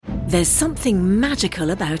There's something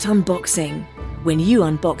magical about unboxing. When you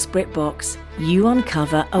unbox BritBox, you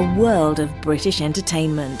uncover a world of British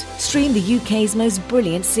entertainment. Stream the UK's most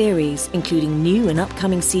brilliant series, including new and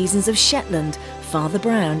upcoming seasons of Shetland, Father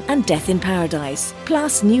Brown and Death in Paradise.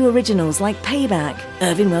 Plus new originals like Payback,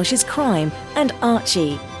 Irving Welsh's Crime and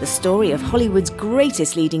Archie, the story of Hollywood's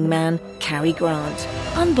greatest leading man, Cary Grant.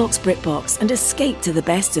 Unbox BritBox and escape to the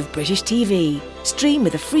best of British TV. Stream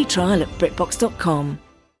with a free trial at BritBox.com.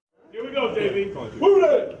 Here we go, JB.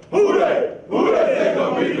 Hooray! Hooray! Hooray! Take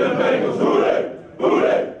up beat the Bengals. Hooray!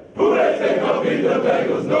 Hooray! Hooray! Take up beat the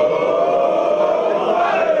Bengals. No!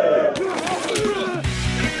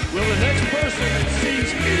 Will the next person that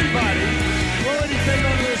sees anybody throw anything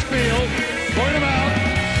onto this field, point them out,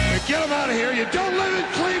 and get them out of here? You don't live in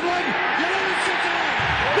Cleveland. You live in Cincinnati.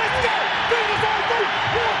 Let's go! Bengals on three.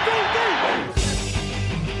 1, 2, 3.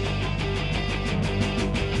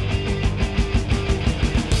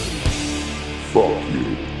 Fuck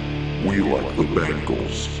you. We Like the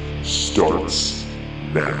Bengals starts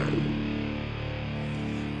now.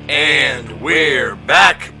 And we're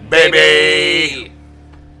back, baby!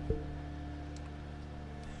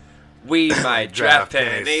 We might draft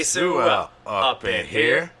Penny Sewell up in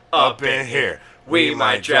here, up in here. We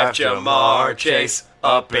might draft Jamar Chase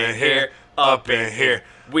up in here, up in here.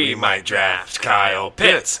 We might draft Kyle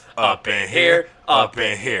Pitts up in here, up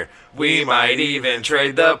in here. We might even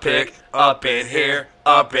trade the pick up in here,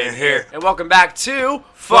 up in here. And welcome back to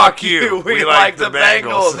Fuck You, We Like the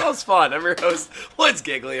Bengals. That was fun. I'm your host, Lloyd's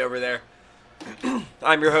Giggly over there.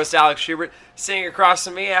 I'm your host, Alex Schubert. Sitting across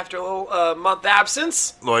from me after a little month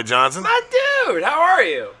absence, Lloyd Johnson. my dude, how are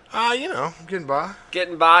you? Getting by.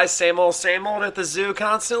 Getting by, same old at the zoo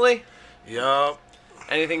constantly? Yup.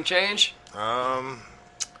 Anything change? Got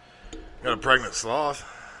a pregnant sloth.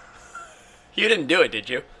 You didn't do it, did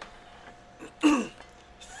you?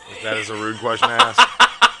 That is a rude question to ask.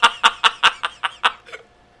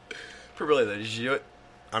 For really though, did you do it?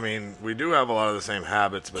 I mean, we do have a lot of the same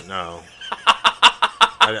habits, but no.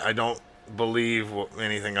 I don't believe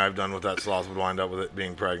anything I've done with that sloth would wind up with it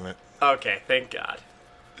being pregnant. Okay, thank God.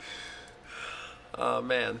 Oh,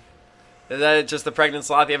 man. Is that just the pregnant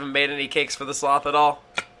sloth? You haven't made any cakes for the sloth at all?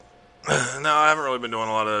 No, I haven't really been doing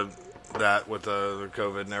a lot of that with the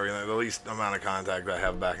COVID and everything. The least amount of contact I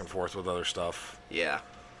have back and forth with other stuff. Yeah.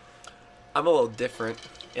 I'm a little different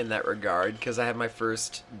in that regard because I had my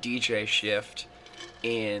first DJ shift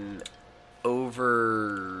at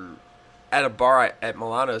a bar at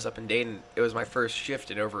Milano's up in Dayton. It was my first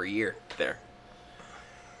shift in over a year there,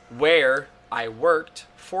 where I worked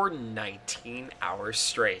for 19 hours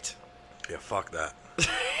straight. Yeah, fuck that.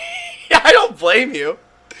 Yeah, I don't blame you.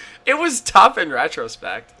 It was tough in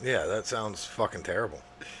retrospect. Yeah, that sounds fucking terrible.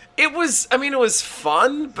 It was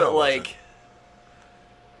fun, but No,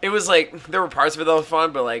 it was like, there were parts of it that were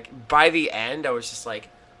fun, but like, by the end, I was just like,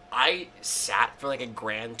 I sat for like a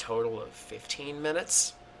grand total of 15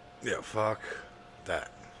 minutes. Yeah, fuck that.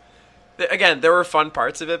 Again, there were fun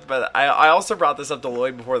parts of it, but I also brought this up to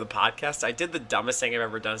Lloyd before the podcast. I did the dumbest thing I've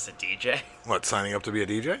ever done as a DJ. What, signing up to be a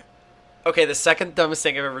DJ? Okay, the second dumbest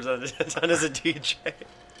thing I've ever done as a DJ.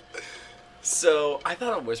 So, I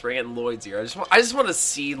thought I'm whispering it in Lloyd's ear. I just want to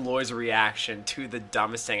see Lloyd's reaction to the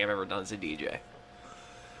dumbest thing I've ever done as a DJ.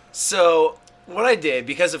 So, what I did,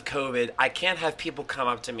 because of COVID, I can't have people come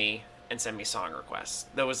up to me and send me song requests.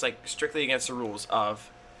 That was, like, strictly against the rules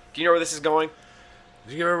of... Do you know where this is going?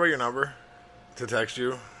 Did you give everybody your number to text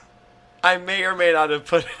you? I may or may not have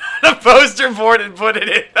put it on a poster board and put it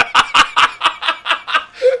in.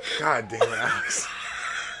 God damn it, Alex.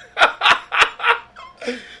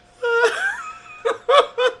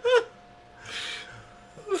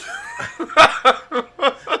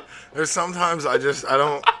 There's sometimes I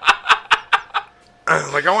don't...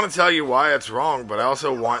 Like, I want to tell you why it's wrong, but I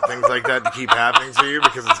also want things like that to keep happening to you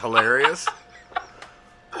because it's hilarious.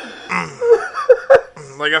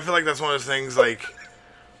 Like, I feel like that's one of those things, like,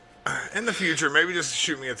 in the future, maybe just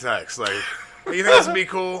shoot me a text. Like, you think this would be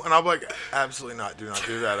cool? And I'll be like, absolutely not. Do not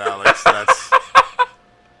do that, Alex. That's...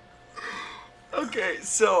 Okay,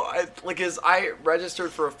 so I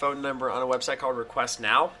registered for a phone number on a website called Request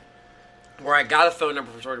Now, where I got a phone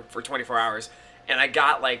number for 24 hours, and I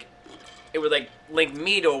got, like, it would, like, link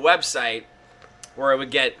me to a website where I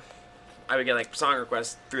would get, like, song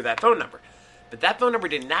requests through that phone number. But that phone number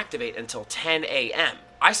didn't activate until 10 a.m.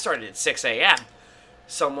 I started at 6 a.m.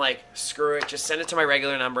 So I'm like, screw it, just send it to my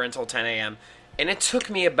regular number until 10 a.m. And it took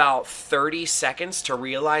me about 30 seconds to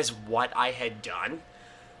realize what I had done.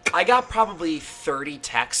 I got probably 30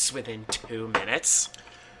 texts within 2 minutes.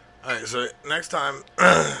 All right, so next time,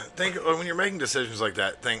 think when you're making decisions like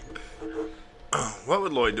that, think, What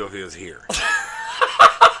would Lloyd do if he was here?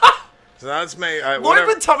 So that's me. Lloyd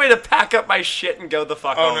would tell me to pack up my shit and go the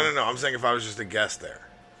fuck home. No. I'm saying if I was just a guest there.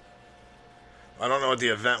 I don't know what the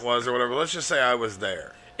event was or whatever. Let's just say I was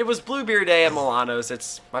there. It was Blue Beer Day at Milano's.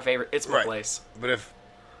 It's my favorite. It's my place. But if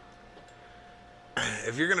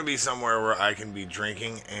you're going to be somewhere where I can be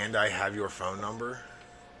drinking and I have your phone number,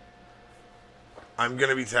 I'm going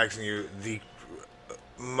to be texting you the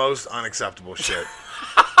most unacceptable shit.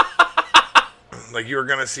 Like, you're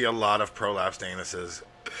going to see a lot of prolapsed anuses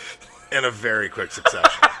in a very quick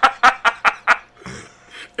succession.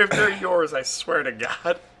 If they're yours, I swear to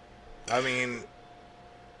God. I mean,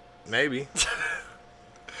 maybe.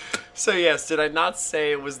 So yes, did I not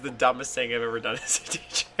say it was the dumbest thing I've ever done as a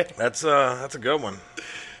DJ? That's a good one.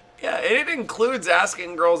 Yeah, and it includes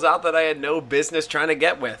asking girls out that I had no business trying to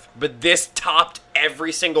get with. But this topped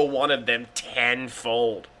every single one of them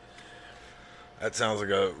tenfold. That sounds like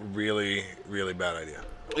a really, really bad idea.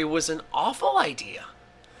 It was an awful idea.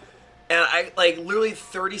 And I, like, literally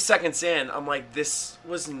 30 seconds in, I'm like, this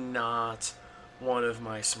was not one of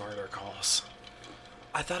my smarter calls.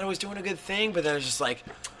 I thought I was doing a good thing, but then it's just like...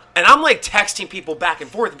 And I'm, like, texting people back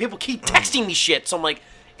and forth, and people keep texting me shit, so I'm like,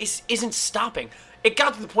 it isn't stopping. It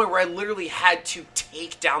got to the point where I literally had to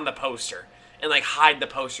take down the poster and, like, hide the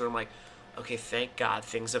poster. I'm like, okay, thank God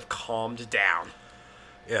things have calmed down.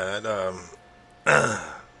 Yeah, that,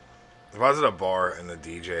 if I was at a bar and the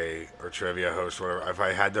DJ or trivia host or whatever, if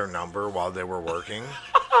I had their number while they were working,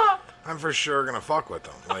 I'm for sure going to fuck with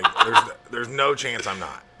them. Like, there's no chance I'm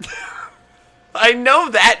not. I know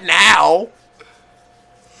that now.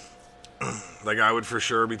 Like, I would for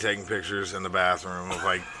sure be taking pictures in the bathroom of,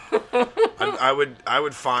 like, I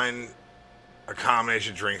would find a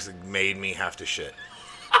combination of drinks that made me have to shit.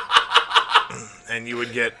 And you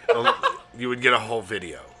would get a whole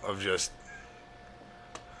video of just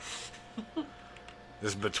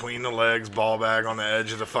between the legs, ball bag on the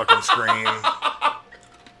edge of the fucking screen.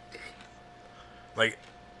 Like,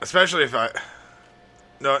 especially if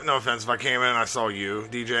no offense, if I came in and I saw you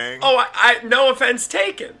DJing. Oh, I no offense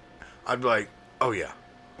taken. I'd be like, oh yeah,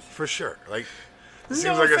 for sure. Like, this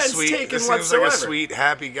No seems like offense taken seems like whatsoever. a sweet,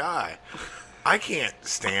 happy guy. I can't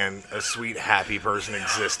stand a sweet, happy person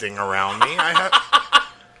existing around me. I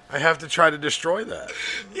have to try to destroy that.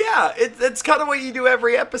 Yeah, it's kind of what you do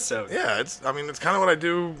every episode. Yeah, it's kind of what I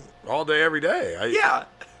do all day, every day. Yeah,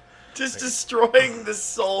 just destroying the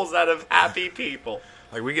souls out of happy people.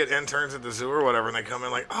 Like, we get interns at the zoo or whatever, and they come in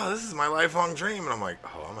like, oh, this is my lifelong dream. And I'm like,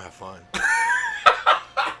 oh, I'm going to have fun.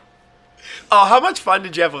 Oh, how much fun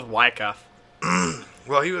did you have with Wyckoff?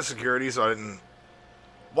 Well, he was security, so I didn't...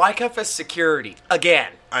 Wyckoff as security.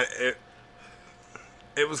 Again. It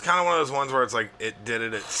was kind of one of those ones where it's like, it did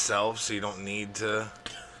it itself, so you don't need to...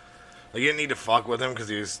 Like, you didn't need to fuck with him, because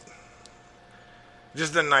he was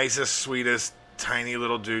just the nicest, sweetest, tiny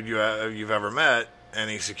little dude you've ever met, and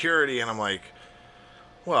he's security, and I'm like,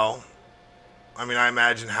 well... I mean, I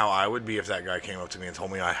imagine how I would be if that guy came up to me and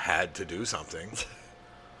told me I had to do something.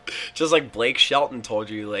 Just like Blake Shelton told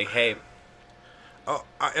you, like, hey... Oh,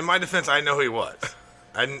 in my defense, I know who he was.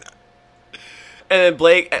 And then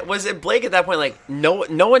Blake... Was it Blake at that point, like, no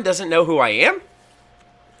one doesn't know who I am?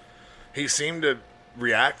 He seemed to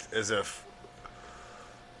react as if...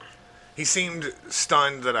 He seemed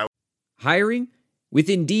stunned that I... Hiring? With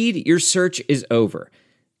Indeed, your search is over.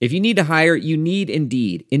 If you need to hire, you need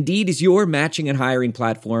Indeed. Indeed is your matching and hiring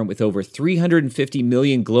platform with over 350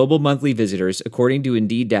 million global monthly visitors, according to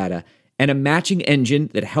Indeed data, and a matching engine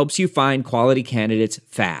that helps you find quality candidates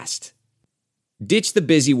fast. Ditch the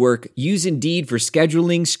busy work. Use Indeed for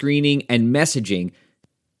scheduling, screening, and messaging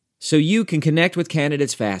so you can connect with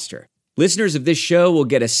candidates faster. Listeners of this show will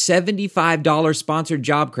get a $75 sponsored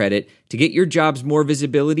job credit to get your jobs more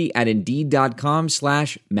visibility at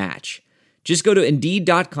Indeed.com/match. Just go to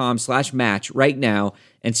Indeed.com/match right now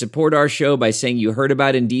and support our show by saying you heard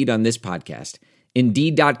about Indeed on this podcast.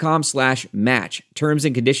 Indeed.com/match. Terms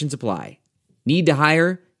and conditions apply. Need to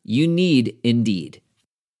hire? You need Indeed.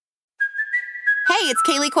 Hey, it's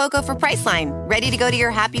Kaylee Cuoco for Priceline. Ready to go to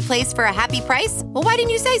your happy place for a happy price? Well, why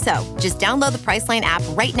didn't you say so? Just download the Priceline app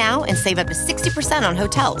right now and save up to 60% on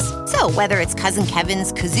hotels. So whether it's Cousin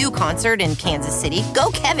Kevin's Kazoo Concert in Kansas City,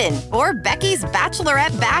 go Kevin, or Becky's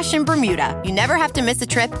Bachelorette Bash in Bermuda, you never have to miss a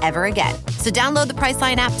trip ever again. So download the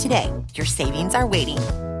Priceline app today. Your savings are waiting.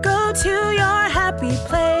 Go to your happy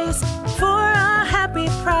place for a happy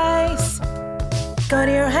price. Go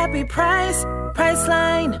to your happy price,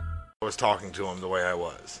 Priceline. I was talking to him the way I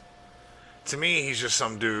was. To me, he's just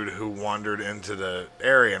some dude who wandered into the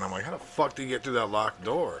area, and I'm like, how the fuck do you get through that locked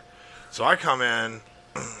door? So I come in,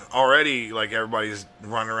 already, like, everybody's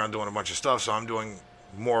running around doing a bunch of stuff, so I'm doing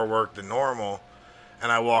more work than normal.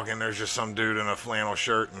 And I walk in, there's just some dude in a flannel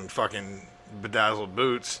shirt and fucking bedazzled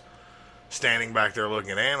boots standing back there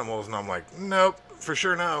looking at animals, and I'm like, nope, for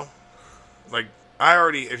sure no. Like,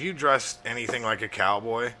 if you dress anything like a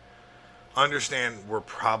cowboy, understand we're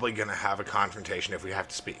probably going to have a confrontation if we have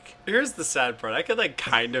to speak. Here's the sad part. I could, like,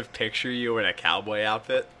 kind of picture you in a cowboy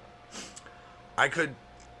outfit. I can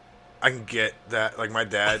get that. Like, my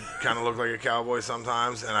dad kind of looked like a cowboy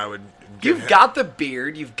sometimes, and I would give You've got the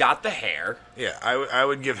beard. You've got the hair. Yeah, I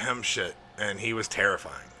would give him shit, and he was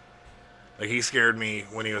terrifying. Like, he scared me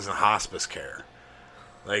when he was in hospice care.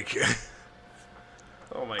 Like...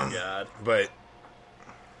 Oh, my God. But...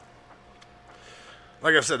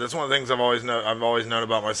 Like I said, that's one of the things I've always known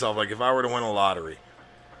about myself. Like, if I were to win a lottery,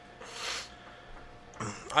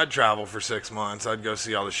 I'd travel for 6 months. I'd go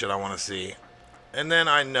see all the shit I want to see. And then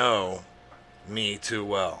I know me too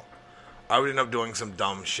well. I would end up doing some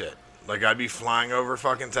dumb shit. Like, I'd be flying over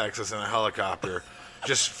fucking Texas in a helicopter,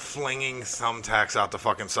 just flinging thumbtacks out the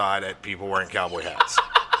fucking side at people wearing cowboy hats.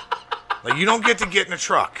 Like, you don't get to get in a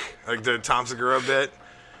truck. Like the Tom Segura bit.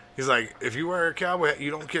 He's like, if you wear a cowboy hat, you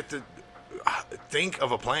don't get to think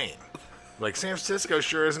of a plane. Like, San Francisco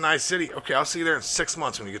sure is a nice city. Okay, I'll see you there in 6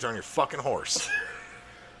 months when you get on your fucking horse.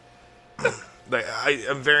 Like, I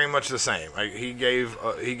am very much the same. He gave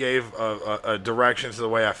a direction to the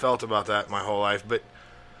way I felt about that my whole life, but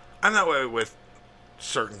I'm that way with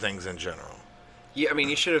certain things in general. Yeah, I mean,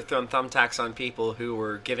 you should have thrown thumbtacks on people who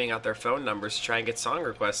were giving out their phone numbers to try and get song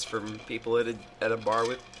requests from people at a bar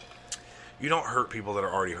with. You don't hurt people that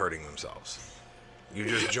are already hurting themselves. You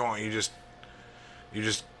just join. You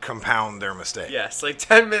just compound their mistake. Yes, like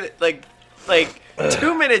 10 minutes, like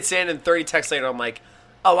 2 minutes in and 30 texts later, I'm like,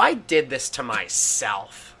 oh, I did this to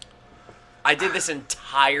myself. I did this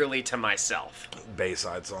entirely to myself.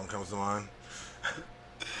 Bayside song comes to mind.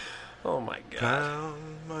 Oh my God.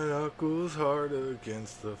 Pound my knuckles hard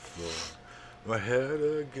against the floor, my head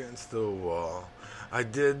against the wall. I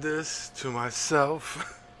did this to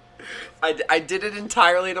myself. I did it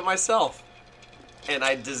entirely to myself. And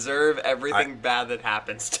I deserve everything bad that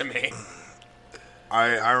happens to me.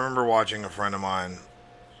 I remember watching a friend of mine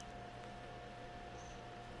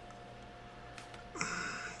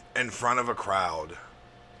in front of a crowd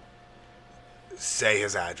say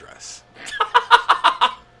his address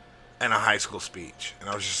in a high school speech. And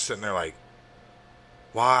I was just sitting there like,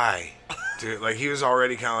 why? Dude, like, he was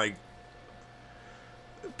already kind of like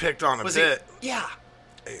picked on a bit. Yeah.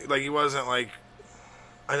 Like, he wasn't like...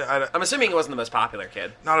 I'm assuming he wasn't the most popular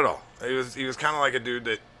kid. Not at all. He was kind of like a dude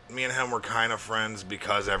that me and him were kind of friends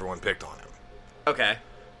because everyone picked on him. Okay.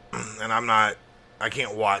 And I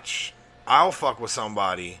can't watch... I'll fuck with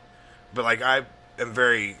somebody, but, like, I am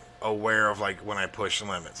very aware of, like, when I push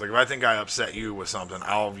limits. Like, if I think I upset you with something,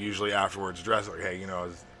 I'll usually afterwards address it, like, hey, you know,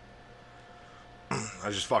 I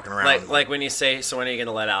was just fucking around. Like when you say, so when are you going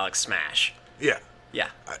to let Alex smash? Yeah. Yeah.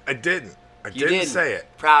 I didn't. I didn't say it.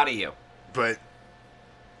 Proud of you. But...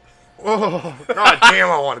 Oh, God damn,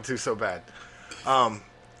 I wanted to so bad.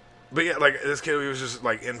 But yeah, like, this kid, he was just,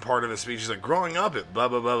 like, in part of his speech, he's like, growing up at blah,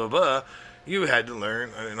 blah, blah, blah, blah, you had to learn.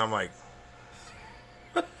 And I'm like,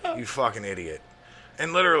 you fucking idiot.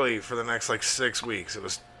 And literally, for the next, like, 6 weeks, it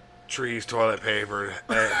was trees, toilet paper,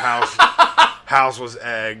 house was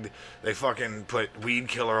egged. They fucking put weed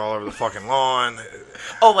killer all over the fucking lawn.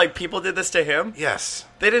 Oh, like, people did this to him? Yes.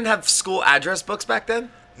 They didn't have school address books back then?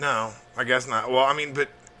 No, I guess not. Well, I mean, but...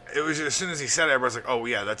 It was as soon as he said it, everybody's like, oh,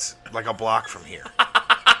 yeah, that's like a block from here.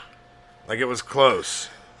 Like, it was close.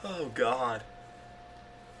 Oh, God.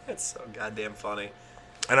 That's so goddamn funny.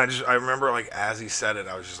 And I remember, like, as he said it,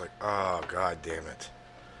 I was just like, oh, God damn it.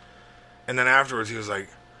 And then afterwards, he was like,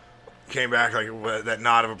 came back, like, with that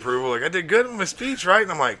nod of approval, like, I did good in my speech, right?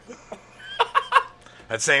 And I'm like,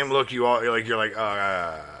 that same look you're like,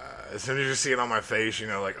 oh, as soon as you see it on my face, you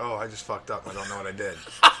know, like, oh, I just fucked up. I don't know what I did.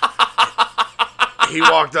 He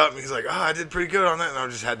walked up and he's like, oh, I did pretty good on that. And I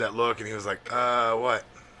just had that look and he was like, what?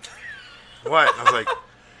 What? And I was like,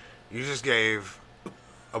 you just gave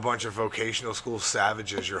a bunch of vocational school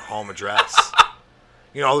savages your home address.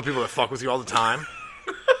 You know, all the people that fuck with you all the time.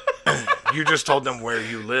 You just told them where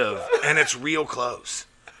you live. And it's real close.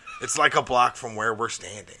 It's like a block from where we're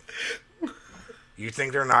standing. You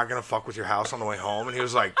think they're not going to fuck with your house on the way home? And he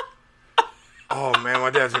was like, oh, man,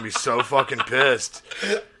 my dad's going to be so fucking pissed.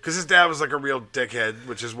 Because his dad was like a real dickhead,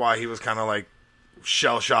 which is why he was kind of like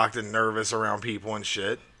shell-shocked and nervous around people and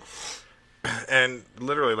shit. And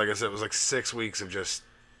literally, like I said, it was like 6 weeks of just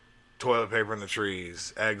toilet paper in the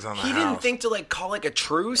trees, eggs on the house. He didn't think to like call like a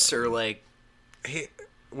truce or like...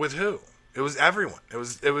 With who? It was everyone. It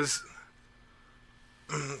was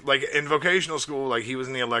like in vocational school, like he was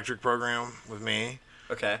in the electric program with me.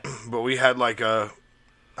 Okay. But we had like I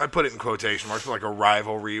put it in quotation marks, but like a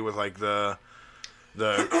rivalry with like the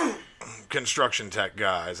construction tech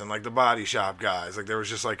guys and like the body shop guys. Like there was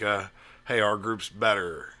just like hey, our group's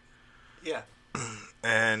better. Yeah.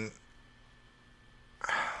 And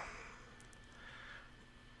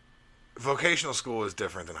vocational school is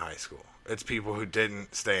different than high school. It's people who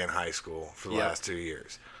didn't stay in high school for the last 2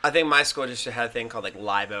 years. I think my school just had a thing called like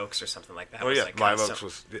Live Oaks or something like that. Oh yeah, like Live Oaks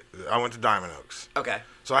was. I went to Diamond Oaks. Okay.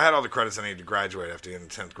 So I had all the credits I needed to graduate after the end of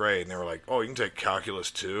 10th grade, and they were like, "Oh, you can take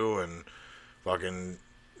Calculus 2 and fucking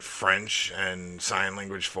French and Sign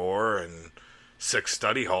Language 4 and 6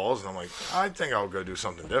 study halls." And I'm like, I think I'll go do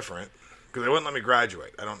something different because they wouldn't let me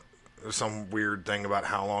graduate. There was some weird thing about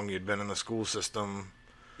how long you'd been in the school system.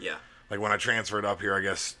 Yeah. Like when I transferred up here, I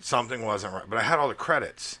guess something wasn't right. But I had all the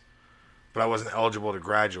credits, but I wasn't eligible to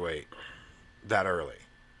graduate that early.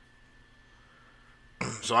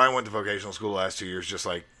 So I went to vocational school the last 2 years just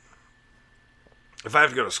like, if I have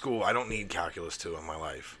to go to school, I don't need Calculus 2 in my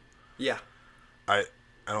life. Yeah. I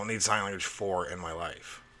don't need Sign Language 4 in my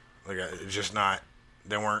life. Like, it's just not,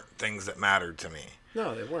 they weren't things that mattered to me.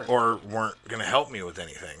 No, they weren't. Or weren't going to help me with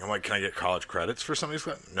anything. I'm like, can I get college credits for some of these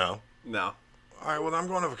classes? No. No. All right, well, then I'm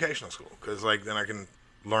going to vocational school because, like, then I can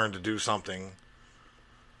learn to do something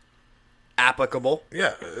applicable.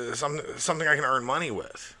 Yeah, something I can earn money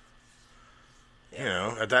with. Yeah. You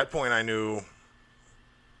know, at that point, I knew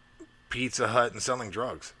Pizza Hut and selling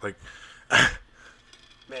drugs. Like,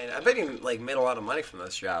 man, I bet you like made a lot of money from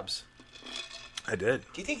those jobs. I did.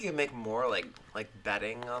 Do you think you could make more like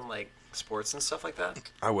betting on like sports and stuff like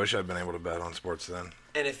that? I wish I'd been able to bet on sports then.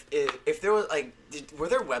 And if there was like, were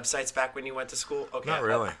there websites back when you went to school? Okay, not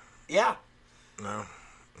really. Yeah. No.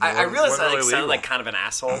 I realized I like, sounded like kind of an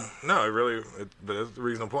asshole. No, but it's a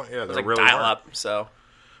reasonable point. Yeah, it was like really dial up. So.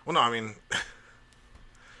 Well, no, I mean,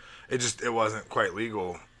 it wasn't quite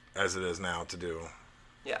legal as it is now to do.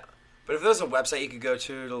 Yeah, but if there was a website you could go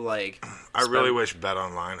to like, I really wish Bet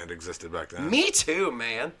Online had existed back then. Me too,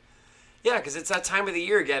 man. Yeah, because it's that time of the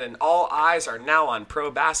year again, and all eyes are now on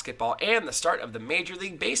pro basketball and the start of the Major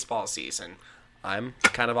League Baseball season. I'm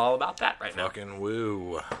kind of all about that right now. Fucking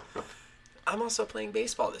woo. I'm also playing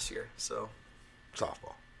baseball this year, so.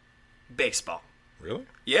 Softball. Baseball. Really?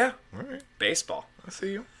 Yeah. All right. Baseball. I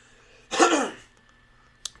see you.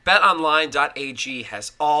 BetOnline.ag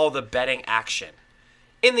has all the betting action.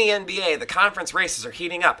 In the NBA, the conference races are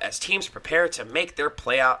heating up as teams prepare to make their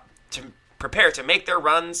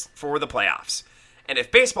runs for the playoffs. And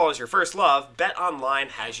if baseball is your first love, BetOnline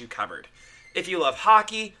has you covered. If you love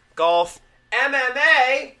hockey, golf,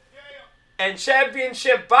 MMA, and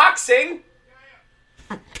championship boxing,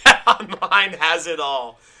 BetOnline has it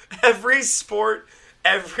all. Every sport,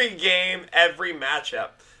 every game, every matchup.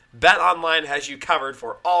 BetOnline has you covered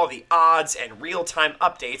for all the odds and real-time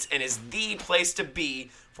updates and is the place to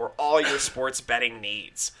be for all your sports betting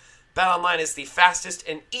needs. BetOnline is the fastest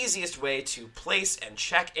and easiest way to place and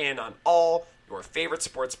check in on all your favorite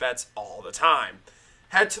sports bets all the time.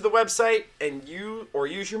 Head to the website and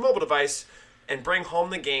use your mobile device and bring home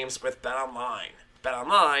the games with BetOnline.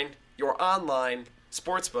 BetOnline, your online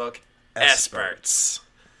sportsbook experts.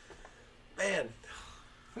 Man,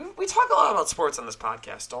 we talk a lot about sports on this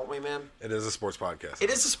podcast, don't we, man? It is a sports podcast. It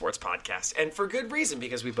is a sports podcast, and for good reason,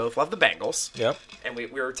 because we both love the Bengals. Yep. And we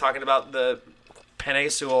were talking about the Penei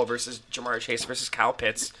Sewell versus Jamar Chase versus Kyle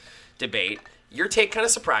Pitts debate. Your take kind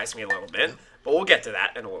of surprised me a little bit, but we'll get to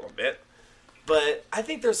that in a little bit. But I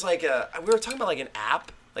think there's we were talking about like an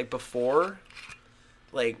app, like before,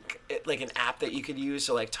 like an app that you could use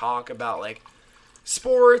to like talk about like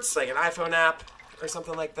sports, like an iPhone app or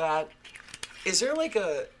something like that. Is there like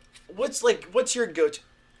what's your go-to?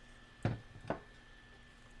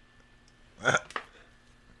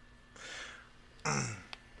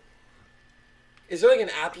 Is there like an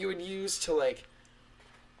app you would use to like?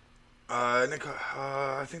 I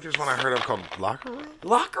think there's one I heard of called Locker Room.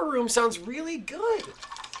 Locker Room sounds really good.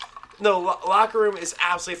 No, Locker Room is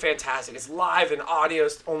absolutely fantastic. It's live and audio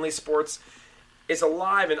only sports. It's a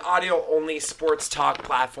live and audio only sports talk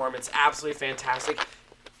platform. It's absolutely fantastic.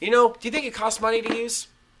 You know, do you think it costs money to use?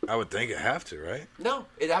 I would think it have to, right? No,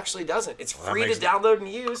 it actually doesn't. It's free to download and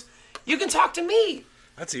use. You can talk to me.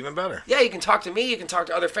 That's even better. Yeah, you can talk to me. You can talk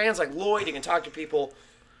to other fans like Lloyd. You can talk to people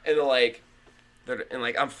and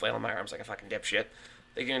I'm flailing my arms like a fucking dipshit.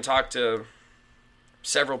 You can talk to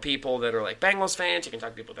several people that are like Bengals fans. You can talk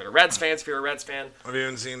to people that are Reds fans if you're a Reds fan. I've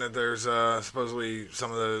even seen that there's supposedly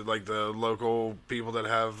some of the local people that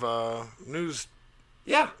have news.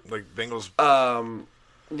 Yeah. Like Bengals.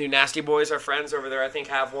 New Nasty Boys, our friends over there, I think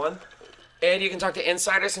have one. And you can talk to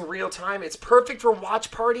insiders in real time. It's perfect for watch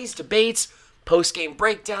parties, debates, post-game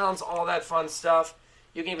breakdowns, all that fun stuff.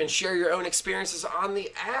 You can even share your own experiences on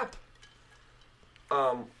the app.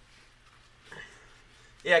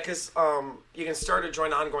 Because you can start or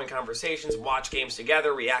join ongoing conversations, watch games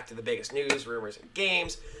together, react to the biggest news, rumors, and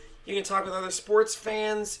games. You can talk with other sports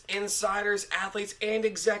fans, insiders, athletes, and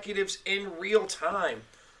executives in real time.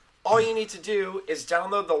 All you need to do is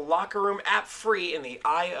download the Locker Room app free in the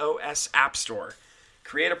iOS App Store.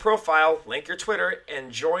 Create a profile, link your Twitter,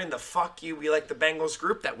 and join the Fuck You, We Like the Bengals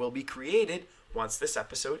group that will be created once this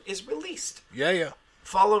episode is released. Yeah.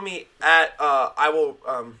 Follow me at, I will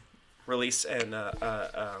release a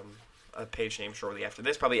page name shortly after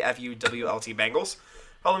this, probably FUWLT Bengals.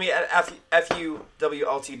 Follow me at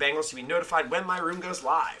FUWLT Bengals to be notified when my room goes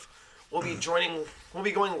live. We'll be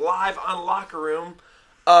going live on Locker Room.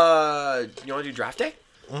 You want to do draft day?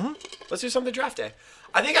 Mm-hmm. Let's do something draft day.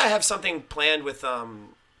 I think I have something planned with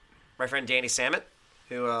my friend Danny Samet,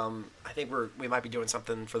 who I think we might be doing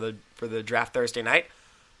something for the draft Thursday night.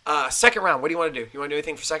 Second round. What do you want to do? You want to do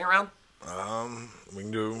anything for second round? We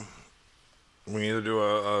can either do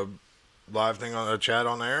a live thing on a chat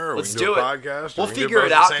on there, or Let's we can do a it. podcast. We'll figure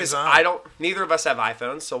it out because neither of us have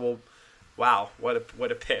iPhones, so we'll. Wow, what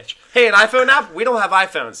a pitch! Hey, an iPhone app? We don't have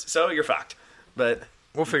iPhones, so you're fucked. But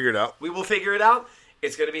we'll figure it out. We will figure it out.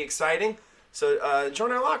 It's going to be exciting. So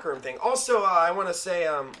join our Locker Room thing. Also, I want to say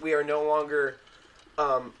we are no longer.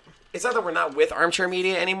 It's not that we're not with Armchair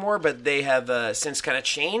Media anymore, but they have since kind of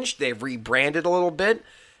changed. They've rebranded a little bit.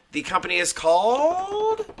 The company is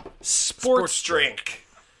called Sports Drink.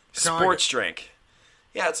 Sports Drink.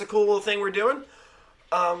 Yeah, it's a cool little thing we're doing.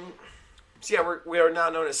 We are now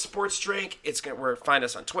known as Sports Drink. Find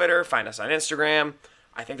us on Twitter, find us on Instagram.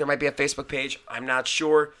 I think there might be a Facebook page. I'm not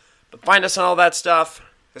sure. But find us on all that stuff.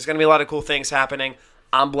 There's going to be a lot of cool things happening.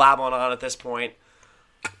 I'm blabbling on at this point.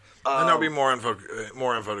 And there'll be more info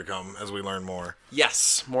to come as we learn more.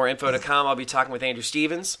 Yes, more info to come. I'll be talking with Andrew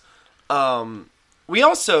Stevens. We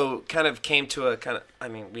also kind of came to we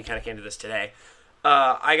kind of came to this today.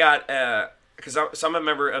 I got, because I'm a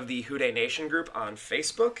member of the Houday Nation group on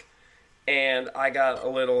Facebook, and I got a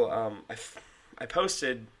little, I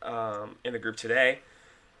posted in the group today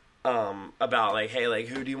about, like, hey, like,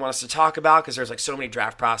 who do you want us to talk about? Because there's, like, so many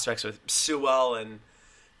draft prospects with Sewell and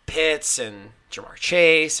Pitts and Jamar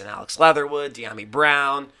Chase and Alex Leatherwood, De'Ami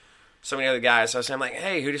Brown, so many other guys. So I was saying, like,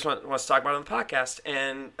 hey, who just wants to talk about it on the podcast?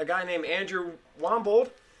 And a guy named Andrew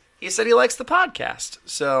Wombold, he said he likes the podcast.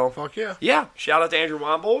 So, fuck yeah. Yeah, shout out to Andrew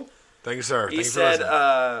Wombold. Thank you, sir. He said,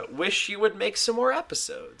 wish you would make some more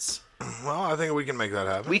episodes. Well, I think we can make that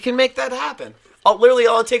happen. We can make that happen. Literally,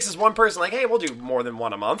 all it takes is one person, like, hey, we'll do more than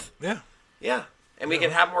one a month. Yeah. Yeah. And we can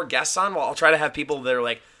have more guests on. Well, I'll try to have people that are,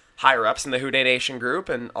 like, higher-ups in the Houday Nation group,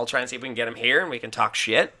 and I'll try and see if we can get them here, and we can talk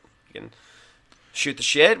shit. We can shoot the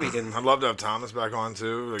shit. We can. I'd love to have Thomas back on,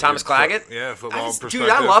 too. Thomas Claggett? Football perspective. Dude,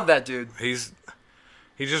 I love that dude. He's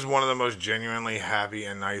just one of the most genuinely happy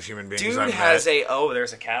and nice human beings I've met. Dude has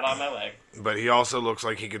there's a cat on my leg. But he also looks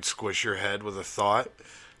like he could squish your head with a thought.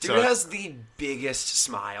 Dude has the biggest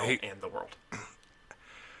smile in the world.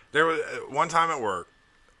 There was one time at work,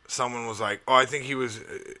 someone was like, "Oh, I think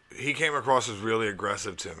he came across as really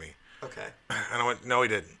aggressive to me." Okay. And I went, "No, he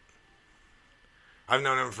didn't. I've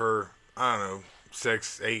known him for, I don't know,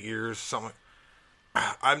 6-8 years, something.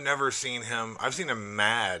 I've never seen him. I've seen him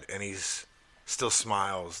mad, and he's still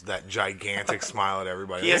smiles that gigantic smile at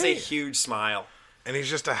everybody. He has a huge smile. And he's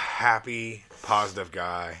just a happy, positive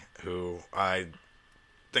guy who I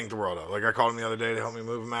think the world of. Like, I called him the other day to help me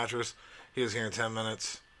move a mattress. He was here in 10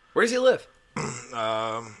 minutes. Where does he live?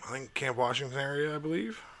 I think Camp Washington area, I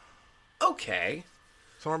believe. Okay.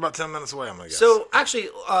 Somewhere about 10 minutes away, I'm going to guess. So, actually,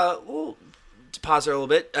 we'll pause there a little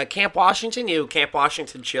bit. Camp Washington, Camp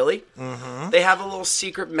Washington chili. Mm-hmm. They have a little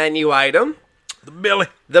secret menu item.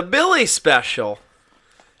 The Billy special.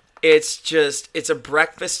 It's a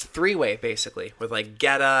breakfast three-way, basically, with, like,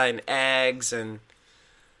 Geta and eggs, and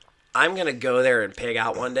I'm going to go there and pig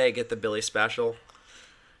out one day, get the Billy special.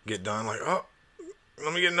 Get done, like, oh,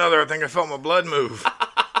 let me get another. I think I felt my blood move.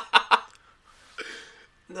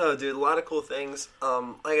 No, dude, a lot of cool things.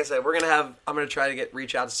 Like I said, I'm going to try to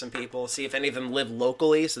reach out to some people, see if any of them live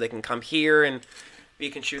locally so they can come here and we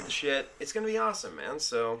can shoot the shit. It's going to be awesome, man.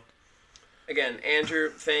 So, again, Andrew,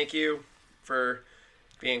 thank you for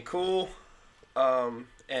being cool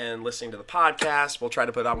and listening to the podcast. We'll try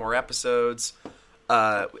to put out more episodes.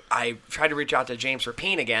 I tried to reach out to James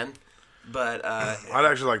Rapine again, but I'd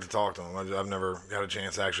actually like to talk to him. I've never got a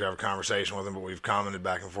chance to actually have a conversation with him, but we've commented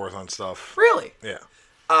back and forth on stuff. Really? Yeah.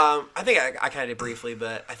 I think I kind of did briefly,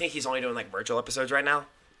 but I think he's only doing like virtual episodes right now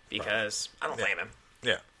because I don't blame him.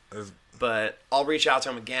 Yeah. But I'll reach out to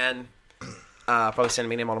him again. Probably send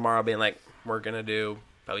him an email tomorrow being like, we're going to do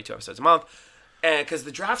probably 2 episodes a month. And because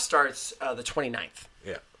the draft starts the 29th.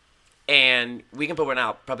 Yeah. And we can put one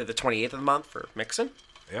out probably the 28th of the month for Mixon.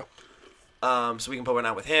 Yep. So we can put one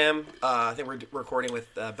out with him. I think we're recording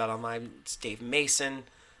with Bet Online's Dave Mason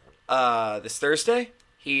this Thursday.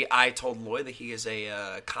 I told Lloyd that he is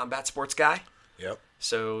a combat sports guy. Yep.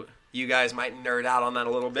 So you guys might nerd out on that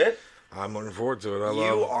a little bit. I'm looking forward to it.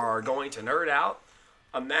 You are going to nerd out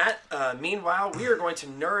on that. Meanwhile, we are going to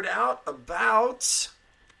nerd out about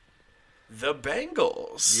the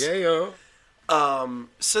Bengals. Yeah, yo.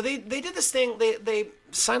 So they did this thing. They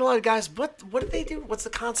signed a lot of guys. What did they do? What's the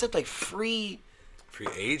concept? Like free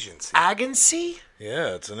agency. Agency?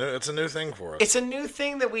 Yeah, it's a new thing for us. It's a new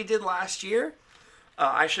thing that we did last year.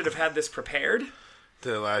 I should have had this prepared.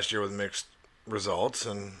 Did it last year with mixed results,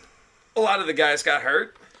 and a lot of the guys got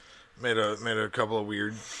hurt. Made a couple of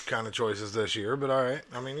weird kind of choices this year, but all right.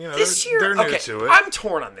 I mean, this year, they're new to it. I'm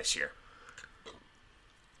torn on this year.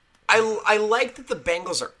 I like that the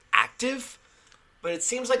Bengals are active, but it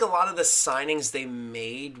seems like a lot of the signings they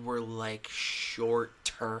made were like short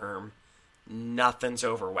term. Nothing's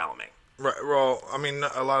overwhelming. Right. Well, I mean,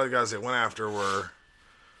 a lot of the guys they went after were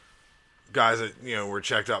guys that were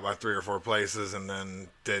checked out by 3 or 4 places and then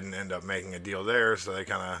didn't end up making a deal there. So they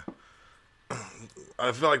kind of.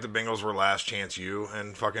 I feel like the Bengals were last chance you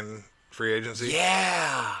in fucking free agency.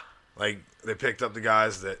 Yeah. Like, they picked up the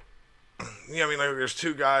guys that... there's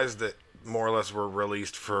 2 guys that more or less were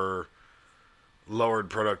released for lowered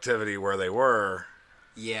productivity where they were.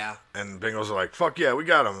 Yeah. And the Bengals are like, fuck yeah, we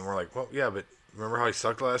got him. And we're like, well, yeah, but remember how he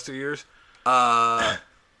sucked the last 2 years?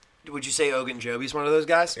 Would you say Ogunjobi's one of those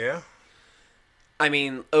guys? Yeah. I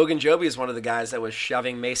mean, Ogunjobi is one of the guys that was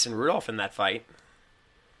shoving Mason Rudolph in that fight.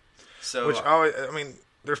 So,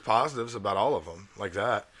 there's positives about all of them, like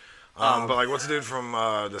that. But, like, what's the dude from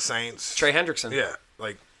the Saints? Trey Hendrickson. Yeah,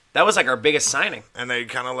 like... That was, like, our biggest signing. And they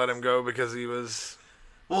kind of let him go because he was...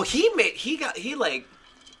 Well, he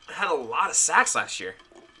had a lot of sacks last year.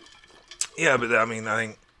 Yeah, but, I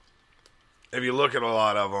think if you look at a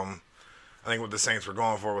lot of them, I think what the Saints were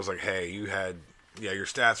going for was, like, hey, your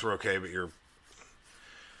stats were okay, but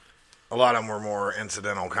a lot of them were more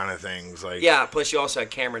incidental kind of things. Like, yeah, plus you also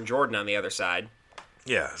had Cameron Jordan on the other side.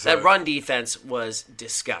 Yeah. So, that run defense was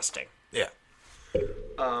disgusting. Yeah.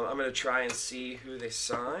 I'm going to try and see who they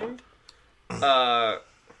signed.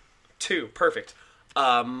 2. Perfect.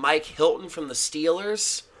 Mike Hilton from the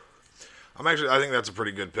Steelers. I think that's a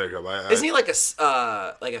pretty good pickup. Isn't he like a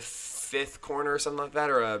 5th corner or something like that,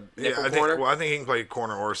 or a nickel corner? I think he can play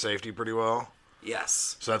corner or safety pretty well.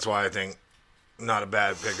 Yes. So that's why I think not a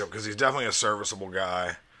bad pickup, because he's definitely a serviceable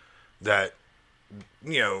guy that,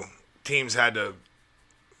 teams had to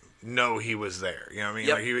know he was there. You know what I mean?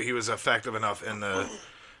 Yep. Like he was effective enough in the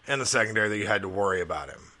secondary that you had to worry about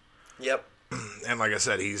him. Yep. And like I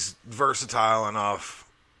said, he's versatile enough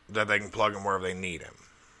that they can plug him wherever they need him.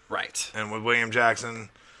 Right. And with William Jackson,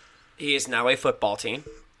 he is now a football team.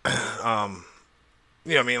 That's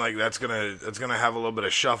gonna have a little bit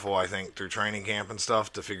of shuffle, I think, through training camp and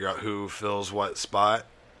stuff to figure out who fills what spot.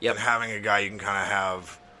 Yep. And having a guy you can kind of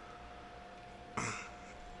have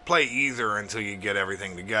play either until you get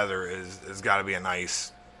everything together is got to be a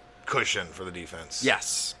nice cushion for the defense.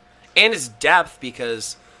 Yes. And his depth,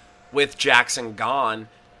 because with Jackson gone,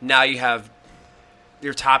 now you have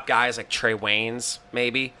your top guys like Trey Waynes,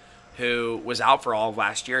 maybe, who was out for all of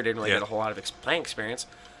last year, didn't really get a whole lot of playing experience.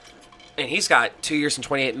 And he's got 2 years and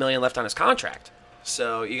 $28 million left on his contract.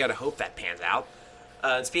 So you got to hope that pans out.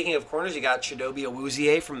 And speaking of corners, you got Chidobe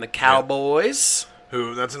Awuzie from the Cowboys.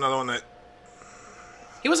 Who, that's another one that...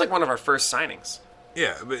 He was like one of our first signings.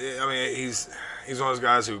 Yeah, but he's one of those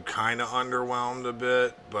guys who kind of underwhelmed a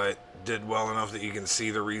bit, but did well enough that you can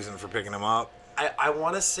see the reason for picking him up. I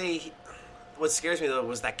want to say, what scares me though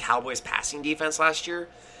was that Cowboys passing defense last year,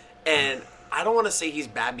 and I don't want to say he's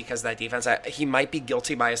bad because of that defense. He might be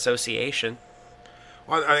guilty by association.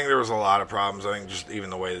 Well, I think there was a lot of problems. I think just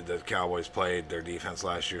even the way that the Cowboys played their defense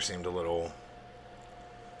last year seemed a little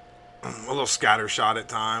scattershot at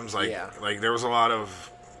times. Like there was a lot of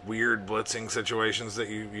weird blitzing situations that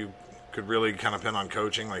you could really kind of pin on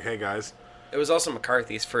coaching. Like, hey guys, it was also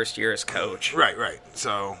McCarthy's first year as coach. Right.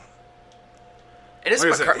 So, and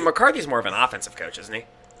McCarthy's more of an offensive coach, isn't he?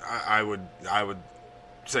 I would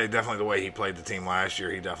say definitely the way he played the team last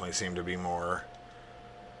year, he definitely seemed to be more.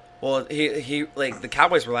 Well, he like the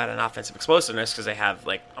Cowboys relied on offensive explosiveness because they have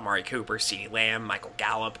like Amari Cooper, CeeDee Lamb, Michael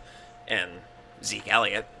Gallup, and Zeke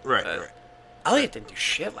Elliott. Right. Elliott didn't do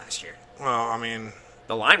shit last year. Well, I mean,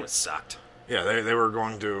 The line was sucked. yeah, they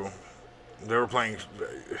were playing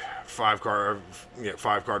five card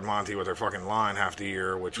Monty with their fucking line half the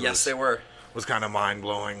year, which Yes, they were. was kind of mind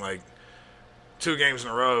blowing. Like 2 games in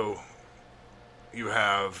a row, you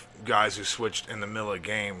have guys who switched in the middle of the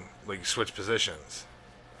game, like switch positions.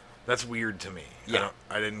 That's weird to me. Yeah.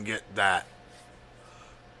 I didn't get that.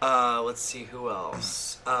 Let's see who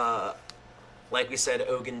else. Like we said,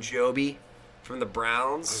 Ogunjobi from the It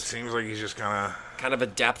Browns. seems like he's just kind Kind of a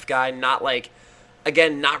depth guy. Not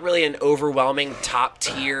really an overwhelming top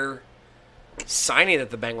tier signing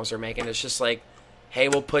that the Bengals are making. It's just like, hey,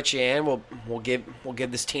 we'll put you in. We'll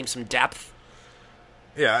give this team some depth.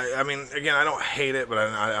 yeah. I mean, again, I don't hate it, but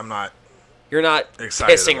I'm not You're not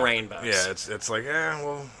excited. pissing about it. rainbows. Yeah, it's like,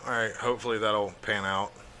 well, all right. Hopefully that'll pan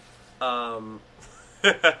out.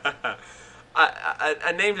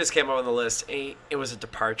 A name just came up on the list. It was a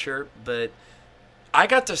departure, but I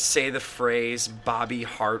got to say the phrase Bobby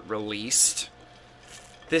Hart released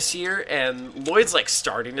this year, and Lloyd's like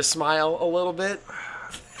starting to smile a little bit.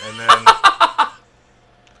 And then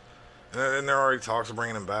and there are already talks of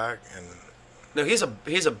bringing him back. And No, he's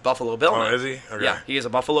a Buffalo Bill. oh, now. is he? Okay. Yeah, he is a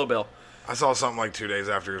Buffalo Bill. I saw something like 2 days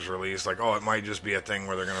after his release, like, it might just be a thing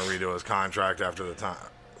where they're going to redo his contract after the time.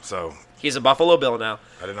 So He's a Buffalo Bill now.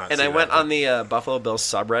 I did not. And see I went that, on the Buffalo Bills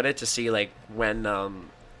subreddit to see like when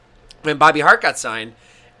Bobby Hart got signed,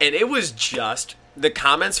 and it was just the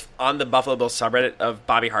comments on the Buffalo Bills subreddit of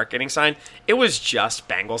Bobby Hart getting signed. It was just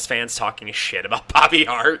Bengals fans talking shit about Bobby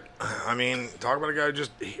Hart. I mean, talk about a guy who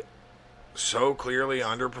just so clearly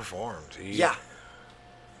underperformed. Yeah.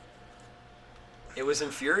 It was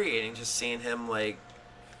infuriating just seeing him like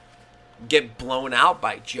get blown out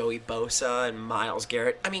by Joey Bosa and Myles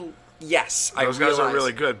Garrett. I mean, yes, those guys are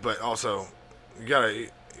really good, but also you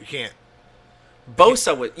can't.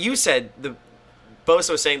 Bosa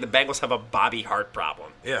Bosa was saying the Bengals have a Bobby Hart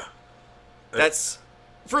problem. Yeah, That's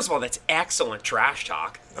first of all, that's excellent trash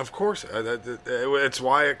talk. of course. It's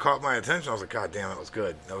why it caught my attention. I was like, God damn, that was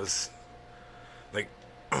good. That was like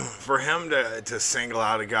for him to single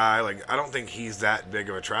out a guy. Like, I don't think he's that big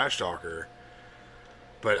of a trash talker.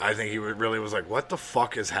 But I think he really was like, what the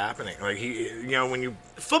fuck is happening? Like, when you...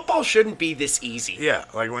 Football shouldn't be this easy. Yeah,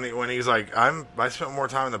 like when he's like, I spent more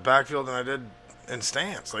time in the backfield than I did in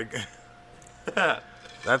stance. Like,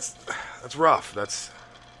 that's rough. That's...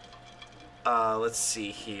 Let's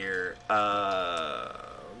see here.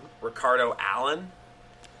 Ricardo Allen.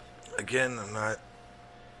 Again, I'm not...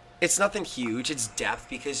 It's nothing huge. It's depth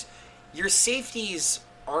because your safeties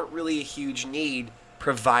aren't really a huge need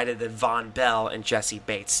provided that Von Bell and Jesse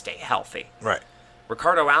Bates stay healthy. Right.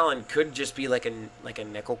 Ricardo Allen could just be like a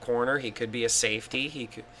nickel corner. He could be a safety. He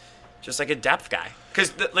could just like a depth guy.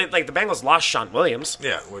 Because the Bengals lost Sean Williams.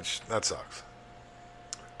 Yeah, which that sucks.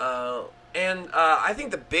 And I think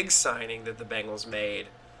the big signing that the Bengals made,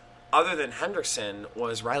 other than Hendrickson,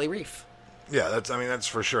 was Riley Reif. Yeah, that's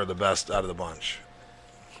for sure the best out of the bunch.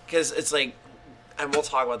 Because it's like, and we'll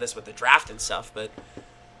talk about this with the draft and stuff, but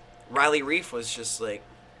Riley Reif was just like,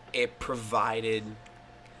 it provided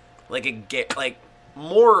like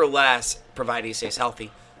more or less, provided he stays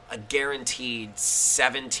healthy, a guaranteed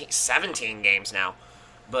 17 games now,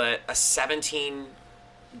 but a 17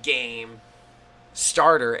 game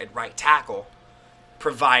starter at right tackle,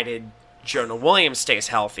 provided Jonah Williams stays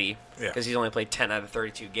healthy, because he's only played 10 out of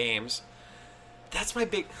 32 games. That's my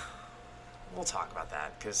big... We'll talk about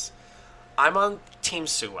that, because I'm on Team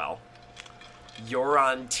Sewell. You're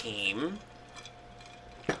on Team...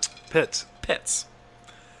 Pitts.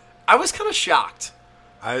 I was kind of shocked.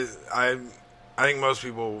 I think most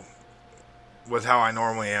people, with how I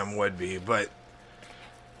normally am, would be, but...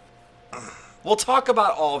 We'll talk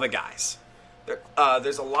about all the guys.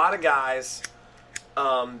 There's a lot of guys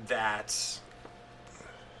that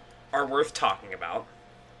are worth talking about.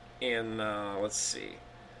 And let's see.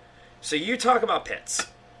 So you talk about Pitts.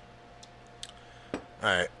 All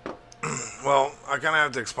right. Well, I kind of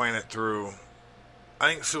have to explain it through...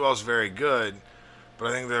 I think Sewell's very good, but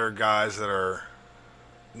I think there are guys that are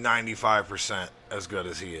 95% as good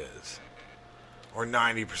as he is. Or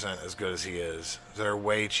 90% as good as he is. That are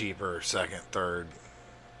way cheaper, second, third.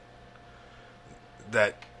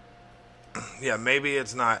 That, yeah, maybe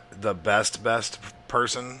it's not the best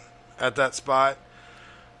person at that spot,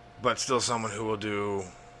 but still someone who will do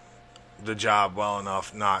the job well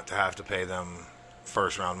enough not to have to pay them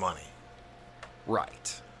first round money.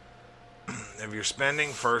 Right. If you're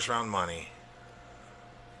spending first round money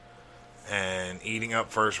and eating up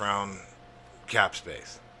first round cap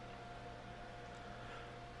space,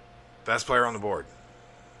 best player on the board.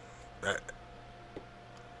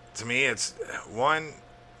 to me, it's one.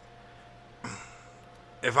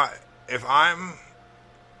 If I'm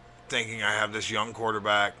thinking I have this young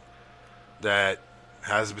quarterback that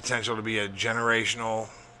has the potential to be a generational,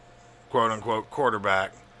 quote unquote,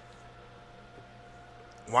 quarterback,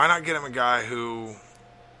 why not get him a guy who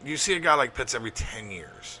you see a guy like Pitts every 10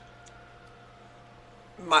 years?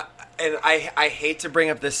 I hate to bring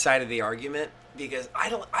up this side of the argument because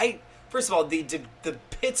first of all, the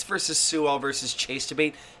Pitts versus Sewell versus Chase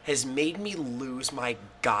debate has made me lose my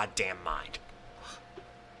goddamn mind.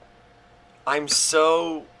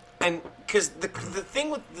 Because the thing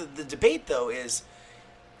with the debate though is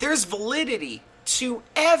there's validity to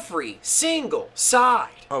every single side.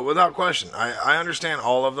 Oh, without question. I understand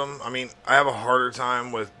all of them. I mean, I have a harder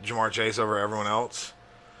time with Jamar Chase over everyone else.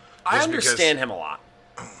 I understand him a lot.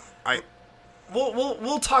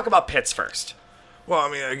 We'll talk about Pitts first. Well,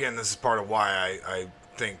 I mean, again, this is part of why I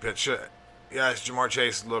think Pitts should. Yes, Jamar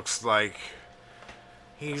Chase looks like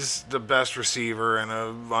he's the best receiver in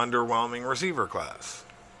an underwhelming receiver class.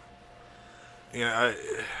 You know,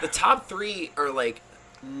 the top three are like,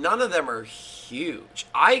 none of them are huge.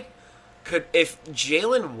 If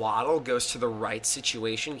Jalen Waddle goes to the right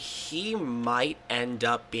situation, he might end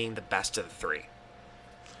up being the best of the three.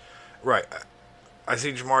 Right. I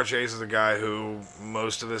see Jamar Chase as a guy who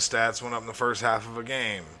most of his stats went up in the first half of a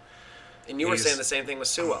game. And you were saying the same thing with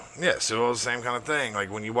Sewell. Yeah, Sewell's the same kind of thing.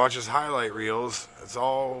 Like, when you watch his highlight reels, it's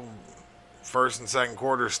all first and second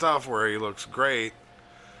quarter stuff where he looks great.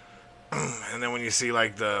 And then when you see,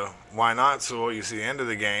 like, the why not Sewell, you see the end of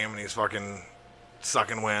the game, and he's fucking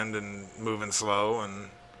sucking wind and moving slow. And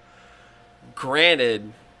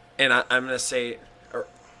granted, and I'm going to say,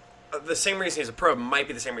 the same reason he's a pro might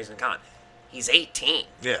be the same reason Con. He's 18.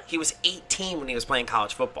 Yeah. He was 18 when he was playing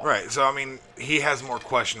college football. Right. So, I mean, he has more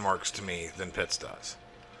question marks to me than Pitts does.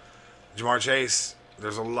 Jamar Chase,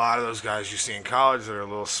 there's a lot of those guys you see in college that are a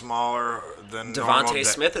little smaller than Devontae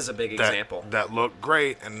Smith is a big example. That look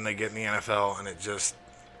great, and then they get in the NFL, and it just,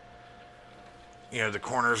 you know, the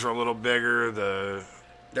corners are a little bigger.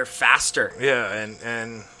 They're faster. Yeah,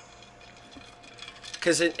 and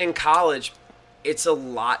because in college, it's a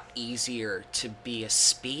lot easier to be a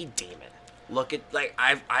speed demon. Look at, like,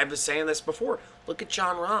 I was saying this before. Look at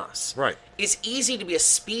John Ross. Right. It's easy to be a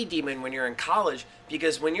speed demon when you're in college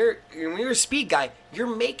because when you're a speed guy,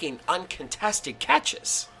 you're making uncontested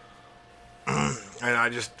catches. And I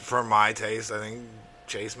just, for my taste, I think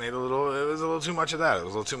Chase made it was a little too much of that. It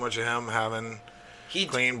was a little too much of him having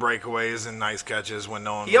clean breakaways and nice catches when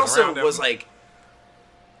no one was around him. He also was like,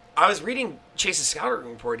 I was reading Chase's scouting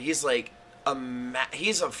report. He's like,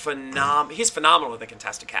 he's phenomenal with a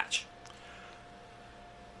contested catch.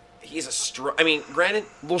 He's granted, a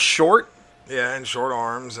little short. Yeah, and short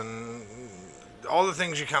arms and all the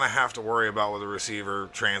things you kind of have to worry about with a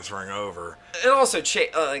receiver transferring over. And also,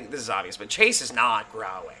 Chase, this is obvious, but Chase is not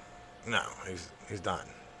growing. No, he's done.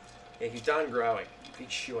 Yeah, he's done growing. He's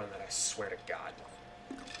chewing that, I swear to God.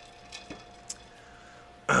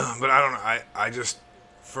 But I don't know. I just,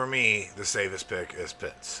 for me, the safest pick is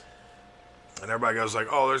Pitts. And everybody goes like,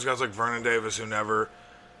 oh, there's guys like Vernon Davis who never...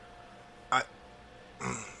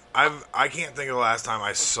 I can't think of the last time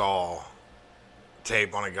I saw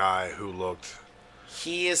tape on a guy who looked...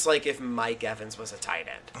 He is like if Mike Evans was a tight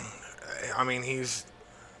end. I mean, he's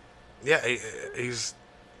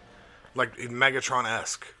like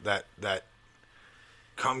Megatron-esque, that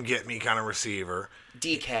come get me kind of receiver.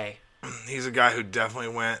 DK. He's a guy who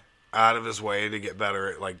definitely went out of his way to get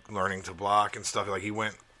better at, like, learning to block and stuff. Like, he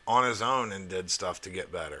went on his own and did stuff to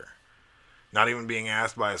get better. Not even being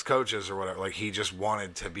asked by his coaches or whatever. Like, he just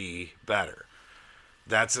wanted to be better.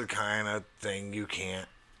 That's the kind of thing you can't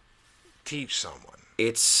teach someone.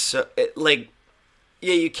 You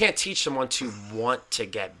can't teach someone to want to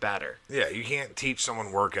get better. Yeah, you can't teach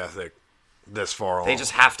someone work ethic this far along. They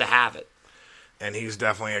just have to have it. And he's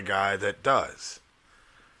definitely a guy that does.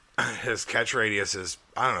 His catch radius is,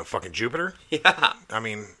 I don't know, fucking Jupiter? Yeah. I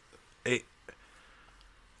mean,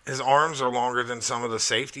 his arms are longer than some of the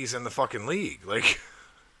safeties in the fucking league. Like,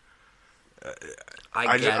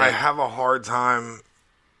 I have a hard time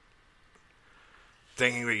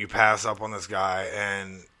thinking that you pass up on this guy,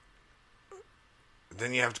 and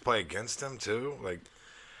then you have to play against him too. Like,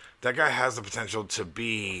 that guy has the potential to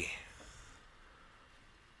be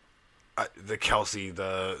the Kelsey,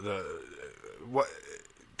 the what?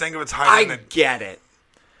 Think of a tight end. I get it.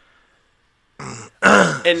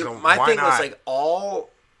 And so my thing was like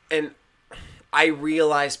and I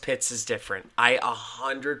realize Pitts is different. I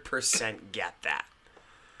 100% get that.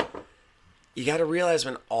 You got to realize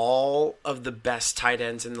when all of the best tight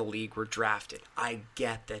ends in the league were drafted, I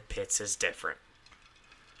get that Pitts is different.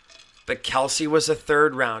 But Kelsey was a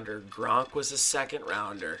third rounder. Gronk was a second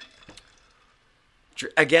rounder.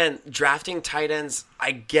 Again, drafting tight ends,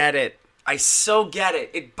 I get it. I so get it.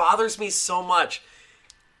 It bothers me so much.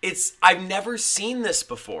 I've never seen this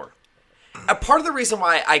before. A part of the reason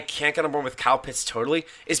why I can't get on board with Kyle Pitts totally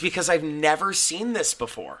is because I've never seen this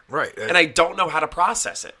before. Right. And I don't know how to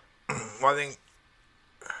process it. Well, I think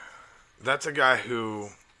that's a guy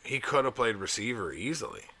who he could have played receiver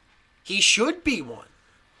easily. He should be one.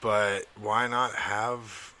 But why not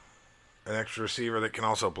have an extra receiver that can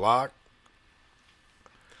also block?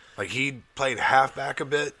 Like, he played halfback a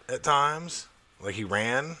bit at times. Like, he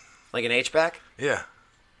ran. Like an H-back? Yeah.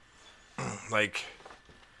 Like...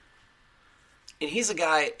 And he's a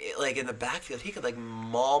guy, like, in the backfield, he could, like,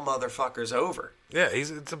 maul motherfuckers over. Yeah,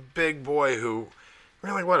 it's a big boy who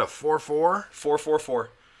ran, like, what, a 4.4? 4.44.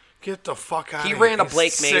 Get the fuck out of here. He ran a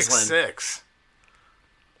Blake Maitland. 6'6".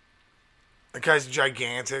 The guy's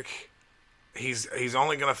gigantic. He's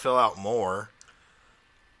only going to fill out more.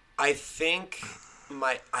 I think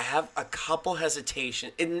I have a couple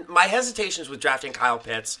hesitations. My hesitations with drafting Kyle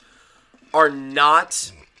Pitts are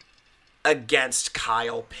not against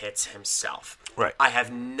Kyle Pitts himself. Right. I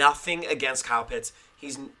have nothing against Kyle Pitts.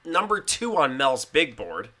 He's number 2 on Mel's big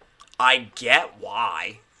board. I get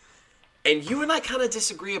why. And you and I kind of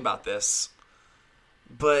disagree about this.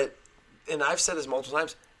 But, and I've said this multiple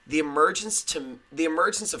times, the emergence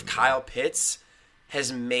of Kyle Pitts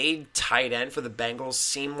has made tight end for the Bengals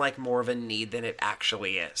seem like more of a need than it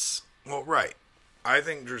actually is. Well, right. I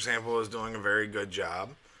think Drew Sample is doing a very good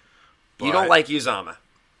job. You don't like Uzama.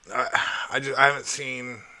 I haven't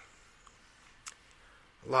seen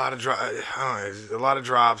a lot of a lot of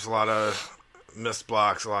drops, a lot of missed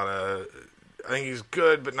blocks, I think he's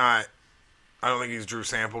good, but not. I don't think he's Drew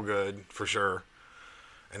Sample good for sure,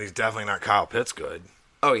 and he's definitely not Kyle Pitts good.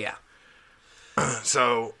 Oh yeah.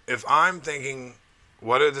 So if I'm thinking,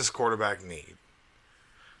 what does this quarterback need?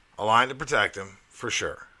 A line to protect him for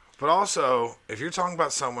sure, but also if you're talking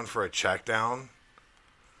about someone for a check down.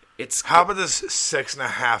 How about this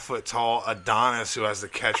 6.5 foot tall Adonis who has the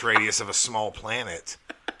catch radius of a small planet?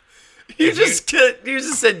 You just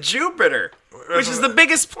said Jupiter, which is the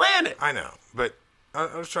biggest planet. I know, but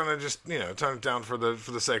I was trying to just tone it down for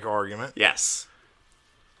the sake of argument. Yes.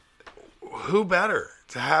 Who better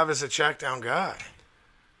to have as a check down guy?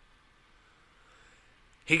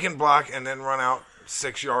 He can block and then run out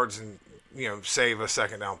 6 yards and save a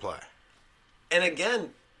second down play. And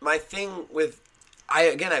again, my thing with. I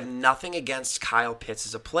have nothing against Kyle Pitts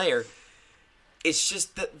as a player. It's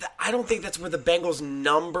just that I don't think that's where the Bengals'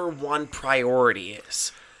 number one priority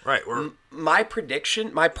is. Right. My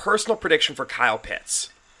personal prediction for Kyle Pitts.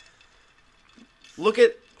 Look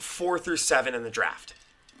at 4 through 7 in the draft.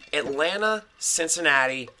 Atlanta,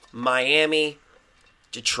 Cincinnati, Miami,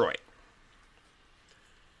 Detroit.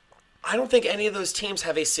 I don't think any of those teams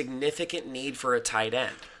have a significant need for a tight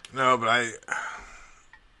end. No, but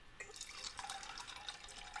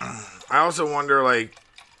I also wonder,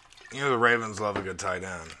 the Ravens love a good tight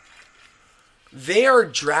end. They are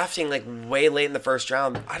drafting, way late in the first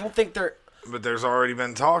round. I don't think they're... But there's already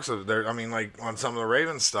been talks of there. I mean, on some of the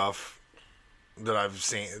Ravens stuff that I've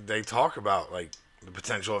seen, they talk about, the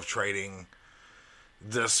potential of trading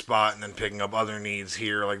this spot and then picking up other needs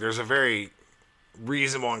here. There's a very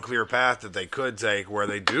reasonable and clear path that they could take where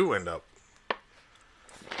they do end up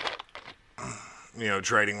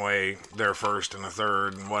trading away their first and a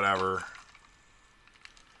third and whatever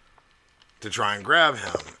to try and grab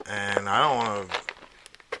him. And I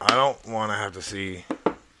don't want to have to see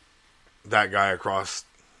that guy across.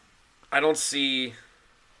 I don't see.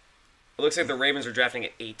 It looks like the Ravens are drafting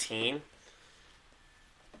at 18.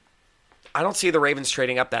 I don't see the Ravens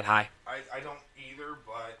trading up that high. I don't either,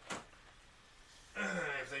 but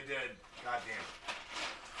if they did, goddamn.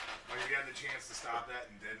 You had the chance to stop that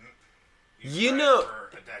and didn't. For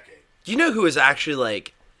a decade. You know who is actually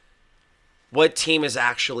what team is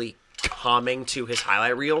actually coming to his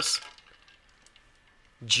highlight reels?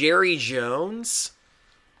 Jerry Jones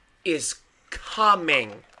is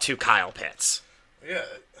coming to Kyle Pitts. Yeah.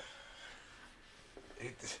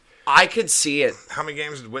 I could see it. How many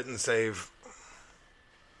games did Witten save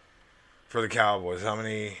for the Cowboys? How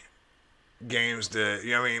many games did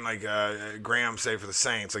Graham save for the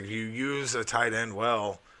Saints? If you use a tight end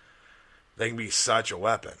well, they can be such a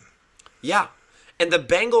weapon. Yeah. And the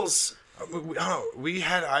Bengals... We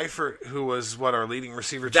had Eifert, who was, our leading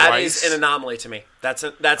receiver twice? That is an anomaly to me. That's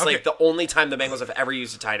okay. The only time the Bengals have ever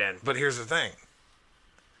used a tight end. But here's the thing.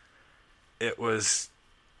 It was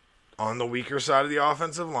on the weaker side of the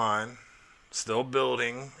offensive line, still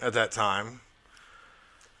building at that time.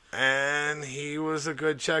 And he was a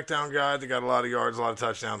good check down guy that got a lot of yards, a lot of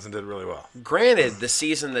touchdowns, and did really well. Granted, the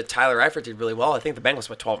season that Tyler Eifert did really well, I think the Bengals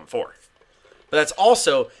went 12-4. But that's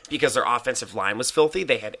also because their offensive line was filthy.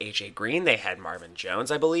 They had A.J. Green. They had Marvin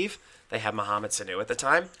Jones, I believe. They had Mohamed Sanu at the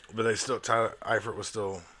time. But Tyler Eifert was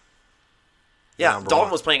still... Yeah,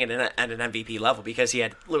 Dalton was playing at an MVP level because he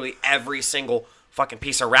had literally every single fucking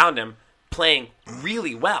piece around him playing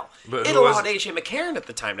really well. But it allowed A.J. McCarron at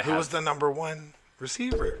the time to have... Who was the number one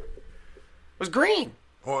receiver? It was Green.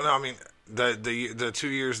 Well, no, I mean, the 2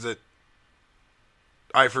 years that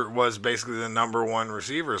Eifert was basically the number one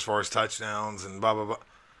receiver as far as touchdowns and blah, blah, blah.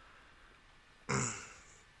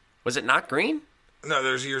 Was it not Green? No,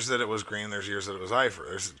 there's years that it was Green. There's years that it was Eifert.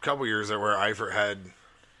 There's a couple years that where Eifert had,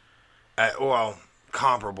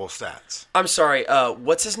 comparable stats. I'm sorry.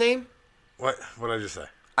 What's his name? What did I just say?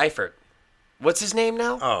 Eifert. What's his name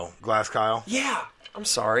now? Oh, Glass Kyle? Yeah. I'm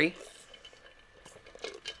sorry.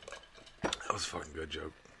 That was a fucking good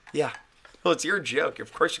joke. Yeah. Well, it's your joke.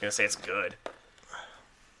 Of course you're going to say it's good.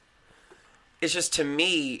 It's just, to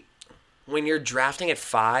me, when you're drafting at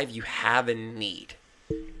 5, you have a need.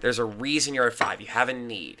 There's a reason you're at 5. You have a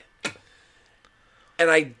need.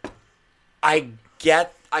 And I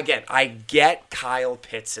get Kyle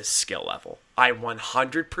Pitts' skill level. I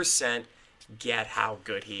 100% get how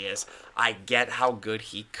good he is. I get how good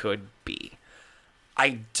he could be.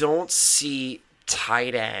 I don't see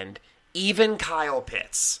tight end, even Kyle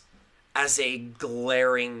Pitts, as a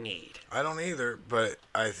glaring need. I don't either, but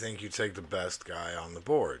I think you take the best guy on the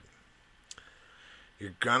board.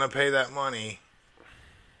 You're going to pay that money.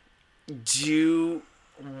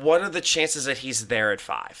 What are the chances that he's there at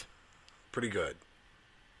 5? Pretty good.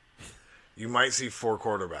 You might see 4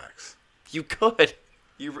 quarterbacks. You could.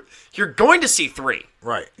 You're going to see 3.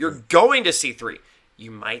 Right. You're going to see 3.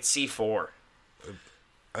 You might see 4.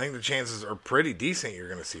 I think the chances are pretty decent you're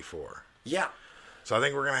going to see 4. Yeah. So I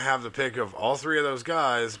think we're going to have the pick of all 3 of those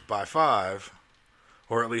guys by 5,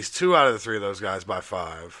 or at least 2 out of the 3 of those guys by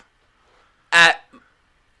 5.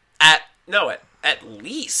 At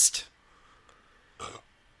least.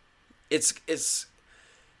 It's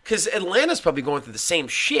because Atlanta's probably going through the same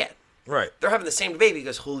shit. Right. They're having the same debate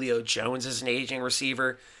because Julio Jones is an aging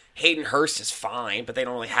receiver. Hayden Hurst is fine, but they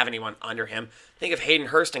don't really have anyone under him. Think of Hayden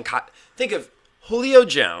Hurst and think of Julio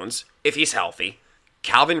Jones, if he's healthy,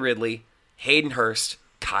 Calvin Ridley, Hayden Hurst,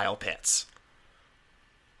 Kyle Pitts.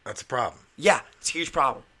 That's a problem. Yeah, it's a huge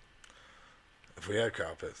problem. If we had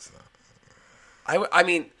Kyle Pitts, no. I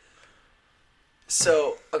mean,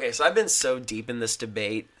 so I've been so deep in this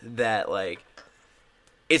debate that, like,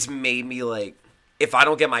 it's made me, like, if I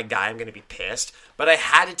don't get my guy, I'm going to be pissed. But I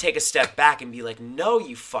had to take a step back and be like, no,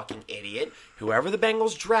 you fucking idiot. Whoever the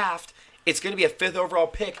Bengals draft, it's going to be a 5th overall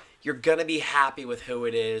pick. You're going to be happy with who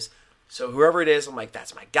it is. So whoever it is, I'm like,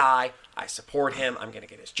 that's my guy. I support him. I'm going to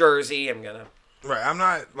get his jersey. I'm going to... Right. I'm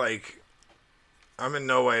not, like... I'm in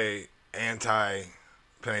no way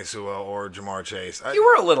anti-Penny Sewell or Jamar Chase. You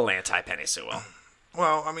were a little anti-Penny Sewell.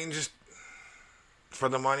 Well, I mean, just for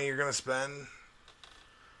the money you're going to spend...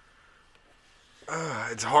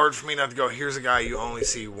 it's hard for me not to go, here's a guy you only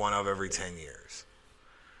see one of every 10 years.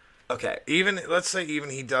 Okay. Let's say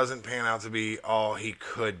he doesn't pan out to be all he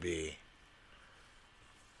could be.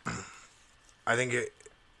 I think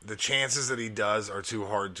the chances that he does are too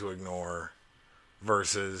hard to ignore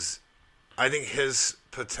versus I think his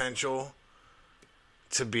potential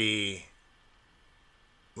to be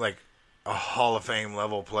like a Hall of Fame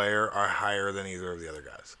level player are higher than either of the other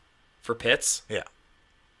guys. For Pitts? Yeah.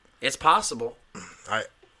 It's possible.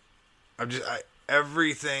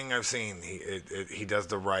 Everything I've seen, he does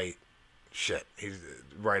the right shit. He's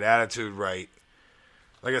right attitude, right.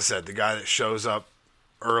 Like I said, the guy that shows up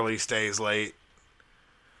early, stays late.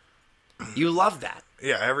 You love that.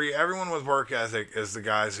 Yeah, everyone with work ethic is the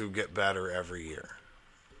guys who get better every year.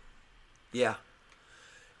 Yeah.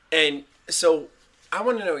 And so I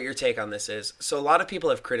want to know what your take on this is. So a lot of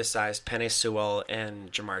people have criticized Penei Sewell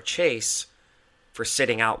and Jamar Chase for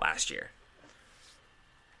sitting out last year.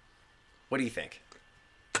 What do you think?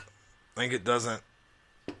 I think it doesn't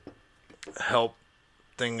help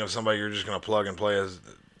thinking of somebody you're just going to plug and play as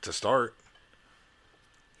to start.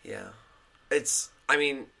 Yeah. If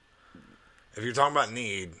you're talking about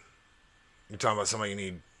need, you're talking about somebody you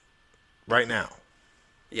need right now.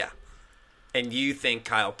 Yeah. And you think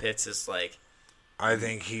Kyle Pitts is like... I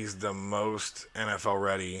think he's the most NFL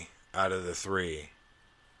ready out of the 3.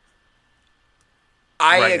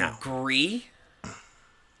 I agree.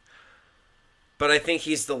 But I think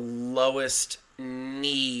he's the lowest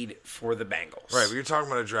need for the Bengals. Right, but you're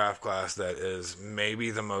talking about a draft class that is maybe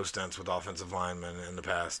the most dense with offensive linemen in the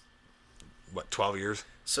past 12 years?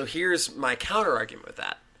 So here's my counter argument with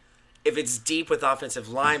that. If it's deep with offensive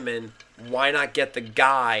linemen, why not get the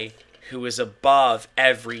guy who is above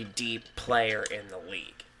every deep player in the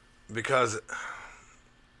league? Because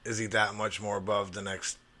is he that much more above the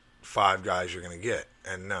next 5 guys you're going to get?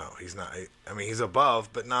 And no, he's not. I mean, he's above,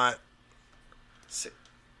 but not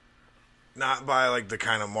by like the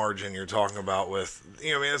kind of margin you're talking about with,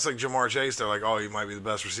 I mean, it's like Jamar Chase. They're like, oh, he might be the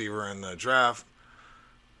best receiver in the draft.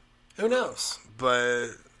 Who knows? But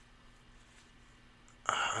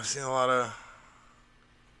I've seen a lot of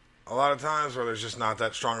times where there's just not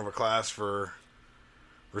that strong of a class for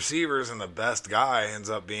receivers, and the best guy ends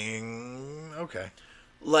up being okay.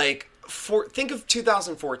 Like, think of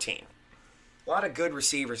 2014. A lot of good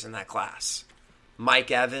receivers in that class. Mike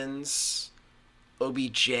Evans,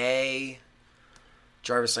 OBJ,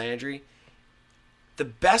 Jarvis Landry. The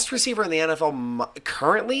best receiver in the NFL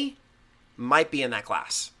currently might be in that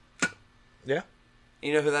class. Yeah.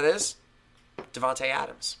 You know who that is? Devontae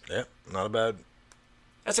Adams. Yeah, not a bad.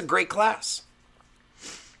 That's a great class.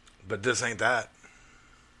 But this ain't that.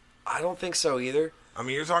 I don't think so either. I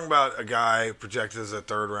mean, you're talking about a guy projected as a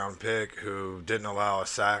 3rd-round pick who didn't allow a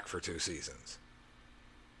sack for 2 seasons.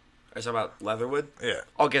 Are you talking about Leatherwood? Yeah.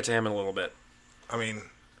 I'll get to him in a little bit. I mean,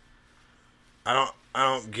 I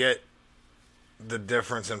don't get the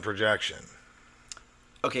difference in projection.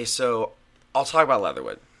 Okay, so I'll talk about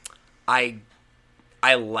Leatherwood. I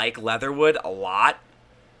like Leatherwood a lot,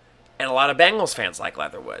 and a lot of Bengals fans like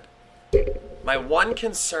Leatherwood. My one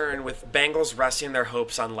concern with Bengals resting their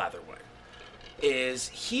hopes on Leatherwood is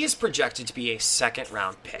he is projected to be a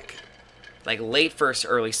 2nd-round pick, like late 1st,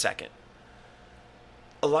 early 2nd.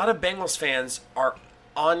 A lot of Bengals fans are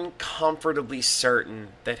uncomfortably certain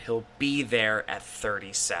that he'll be there at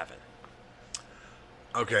 37.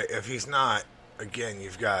 Okay, if he's not, again,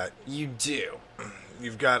 you've got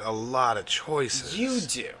a lot of choices. You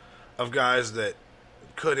do. Of guys that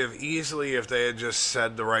could have easily, if they had just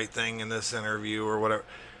said the right thing in this interview or whatever.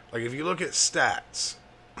 Like, if you look at stats,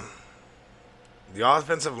 the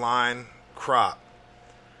offensive line crop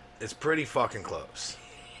is pretty fucking close.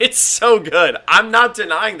 It's so good. I'm not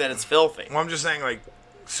denying that it's filthy. Well, I'm just saying, like,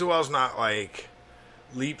 Sewell's not, like,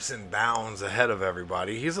 leaps and bounds ahead of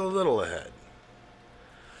everybody. He's a little ahead.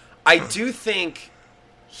 I do think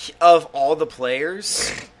of all the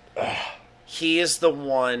players, he is the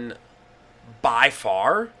one by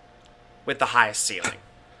far with the highest ceiling.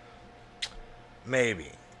 Maybe.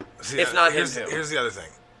 See, if not here's him, here's the other thing.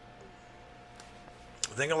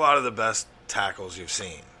 I think a lot of the best tackles you've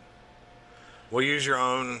seen. We'll use your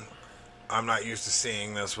own. I'm not used to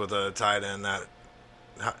seeing this with a tight end.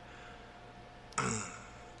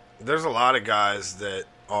 There's a lot of guys that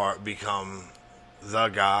become the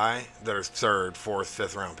guy that are 3rd, 4th,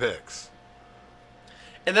 5th round picks.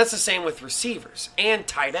 And that's the same with receivers and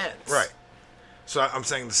tight ends. Right. So I'm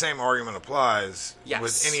saying the same argument applies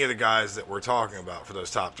with any of the guys that we're talking about for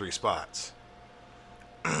those top 3 spots.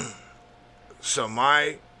 So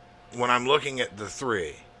when I'm looking at the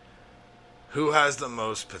 3, who has the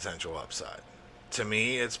most potential upside? To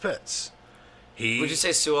me, it's Pitts. Would you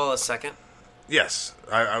say Sewell is 2nd? Yes,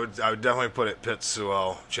 I would definitely put it Pitts,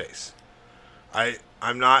 Sewell, Chase.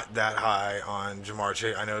 I'm not that high on Jamar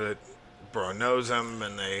Chase. I know that Burrow knows him,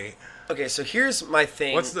 and they. Okay, so here's my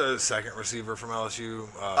thing. What's the 2nd receiver from LSU?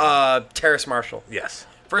 Terrace Marshall. Yes.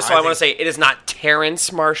 First of all, I want to say it is not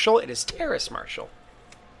Terrence Marshall. It is Terrace Marshall.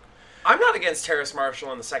 I'm not against Terrace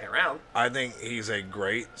Marshall in the 2nd round. I think he's a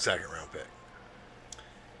great 2nd-round pick.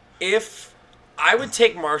 If I would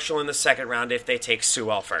take Marshall in the 2nd round if they take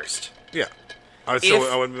Sewell first. Yeah. I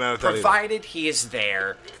wouldn't be mad at that provided either. He is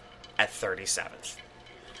there at 37th.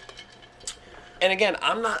 And again,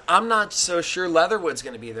 I'm not so sure Leatherwood's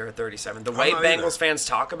going to be there at 37. The way Bengals fans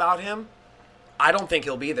talk about him, I don't think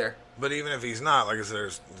he'll be there. But even if he's not, like I said,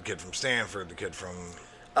 there's the kid from Stanford, the kid from...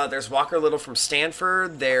 there's Walker Little from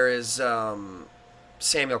Stanford. There is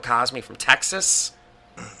Samuel Cosme from Texas.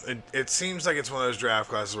 It seems like it's one of those draft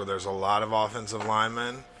classes where there's a lot of offensive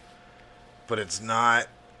linemen, but it's not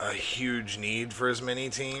a huge need for as many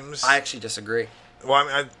teams. I actually disagree. Well, I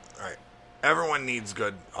mean, all right. Everyone needs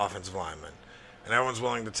good offensive linemen, and everyone's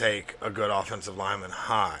willing to take a good offensive lineman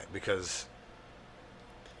high because...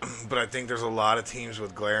 But I think there's a lot of teams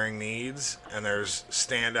with glaring needs, and there's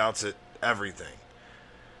standouts at everything.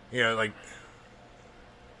 You know, like,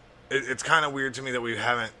 it's kind of weird to me that we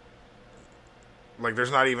haven't, like, there's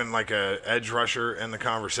not even, like, a edge rusher in the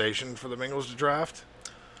conversation for the Bengals to draft.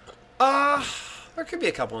 There could be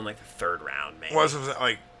a couple in, like, the 3rd round, maybe. Well,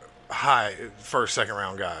 like, high, 1st, 2nd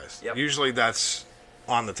round guys. Yep. Usually that's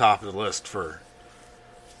on the top of the list for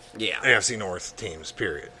Yeah. AFC North teams,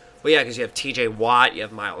 period. Well, yeah, because you have T.J. Watt, you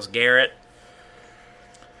have Myles Garrett.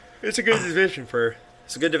 It's a good division for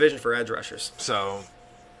edge rushers. So,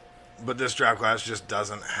 but this draft class just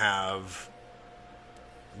doesn't have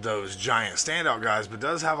those giant standout guys, but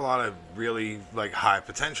does have a lot of really like high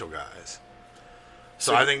potential guys.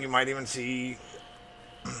 So I think you might even see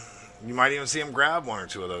him grab one or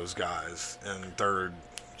two of those guys in third,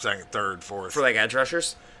 fourth. For like edge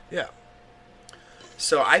rushers? Yeah.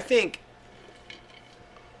 So I think.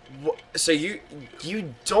 So you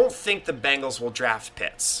don't think the Bengals will draft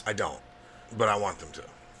Pitts? I don't, but I want them to.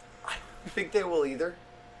 I don't think they will either.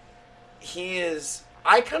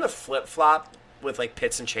 I kind of flip-flop with like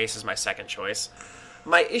Pitts and Chase as my second choice.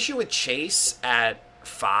 My issue with Chase at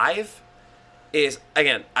 5 is,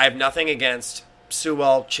 again, I have nothing against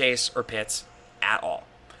Sewell, Chase, or Pitts at all.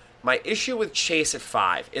 My issue with Chase at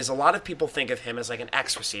 5 is a lot of people think of him as like an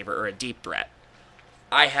X receiver or a deep threat.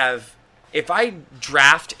 If I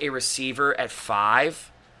draft a receiver at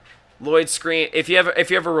 5, Lloyd Screen, if you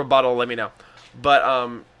have a rebuttal, let me know.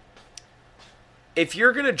 But if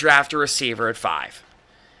you're going to draft a receiver at 5,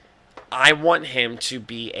 I want him to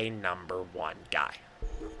be a number 1 guy.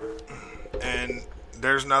 And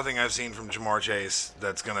there's nothing I've seen from Jamar Chase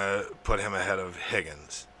that's going to put him ahead of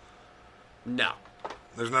Higgins. No.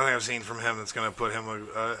 There's nothing I've seen from him that's going to put him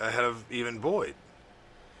ahead of even Boyd.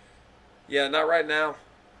 Yeah, not right now.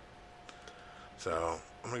 So,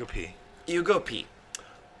 I'm going to go pee. You go pee.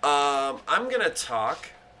 I'm going to talk.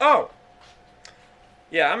 Oh!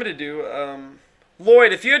 Yeah, I'm going to do.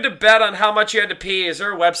 Lloyd, if you had to bet on how much you had to pee, is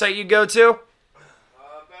there a website you'd go to?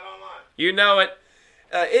 Bet online. You know it.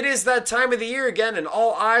 It is that time of the year again, and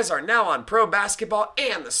all eyes are now on pro basketball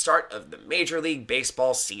and the start of the Major League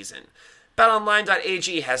Baseball season.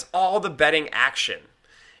 BetOnline.ag has all the betting action.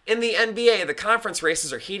 In the NBA, the conference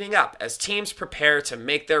races are heating up as teams prepare to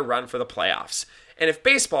make their run for the playoffs. And if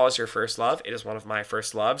baseball is your first love, it is one of my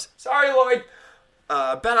first loves. Sorry, Lloyd.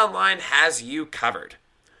 BetOnline has you covered.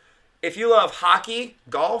 If you love hockey,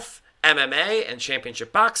 golf, MMA, and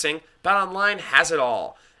championship boxing, BetOnline has it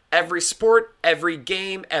all. Every sport, every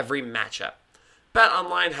game, every matchup.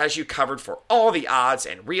 BetOnline has you covered for all the odds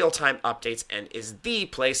and real-time updates and is the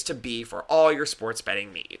place to be for all your sports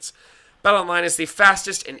betting needs. BetOnline is the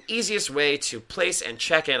fastest and easiest way to place and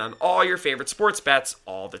check in on all your favorite sports bets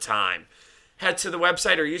all the time. Head to the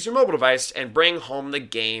website or use your mobile device and bring home the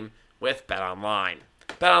game with BetOnline.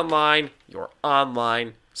 BetOnline, your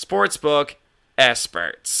online sportsbook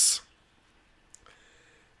experts.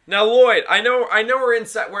 Now, Lloyd, I know we're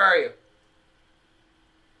inside. Where are you?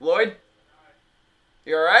 Lloyd?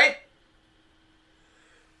 You all right?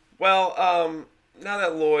 Well, now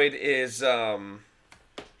that Lloyd is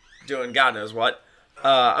doing God knows what,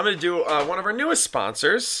 I'm going to do one of our newest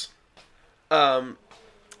sponsors. So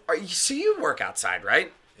you work outside,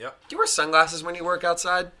 right? Yep. Do you wear sunglasses when you work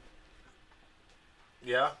outside?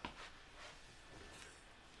 Yeah.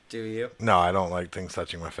 Do you? No, I don't like things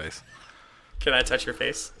touching my face. Can I touch your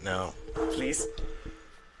face? No. Please?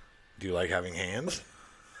 Do you like having hands?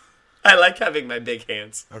 I like having my big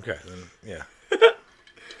hands. Okay, then, yeah.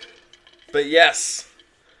 But yes.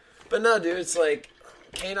 But no, dude, it's like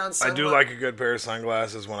Kanon sunglasses. I do like a good pair of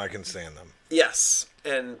sunglasses when I can stand them. Yes.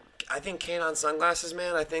 And I think Kanon sunglasses,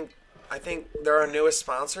 man, I think they're our newest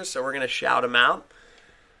sponsor, so we're going to shout them out.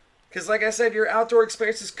 Because like I said, your outdoor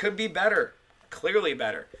experiences could be better. Clearly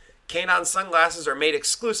better. Kanon sunglasses are made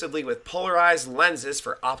exclusively with polarized lenses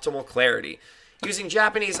for optimal clarity. Using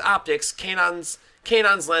Japanese optics, Kanon's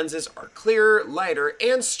lenses are clearer, lighter,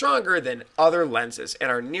 and stronger than other lenses and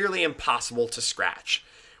are nearly impossible to scratch.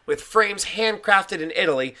 With frames handcrafted in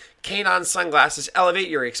Italy, Kanon sunglasses elevate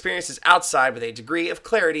your experiences outside with a degree of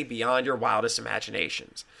clarity beyond your wildest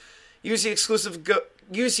imaginations. Use the exclusive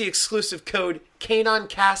code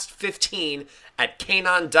KanonCast15 at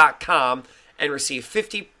Kanon.com and receive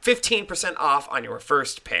 15% off on your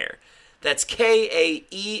first pair. That's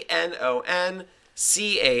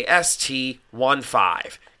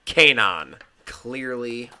KAENONCAST15. Kanon.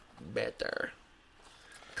 Clearly better.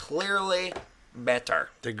 Clearly better.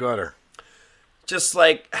 They're gooder. Just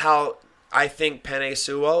like how I think Penei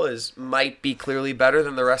Sewell might be clearly better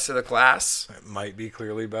than the rest of the class. It might be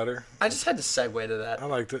clearly better. I just had to segue to that. I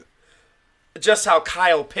liked it. Just how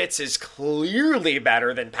Kyle Pitts is clearly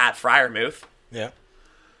better than Pat Freiermuth. Yeah.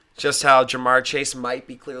 Just how Jamar Chase might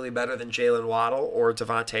be clearly better than Jalen Waddle or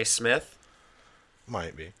Devontae Smith.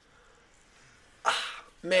 Might be.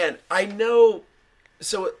 Man, I know.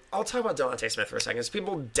 So I'll talk about Devontae Smith for a second.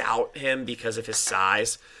 People doubt him because of his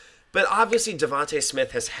size. But obviously Devontae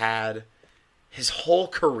Smith has had his whole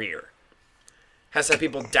career has had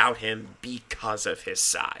people doubt him because of his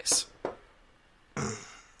size.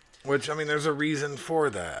 Which, I mean, there's a reason for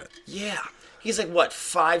that. Yeah. He's like, what,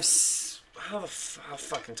 5... How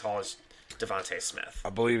fucking tall is Devontae Smith? I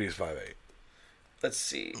believe he's 5'8". Let's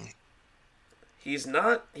see. He's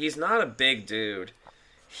not a big dude.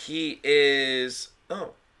 He is...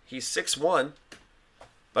 Oh, he's 6'1",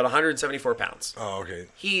 but 174 pounds. Oh, okay.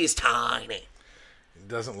 He's tiny. He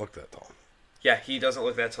doesn't look that tall. Yeah, he doesn't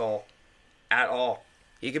look that tall at all.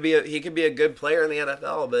 He could be a good player in the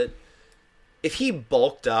NFL, but if he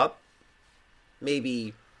bulked up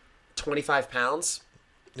maybe 25 pounds,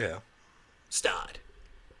 yeah, stud.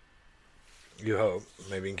 You hope.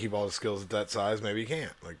 Maybe he can keep all his skills at that size. Maybe he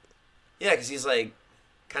can't. Yeah, because he's like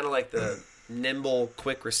kind of like the nimble,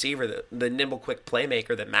 quick receiver, the nimble, quick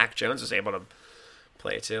playmaker that Mac Jones is able to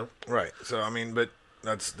play to. Right. So I mean, but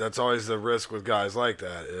that's always the risk with guys like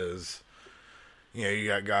that is, you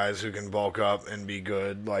got guys who can bulk up and be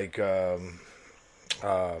good, like fuck,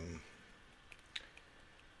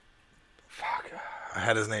 I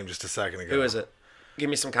had his name just a second ago. Who is it? Give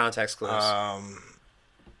me some context clues.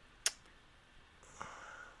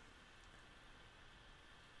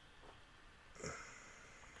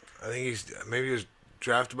 I think maybe he was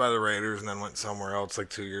drafted by the Raiders and then went somewhere else like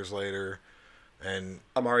 2 years later. And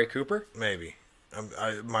Amari Cooper? Maybe.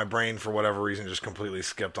 My brain, for whatever reason, just completely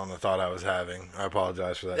skipped on the thought I was having. I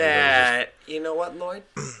apologize for that. You know what, Lloyd?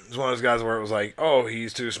 It's one of those guys where it was like, oh,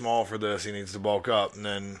 he's too small for this. He needs to bulk up. And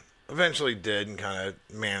then eventually did and kind of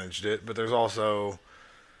managed it. But there's also,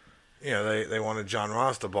 they wanted John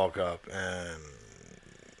Ross to bulk up. And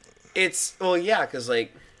because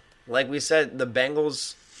like we said, the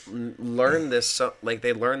Bengals learned this.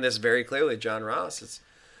 They learned this very clearly. John Ross. It's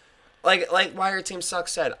like Why Your Team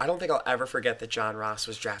Sucks said. I don't think I'll ever forget that John Ross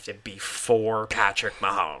was drafted before Patrick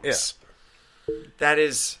Mahomes. Yeah. That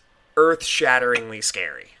is earth-shatteringly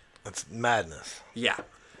scary. That's madness. Yeah.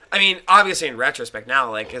 I mean, obviously in retrospect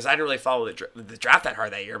now, because I didn't really follow the draft that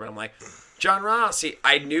hard that year, but I'm like, John Ross.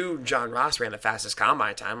 I knew John Ross ran the fastest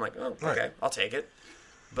combine time. I'm like, oh, okay, right. I'll take it.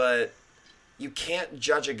 But you can't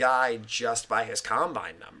judge a guy just by his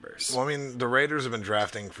combine numbers. Well, I mean, the Raiders have been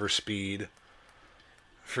drafting for speed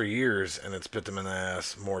for years, and it's bit them in the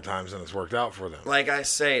ass more times than it's worked out for them. Like I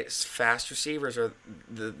say, fast receivers are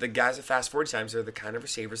the guys at fast 40 times are the kind of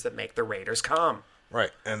receivers that make the Raiders come.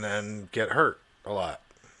 Right, and then get hurt a lot.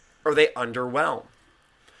 Or they underwhelm.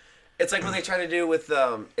 It's like what they try to do with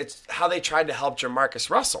it's how they tried to help Jamarcus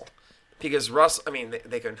Russell. Because Russell, I mean,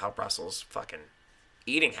 they couldn't help Russell's fucking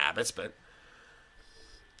eating habits, but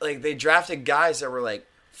they drafted guys that were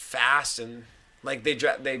fast and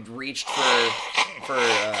they reached for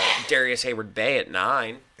Darius Hayward-Bay at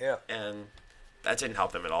 9. Yeah. And that didn't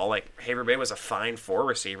help them at all. Hayward-Bay was a fine 4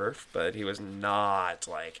 receiver, but he was not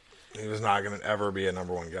he was not going to ever be a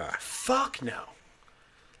number 1 guy. Fuck no.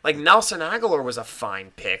 Nelson Aguilar was a fine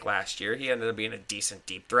pick last year. He ended up being a decent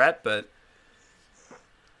deep threat, but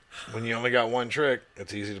when you only got one trick,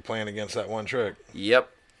 it's easy to plan against that one trick. Yep.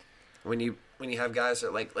 When you have guys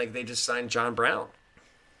that like they just signed John Brown.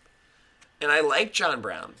 And I like John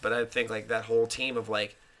Brown, but I think that whole team of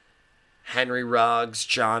Henry Ruggs,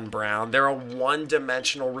 John Brown, they're a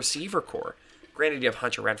one-dimensional receiver core. Granted, you have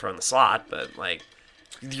Hunter Renfrow in the slot, but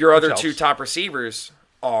your other 2 top receivers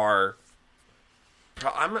are.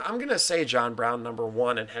 I'm gonna say John Brown number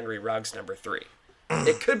 1 and Henry Ruggs number 3.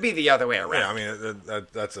 It could be the other way around. Yeah, I mean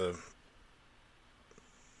that's a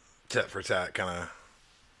tit for tat kind of.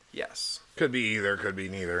 Yes. Could be either. Could be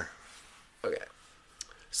neither. Okay.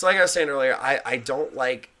 So like I was saying earlier, I don't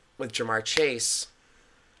like with Jamar Chase.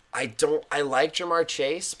 I like Jamar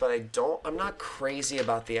Chase, but I'm not crazy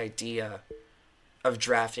about the idea of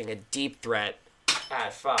drafting a deep threat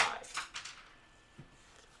at 5.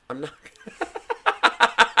 I'm not.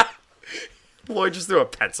 Lloyd just threw a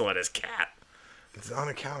pencil at his cat. It's on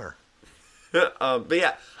a counter. But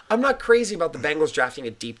yeah, I'm not crazy about the Bengals drafting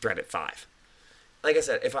a deep threat at 5. Like I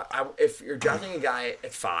said, if you're drafting a guy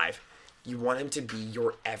at 5, you want him to be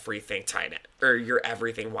your everything tight end or your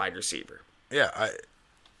everything wide receiver. Yeah,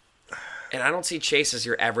 and I don't see Chase as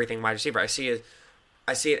your everything wide receiver. I see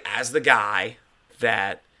it as the guy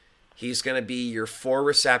that he's going to be your 4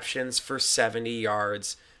 receptions for 70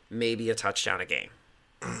 yards, maybe a touchdown a game.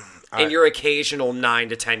 In your occasional 9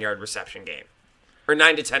 to 10 yard reception game, or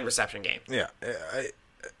 9 to 10 reception game. Yeah,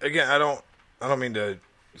 I don't mean to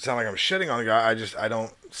sound like I'm shitting on the guy. I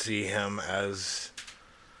don't see him as.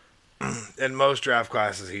 In most draft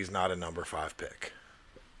classes, he's not a number 5 pick.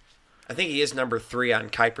 I think he is number 3 on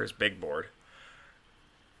Kuiper's big board.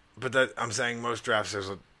 But I'm saying most drafts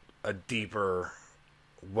there's a deeper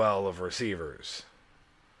well of receivers.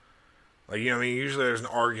 Usually there's an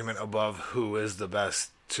argument above who is the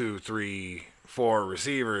best 2, 3, 4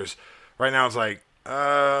 receivers. Right now it's like,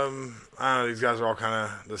 I don't know, these guys are all kind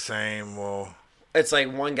of the same. Well, it's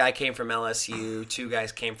like one guy came from LSU, 2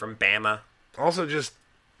 guys came from Bama. Also just,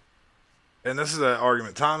 and this is an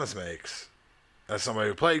argument Thomas makes, as somebody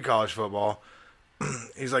who played college football,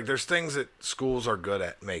 he's like, there's things that schools are good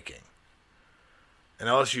at making. And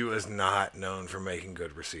LSU is not known for making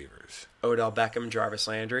good receivers. Odell Beckham, Jarvis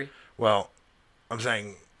Landry. Well, I'm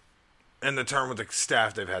saying, in the term with the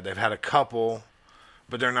staff they've had a couple,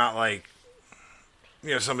 but they're not like,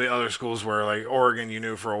 some of the other schools where, like, Oregon, you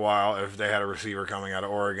knew for a while if they had a receiver coming out of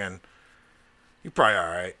Oregon, you're probably all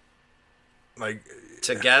right. Like,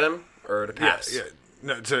 to get him or to pass? Yeah.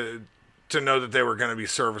 No, to know that they were going to be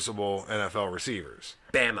serviceable NFL receivers.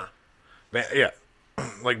 Bama. Yeah.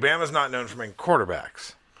 Like, Bama's not known for making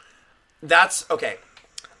quarterbacks. That's, okay.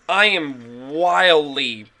 I am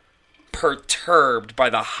wildly perturbed by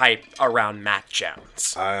the hype around Mac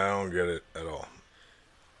Jones. I don't get it at all.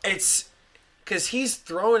 It's because he's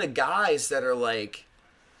throwing to guys that are like,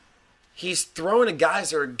 he's throwing to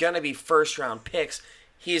guys that are going to be first-round picks.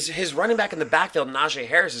 His running back in the backfield, Najee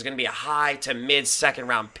Harris, is going to be a high to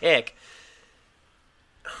mid-second-round pick.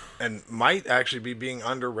 And might actually be being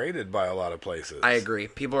underrated by a lot of places. I agree.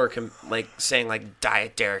 People are saying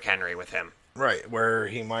diet Derrick Henry with him. Right, where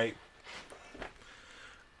he might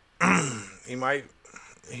he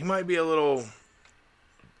might be a little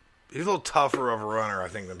tougher of a runner, I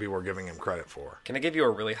think, than people are giving him credit for. Can I give you a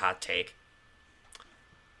really hot take?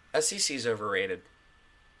 SEC's overrated.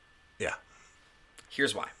 Yeah.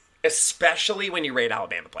 Here's why. Especially when you rate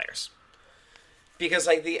Alabama players. Because,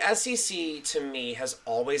 the SEC, to me, has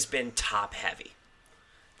always been top-heavy.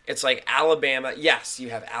 It's like Alabama. Yes,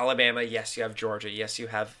 you have Alabama. Yes, you have Georgia. Yes, you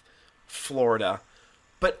have Florida.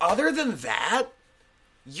 But other than that,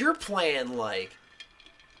 you're playing,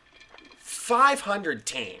 500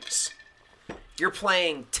 teams. You're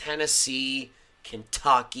playing Tennessee,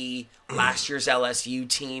 Kentucky, last year's LSU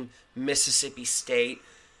team, Mississippi State.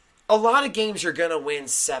 A lot of games you're going to win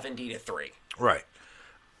 70-3. Right.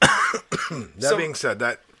 Being said,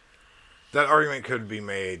 that argument could be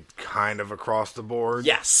made kind of across the board.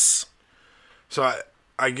 Yes. So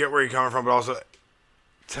I get where you're coming from, but also,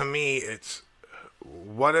 to me, it's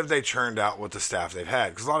what have they churned out with the staff they've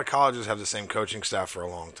had? Because a lot of colleges have the same coaching staff for a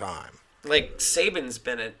long time. Like, Saban's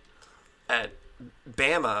been at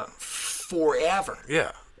Bama forever.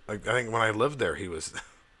 Yeah. I think when I lived there, he was...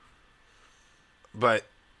 But...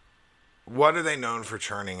 what are they known for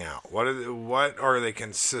churning out? What are they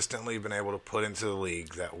consistently been able to put into the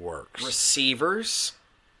league that works? Receivers,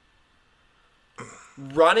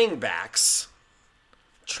 running backs.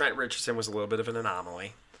 Trent Richardson was a little bit of an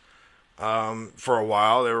anomaly. For a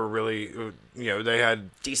while, they were really, they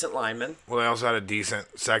had decent linemen. Well, they also had a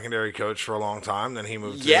decent secondary coach for a long time. Then he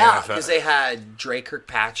moved to the NFL. Yeah, because they had Dre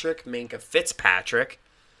Kirkpatrick, Minka Fitzpatrick,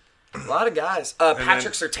 a lot of guys.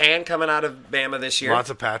 Patrick Surtain coming out of Bama this year.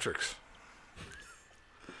 Lots of Patricks.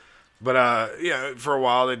 But, for a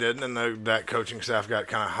while they did, and then that coaching staff got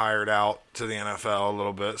kind of hired out to the NFL a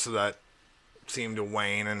little bit, so that seemed to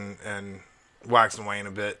wane and wax and wane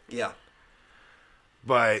a bit. Yeah.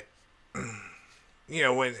 But,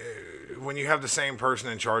 when you have the same person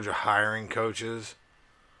in charge of hiring coaches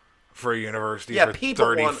for a university for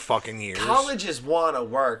 30 fucking years. Colleges want to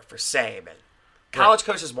work for Saban. College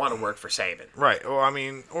coaches want to work for Saban. Right.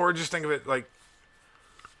 Well, or just think of it like,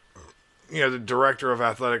 the director of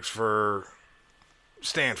athletics for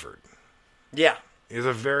Stanford. Yeah. He has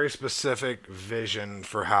a very specific vision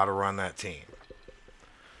for how to run that team.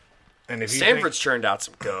 And if Stanford's turned out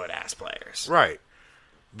some good-ass players. Right.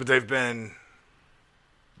 But they've been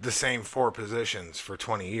the same 4 positions for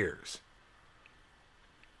 20 years.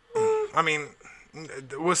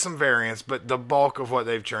 With some variance, but the bulk of what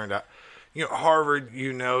they've churned out. Harvard,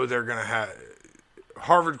 they're going to have...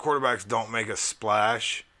 Harvard quarterbacks don't make a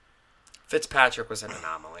splash. Fitzpatrick was an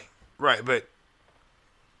anomaly. Right, but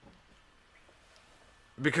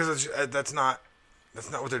because that's not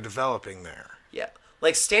what they're developing there. Yeah.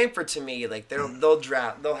 Like Stanford to me,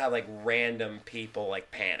 they'll have random people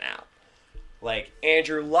pan out. Like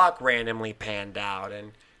Andrew Luck randomly panned out,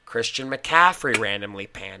 and Christian McCaffrey randomly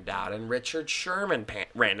panned out, and Richard Sherman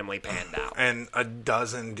randomly panned out. And a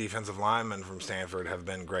dozen defensive linemen from Stanford have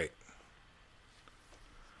been great.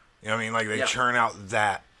 They churn out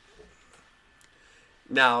that.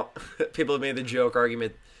 Now, people have made the joke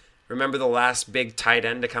argument. Remember the last big tight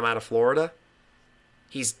end to come out of Florida?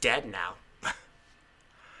 He's dead now.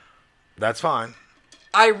 That's fine.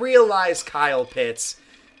 I realize Kyle Pitts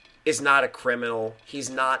is not a criminal. He's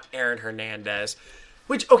not Aaron Hernandez.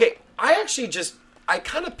 Which, okay, I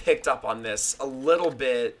kind of picked up on this a little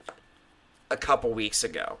bit a couple weeks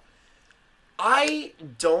ago. I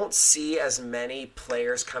don't see as many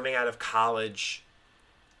players coming out of college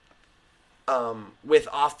with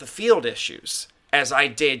off-the-field issues as I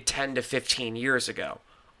did 10 to 15 years ago.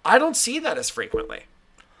 I don't see that as frequently.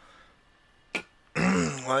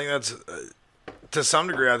 Well, I think that's, to some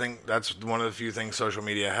degree, I think that's one of the few things social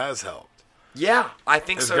media has helped. Yeah, I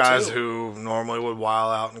think There's so, guys too. who normally would while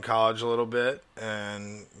out in college a little bit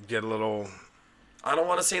and get a little... I don't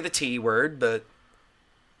want to say the T word, but...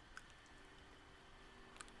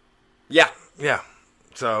 Yeah. Yeah.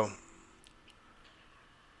 So,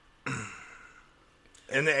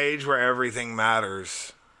 in the age where everything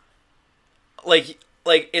matters... Like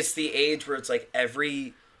it's the age where it's like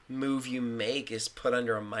every move you make is put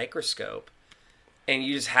under a microscope. And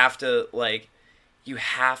you just have to, like... You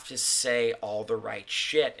have to say all the right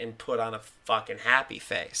shit and put on a fucking happy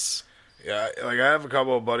face. Yeah, like I have a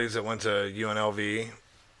couple of buddies that went to UNLV,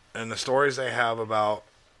 and the stories they have about,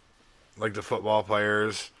 like, the football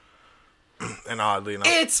players, and oddly enough...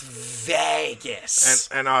 It's Vegas!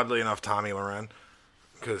 And oddly enough, Tommy Loren,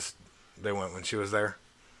 because they went when she was there,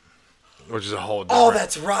 which is a whole different... Oh,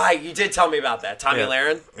 that's right. You did tell me about that. Tommy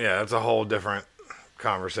Lahren? Yeah, that's a whole different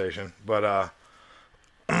conversation. But,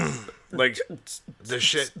 like, the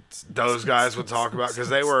shit those guys would talk about, because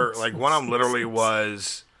they were, like, one of them literally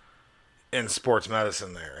was in sports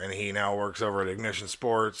medicine there, and he now works over at Ignition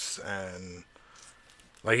Sports, and,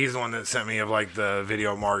 like, he's the one that sent me of, like, the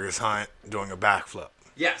video of Marcus Hunt doing a backflip.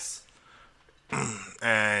 Yes.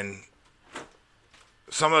 And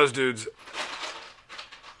some of those dudes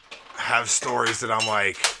have stories that I'm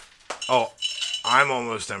like, oh, I'm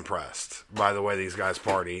almost impressed by the way these guys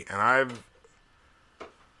party, and I've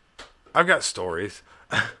got stories.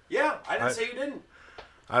 Yeah, I didn't say you didn't.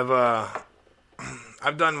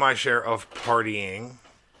 I've done my share of partying,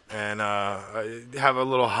 and I have a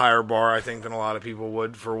little higher bar, I think, than a lot of people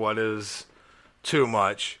would for what is too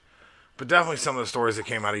much. But definitely some of the stories that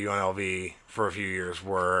came out of UNLV for a few years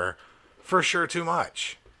were for sure too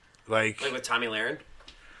much. Like with Tommy Lahren?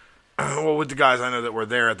 Well, with the guys I know that were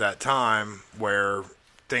there at that time, where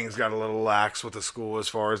things got a little lax with the school as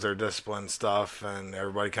far as their discipline stuff, and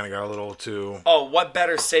everybody kind of got a little too... Oh, what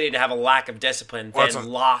better city to have a lack of discipline than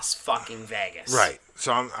Las fucking Vegas? Right.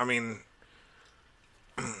 So, I'm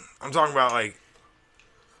talking about, like,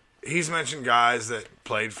 he's mentioned guys that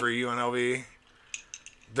played for UNLV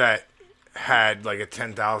that had, like, a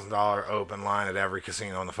 $10,000 open line at every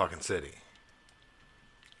casino in the fucking city.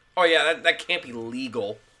 Oh, yeah, that can't be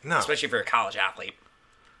legal. No. Especially if you're a college athlete.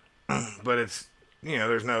 But it's... You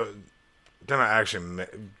know, they're not actually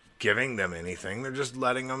giving them anything. They're just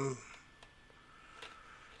letting them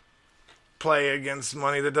play against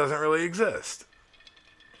money that doesn't really exist.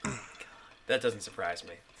 That doesn't surprise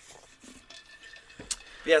me.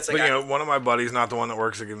 Yeah, it's like... But, you know, one of my buddies, not the one that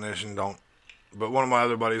works at Ignition, but one of my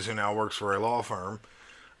other buddies who now works for a law firm,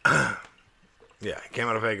 yeah, he came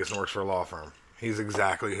out of Vegas and works for a law firm. He's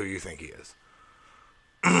exactly who you think he is.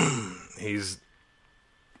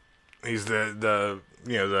 He's the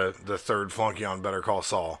third flunky on Better Call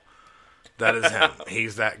Saul. That is him.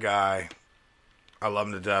 He's that guy. I love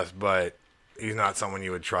him to death, but he's not someone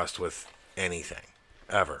you would trust with anything,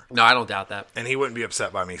 ever. No, I don't doubt that. And he wouldn't be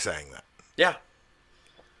upset by me saying that. Yeah.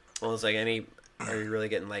 Well, it's like are you really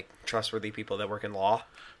getting, like, trustworthy people that work in law?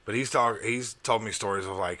 But he's told me stories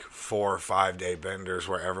of, like, 4 or 5 day benders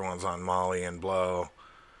where everyone's on Molly and blow.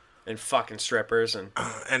 And fucking strippers.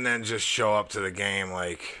 And then just show up to the game,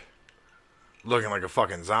 like... looking like a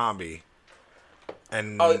fucking zombie.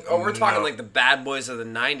 And we're talking like the bad boys of the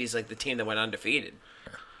 90s, like the team that went undefeated.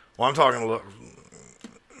 Well, I'm talking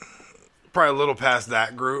probably a little past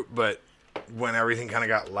that group, but when everything kind of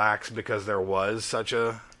got lax because there was such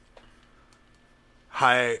a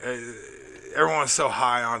high... everyone was so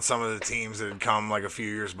high on some of the teams that had come like a few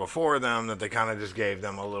years before them that they kind of just gave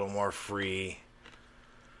them a little more free...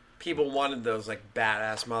 People wanted those, like,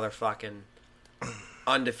 badass motherfucking...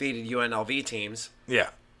 undefeated UNLV teams. Yeah.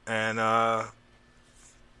 And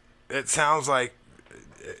it sounds like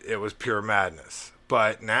it was pure madness.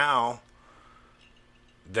 But now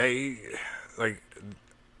there's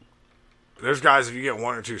guys, if you get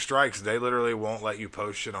 1 or 2 strikes, they literally won't let you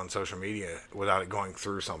post shit on social media without it going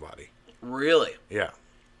through somebody. Really? Yeah.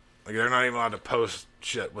 Like, they're not even allowed to post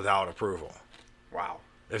shit without approval. Wow.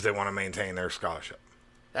 If they want to maintain their scholarship.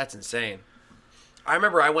 That's insane. I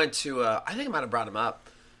remember I went to, I think I might have brought him up.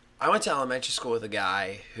 I went to elementary school with a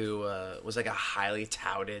guy who was like a highly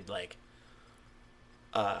touted, like,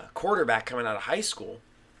 quarterback coming out of high school.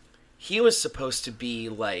 He was supposed to be,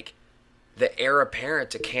 like, the heir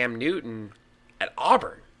apparent to Cam Newton at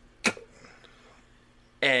Auburn.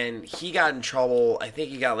 and he got in trouble. I think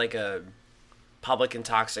he got like a public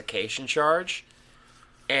intoxication charge,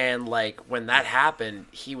 and like when that happened,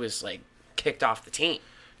 he was like kicked off the team.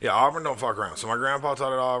 Yeah, Auburn don't fuck around. So my grandpa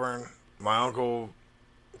taught at Auburn. My uncle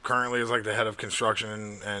currently is like the head of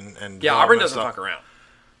construction and yeah, Auburn doesn't fuck around.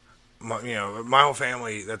 My whole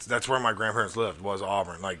family. That's where my grandparents lived, was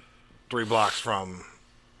Auburn, like 3 blocks from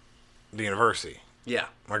the university. Yeah,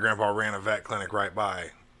 my grandpa ran a vet clinic right by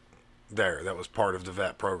there. That was part of the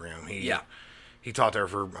vet program. He taught there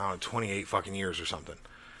for 28 fucking years or something.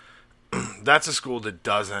 That's a school that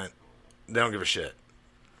they don't give a shit.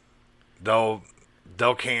 They'll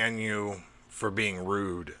can you for being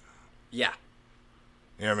rude. Yeah.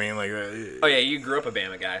 You know what I mean? Like, oh yeah, you grew up a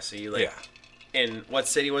Bama guy, so you like. Yeah. In what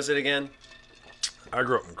city was it again? I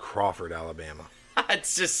grew up in Crawford, Alabama. It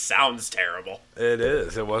just sounds terrible. It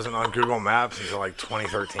is. It wasn't on Google Maps until like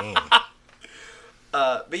 2013.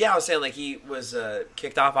 But yeah, I was saying like he was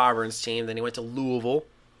kicked off Auburn's team, then he went to Louisville,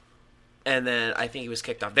 and then I think he was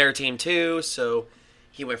kicked off their team too. So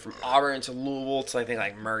he went from Auburn to Louisville to I think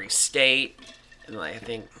like Murray State, and like I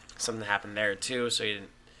think something happened there too. So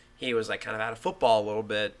he was like kind of out of football a little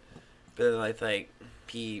bit, but then I think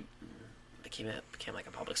he became like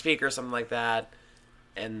a public speaker or something like that,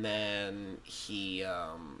 and then he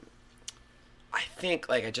I think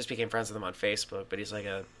like I just became friends with him on Facebook, but he's like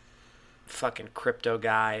a fucking crypto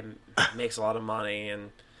guy, makes a lot of money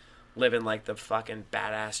and living like the fucking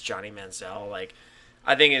badass Johnny Manziel. Like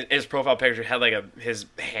I think his profile picture had like his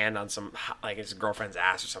hand on some like his girlfriend's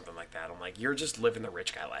ass or something like that. I'm like, you're just living the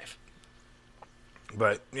rich guy life.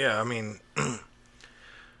 But yeah, I mean,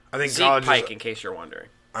 I think Zeke colleges, Pike, in case you're wondering.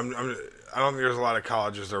 I don't think there's a lot of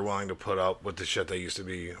colleges that are willing to put up with the shit they used to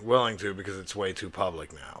be willing to, because it's way too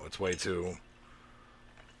public now. It's way too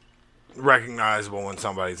recognizable when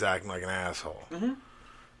somebody's acting like an asshole.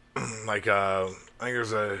 Mm-hmm. Like, I think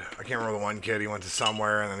there's I can't remember the one kid, he went to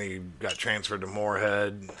somewhere and then he got transferred to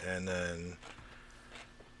Moorhead and then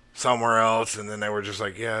somewhere else, and then they were just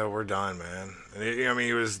like, yeah, we're done, man. And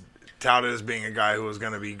he was touted as being a guy who was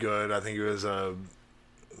going to be good. I think he was a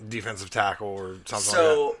defensive tackle or something like that.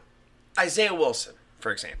 So, Isaiah Wilson,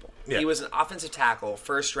 for example. Yeah. He was an offensive tackle,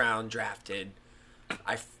 first round drafted.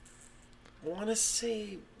 I want to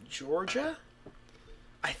say Georgia?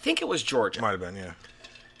 I think it was Georgia. Might have been, yeah.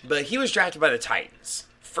 But he was drafted by the Titans.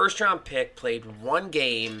 First round pick, played one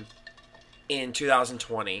game in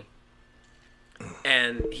 2020.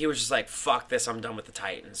 And he was just like, fuck this, I'm done with the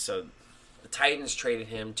Titans. So the Titans traded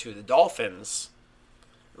him to the Dolphins.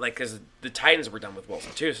 Like, because the Titans were done with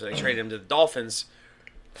Wilson too. So they traded him to the Dolphins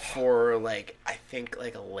for, like, I think,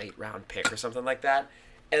 like a late round pick or something like that.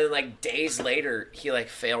 And then, like, days later, he, like,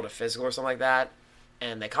 failed a physical or something like that.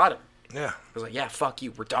 And they caught him. Yeah. It was like, yeah, fuck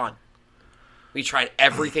you, we're done. We tried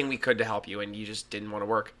everything we could to help you, and you just didn't want to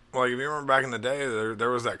work. Well, if you remember back in the day, there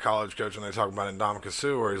was that college coach, and they talked about Ndamukong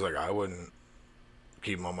Suh, where he's like, I wouldn't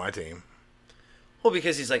keep him on my team. Well,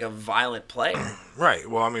 because he's like a violent player. Right.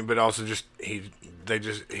 Well, I mean, but also just, the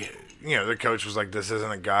coach was like, this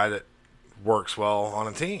isn't a guy that works well on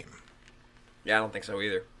a team. Yeah, I don't think so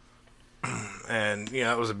either. And,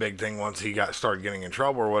 that was a big thing once he started getting in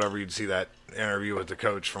trouble or whatever. You'd see that interview with the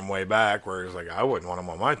coach from way back where he was like, I wouldn't want him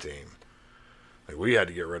on my team. Like, we had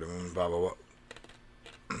to get rid of him, blah, blah,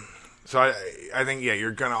 blah. So I think, yeah,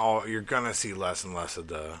 you're gonna see less and less of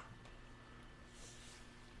the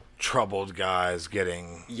troubled guys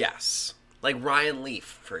getting... Yes. Like Ryan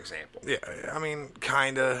Leaf, for example. Yeah, I mean,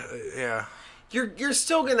 kinda, yeah. You're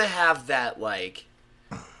still gonna have that, like...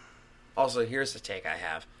 Also, here's the take I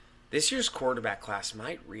have. This year's quarterback class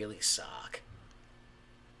might really suck.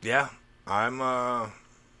 Yeah, I'm,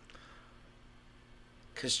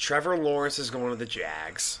 Because Trevor Lawrence is going to the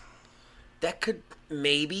Jags. That could,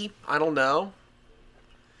 maybe, I don't know.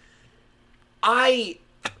 I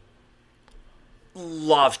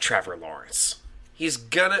love Trevor Lawrence.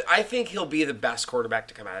 I think he'll be the best quarterback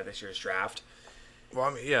to come out of this year's draft. Well,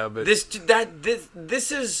 I mean, yeah, but...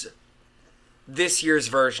 This is this year's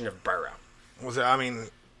version of Burrow. I mean,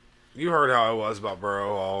 you heard how I was about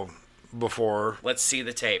Burrow all before. Let's see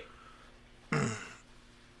the tape.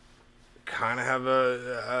 Kind of have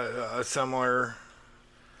a similar...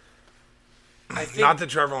 I think... Not that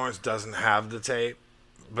Trevor Lawrence doesn't have the tape,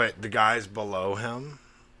 but the guys below him,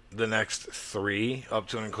 the next three, up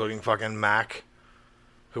to and including fucking Mac,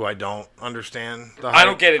 who I don't understand. I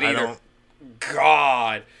don't get it either.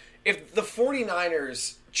 God. If the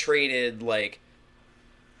 49ers traded, like,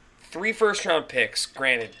 3 first-round picks,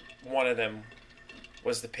 granted, one of them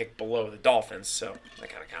was the pick below the Dolphins, so that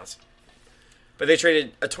kind of counts. But they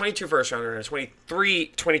traded a 22 first-rounder and a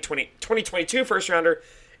 2022 first-rounder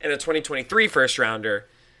and a 2023 first-rounder,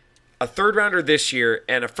 a third rounder this year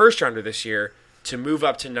and a first rounder this year to move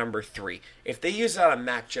up to number 3. If they use that on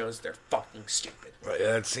Mac Jones, they're fucking stupid. Right,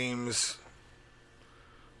 that seems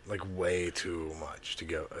like way too much to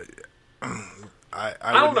go. I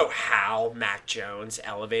don't know how Mac Jones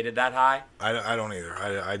elevated that high. I don't either.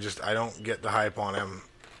 I don't get the hype on him.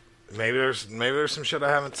 Maybe there's some shit I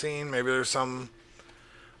haven't seen. Maybe there's some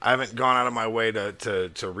I haven't gone out of my way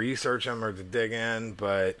to research him or to dig in.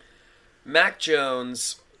 But Mac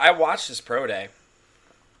Jones, I watched his pro day.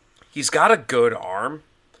 He's got a good arm.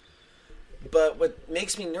 But what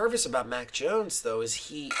makes me nervous about Mac Jones, though, is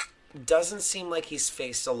he doesn't seem like he's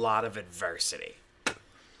faced a lot of adversity.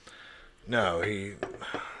 No,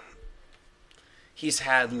 he's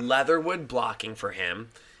had Leatherwood blocking for him.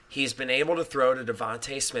 He's been able to throw to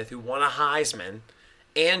Devontae Smith, who won a Heisman,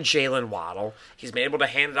 and Jalen Waddle. He's been able to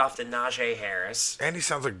hand it off to Najee Harris. And he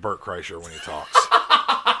sounds like Bert Kreischer when he talks.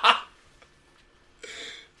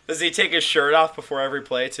 Does he take his shirt off before every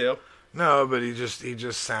play, too? No, but he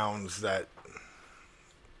just sounds that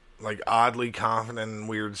like oddly confident in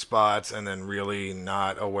weird spots and then really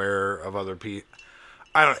not aware of other people.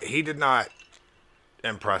 He did not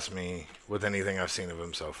impress me with anything I've seen of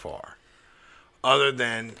him so far. Other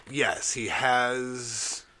than, yes, he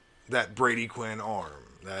has that Brady Quinn arm.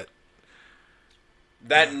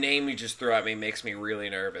 That name you just threw at me makes me really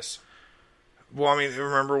nervous. Well, I mean,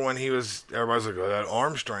 remember when everybody's like, oh, that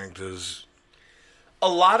arm strength is... A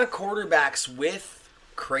lot of quarterbacks with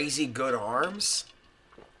crazy good arms,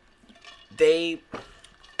 they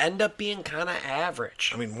end up being kind of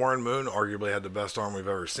average. I mean, Warren Moon arguably had the best arm we've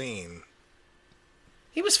ever seen.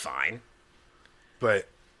 He was fine. But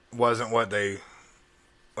wasn't what they...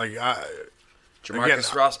 Like,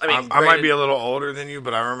 Jamarcus Ross. I might be a little older than you,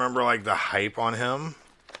 but I remember, like, the hype on him.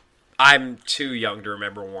 I'm too young to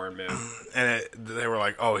remember Warren Moon. And they were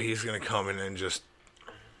like, oh, he's going to come in and just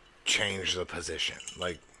change the position.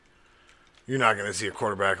 Like, you're not going to see a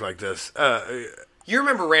quarterback like this. You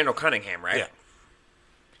remember Randall Cunningham, right? Yeah.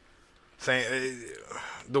 Saying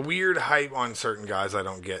the weird hype on certain guys I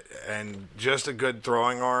don't get. And just a good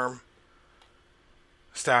throwing arm.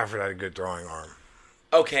 Stafford had a good throwing arm.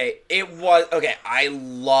 Okay, I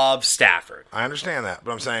love Stafford. I understand that,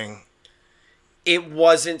 but I'm saying... It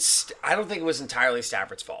wasn't... I don't think it was entirely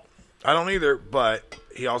Stafford's fault. I don't either, but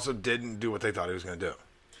he also didn't do what they thought he was going to do.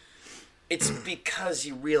 It's because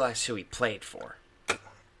you realize who he played for.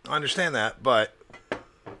 I understand that, but...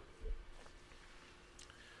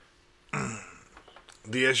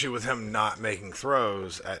 the issue with him not making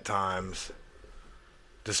throws at times...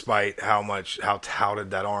 Despite how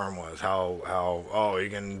touted that arm was, how he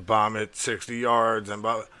can bomb it 60 yards and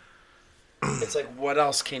blah. It's like, what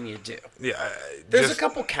else can you do? Yeah, there's a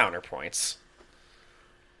couple counterpoints,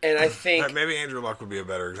 and I think maybe Andrew Luck would be a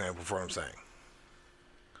better example for what I'm saying.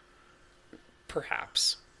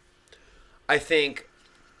 Perhaps, I think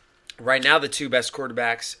right now the two best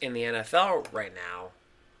quarterbacks in the NFL right now.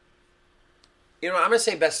 I'm going to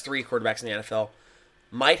say best 3 quarterbacks in the NFL.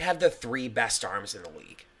 Might have the 3 best arms in the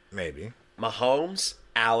league. Maybe. Mahomes,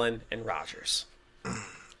 Allen, and Rodgers. Who?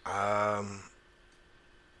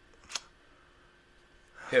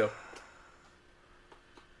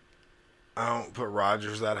 I don't put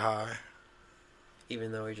Rodgers that high.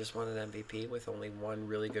 Even though he just won an MVP with only one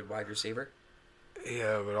really good wide receiver?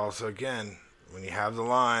 Yeah, but also, again, when you have the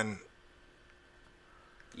line...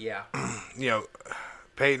 Yeah.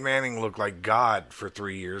 Peyton Manning looked like God for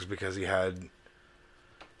 3 years because he had...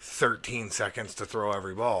 13 seconds to throw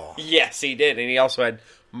every ball. Yes, he did. And he also had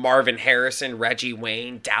Marvin Harrison, Reggie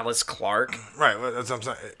Wayne, Dallas Clark. Right, that's what I'm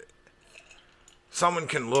saying. Someone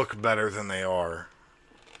can look better than they are.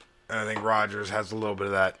 And I think Rodgers has a little bit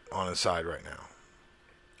of that on his side right now.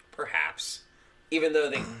 Perhaps. Even though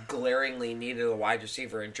they glaringly needed a wide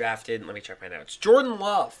receiver and drafted, let me check my notes, Jordan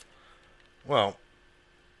Love. Well,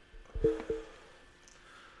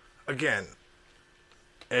 again...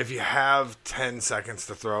 If you have 10 seconds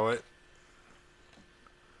to throw it,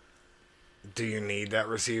 do you need that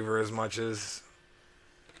receiver as much as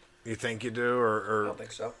you think you do? Or I don't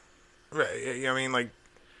think so. Right. I mean, like,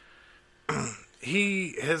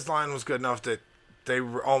 his line was good enough that they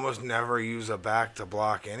almost never use a back to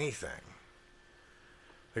block anything.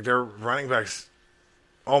 Like, their running backs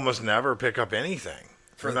almost never pick up anything.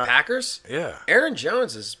 For the Packers? Yeah. Aaron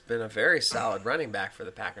Jones has been a very solid running back for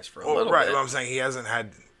the Packers for a little bit. Right, but I'm saying he hasn't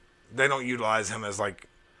had... They don't utilize him as, like,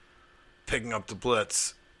 picking up the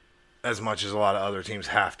blitz as much as a lot of other teams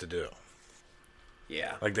have to do.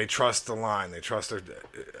 Yeah. Like, they trust the line. They trust their...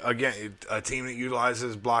 Again, a team that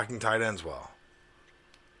utilizes blocking tight ends well.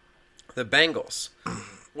 The Bengals,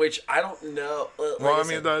 which I don't know...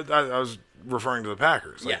 I was referring to the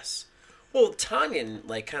Packers. Yes. Well, Tanyan,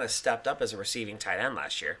 like, kind of stepped up as a receiving tight end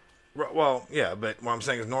last year. Well, yeah, but what I'm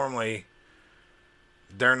saying is normally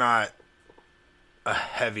they're not a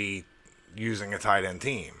heavy using a tight end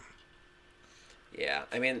team. Yeah,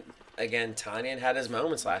 I mean, again, Tanyan had his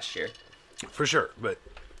moments last year. For sure, but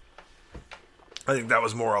I think that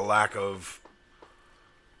was more a lack of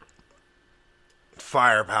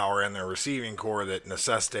firepower in their receiving core that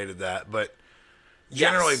necessitated that. But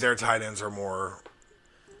generally, their tight ends are more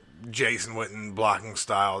Jason Witten blocking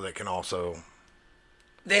style that can also.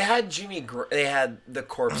 They had they had the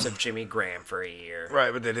corpse of Jimmy Graham for a year.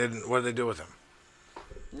 Right, but they didn't. What did they do with him?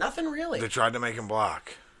 Nothing really. They tried to make him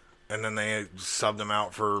block, and then they subbed him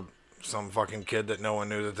out for some fucking kid that no one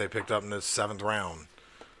knew that they picked up in the 7th round.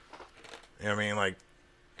 You know what I mean? Like,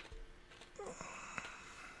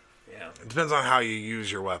 yeah. It depends on how you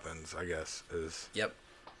use your weapons, I guess. Yep.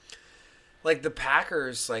 Like, the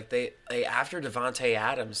Packers, they after Devontae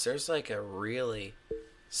Adams, there's, a really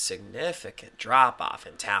significant drop-off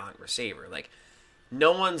in talent receiver. Like,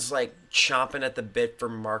 no one's, chomping at the bit for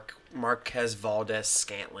Marquez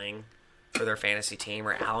Valdez-Scantling for their fantasy team,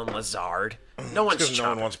 or Alan Lazard. No one's chomping. No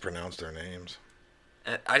one wants to pronounce their names.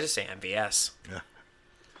 I just say MVS. Yeah.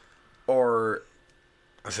 Or...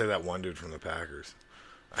 I say that one dude from the Packers.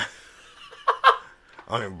 I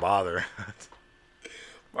don't even bother.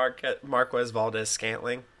 Marquez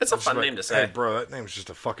Valdez-Scantling. That's a fun name to say. Hey, bro, that name's just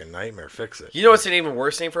a fucking nightmare. Fix it. You know what's an even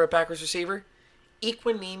worse name for a Packers receiver?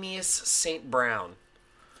 Equanimous St. Brown.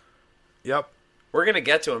 Yep. We're going to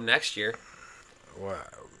get to him next year. Well,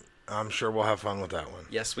 I'm sure we'll have fun with that one.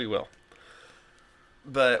 Yes, we will.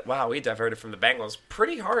 But, wow, we diverted from the Bengals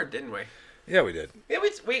pretty hard, didn't we? Yeah, we did. Yeah,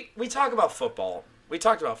 we talk about football. We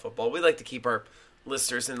talked about football. We like to keep our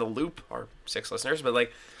listeners in the loop, our 6 listeners, but,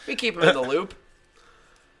 we keep them in the loop.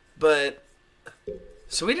 But,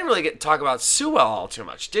 so we didn't really get to talk about Sewell all too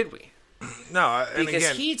much, did we? No, because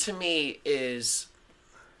he, to me, is...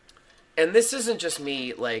 And this isn't just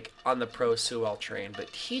me, on the pro Sewell train, but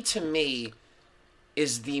he, to me,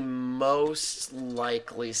 is the most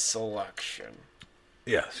likely selection.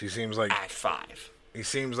 Yes, he seems like... At 5. He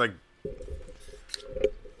seems like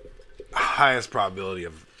highest probability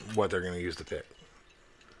of what they're going to use to pick.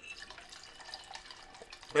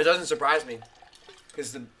 It doesn't surprise me,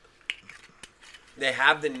 because they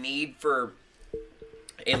have the need for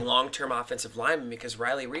a long-term offensive lineman because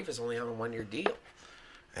Riley Reef is only on a 1-year deal.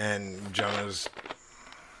 And Jonah's...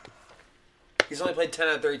 He's only played 10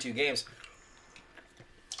 out of 32 games.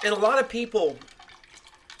 And a lot of people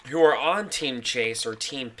who are on Team Chase or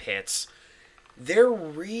Team Pitts, they're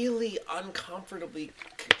really uncomfortably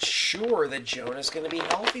sure that Jonah's going to be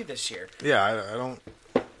healthy this year. Yeah, I don't...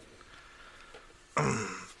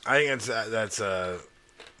 I think that's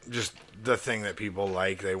just the thing that people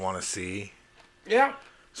like, they want to see. Yeah.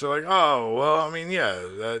 So, oh, well, I mean, yeah,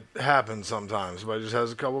 that happens sometimes, but he just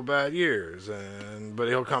has a couple bad years. But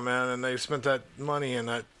he'll come in and they spent that money and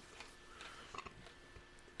that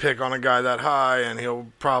pick on a guy that high, and he'll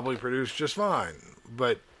probably produce just fine.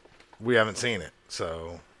 But we haven't seen it,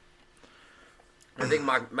 so... I think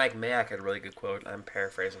Mike Mayock had a really good quote. I'm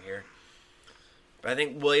paraphrasing here. But I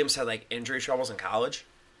think Williams had, injury troubles in college.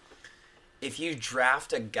 If you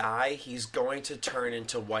draft a guy, he's going to turn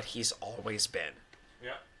into what he's always been.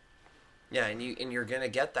 Yeah. Yeah, and you're gonna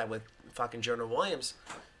get that with fucking Jonah Williams,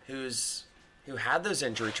 who had those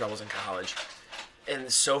injury troubles in college,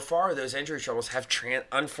 and so far those injury troubles have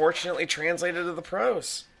unfortunately translated to the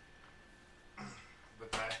pros.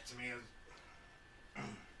 But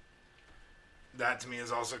that to me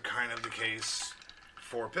is also kind of the case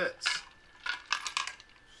for Pitts.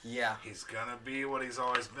 Yeah, he's gonna be what he's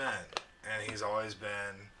always been, and he's always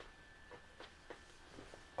been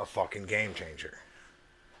a fucking game changer.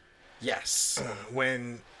 Yes.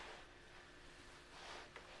 When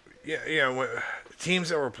teams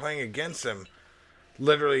that were playing against him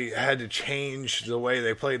literally had to change the way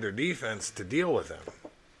they played their defense to deal with him.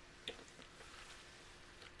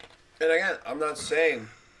 And again, I'm not saying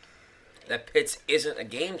that Pitts isn't a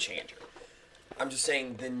game changer. I'm just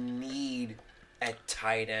saying the need at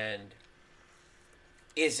tight end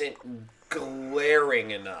isn't glaring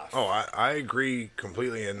enough. Oh, I agree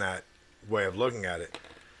completely in that way of looking at it.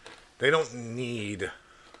 They don't need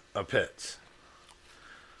a Pitts.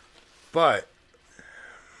 But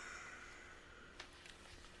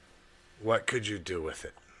what could you do with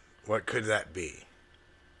it? What could that be?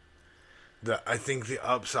 I think the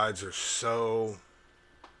upsides are so...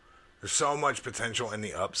 There's so much potential in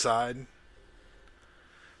the upside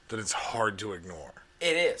that it's hard to ignore.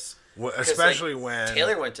 It is. Well, especially when...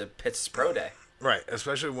 Taylor went to Pitts' pro day. Right.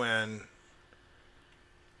 Especially when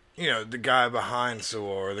the guy behind Sewell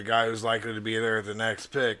or the guy who's likely to be there at the next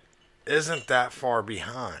pick isn't that far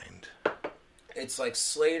behind. It's like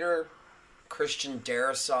Slater, Christian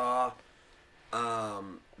Darrisaw,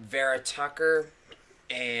 Vera Tucker,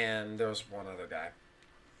 and there was one other guy.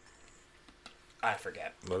 I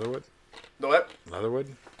forget. Leatherwood? What?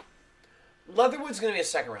 Leatherwood? Leatherwood's going to be a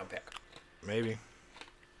second-round pick. Maybe.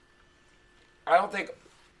 I don't think...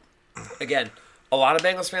 Again, a lot of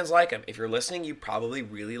Bengals fans like him. If you're listening, you probably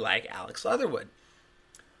really like Alex Leatherwood.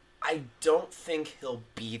 I don't think he'll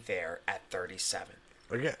be there at 37.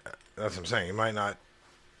 Again, that's what I'm saying. He might not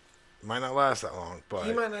last that long, but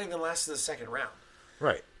He might not even last in the second round.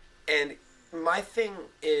 right. And my thing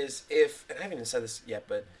is, and I haven't even said this yet,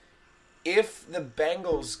 but if the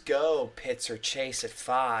Bengals go Pitts or Chase at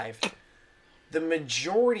 5, the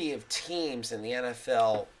majority of teams in the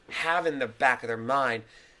NFL have in the back of their mind,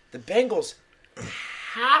 the Bengals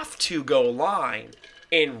have to go line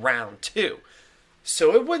in round 2.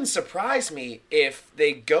 So it wouldn't surprise me if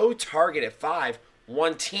they go target at 5,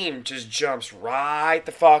 one team just jumps right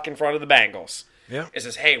the fuck in front of the Bengals. Yeah. It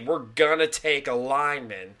says, hey, we're going to take a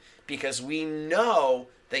lineman because we know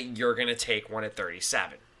that you're going to take one at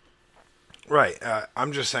 37. Right.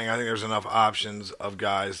 I'm just saying I think there's enough options of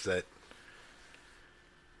guys that,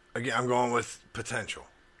 again, I'm going with potential.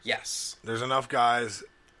 Yes. There's enough guys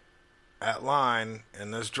at line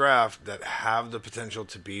in this draft that have the potential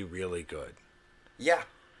to be really good. Yeah.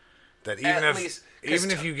 That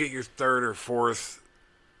even if you get your third or fourth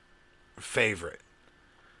favorite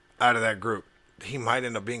out of that group, he might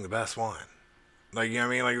end up being the best one. Like, you know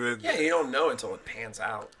what I mean? Yeah, you don't know until it pans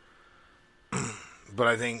out. But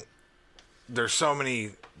I think there's so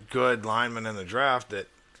many good linemen in the draft that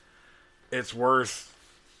it's worth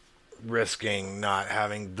risking not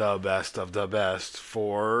having the best of the best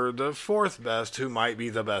for the fourth best, who might be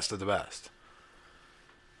the best of the best.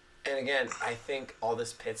 And again, I think all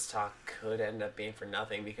this Pitts talk could end up being for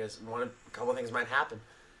nothing because a couple of things might happen.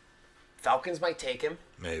 Falcons might take him.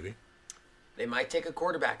 Maybe. They might take a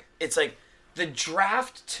quarterback. It's like the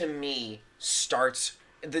draft to me starts.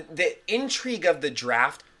 The intrigue of the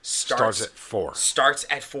draft starts at 4. Starts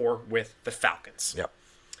at 4 with the Falcons. Yep.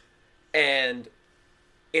 And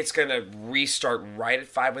it's gonna restart right at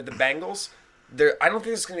 5 with the Bengals. I don't think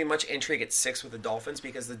there's gonna be much intrigue at 6 with the Dolphins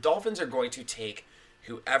because the Dolphins are going to take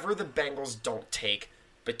whoever the Bengals don't take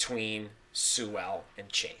between Sewell and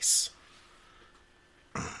Chase.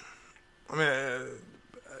 I mean,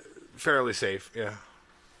 fairly safe, yeah.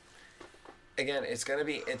 Again, it's gonna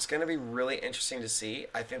be really interesting to see.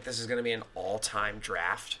 I think this is gonna be an all-time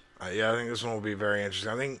draft. Yeah, I think this one will be very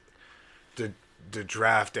interesting. I think the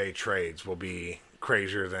draft day trades will be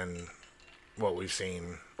crazier than what we've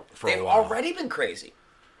seen for a while. They've already been crazy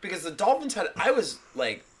because the Dolphins had. I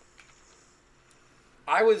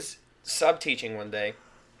was sub-teaching one day,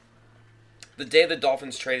 the day the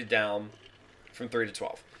Dolphins traded down from 3 to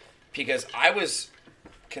 12, because I was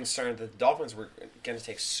concerned that the Dolphins were going to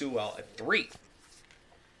take Sewell at 3.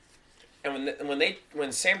 And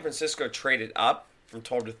when San Francisco traded up from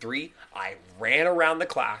 12 to 3, I ran around the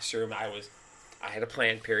classroom. I had a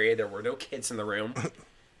planned period. There were no kids in the room.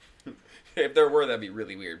 If there were, that'd be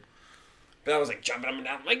really weird. But I was like jumping up and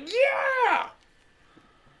down. I'm like, yeah!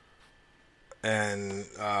 And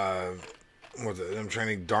them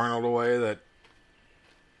trading Darnold away that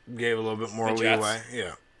gave a little bit more leeway.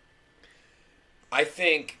 Yeah. I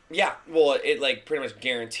think, yeah, well, it like pretty much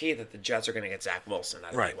guaranteed that the Jets are going to get Zach Wilson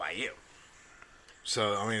out of BYU.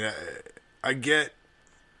 So, I mean, I get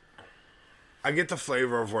the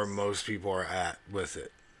flavor of where most people are at with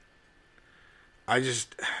it. I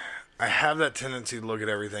have that tendency to look at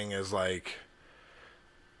everything as like,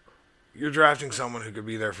 you're drafting someone who could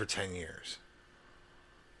be there for 10 years.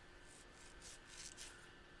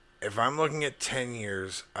 If I'm looking at 10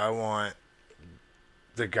 years, I want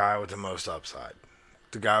the guy with the most upside,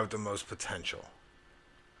 the guy with the most potential.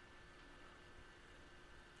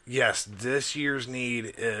 Yes, this year's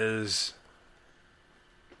need is...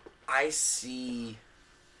 I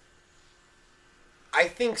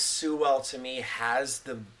think Sewell, to me, has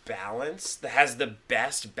the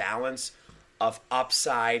best balance of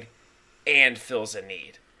upside and fills a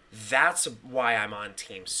need. That's why I'm on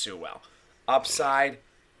Team Sewell. Upside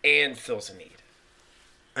and fills a need.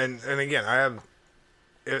 And again,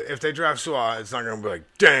 if they draft Sewell, it's not going to be like,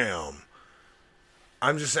 damn.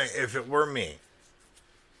 I'm just saying, if it were me,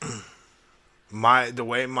 the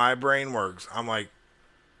way my brain works, I'm like...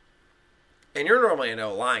 And you're normally an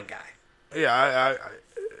O-line guy. Yeah,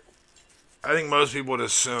 I think most people would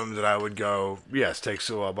assume that I would go, yes, take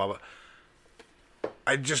Sewell, blah, blah.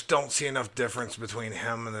 I just don't see enough difference between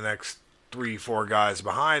him and the next 3-4 guys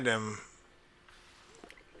behind him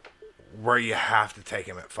where you have to take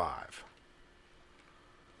him at 5.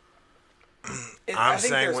 I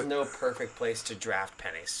think there's no perfect place to draft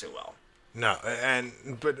Penny Sewell. No,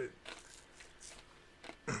 but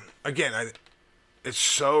again, it's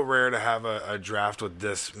so rare to have a draft with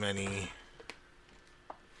this many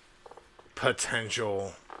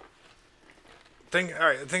potential. Think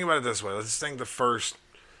about it this way. Let's think the first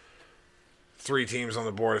 3 teams on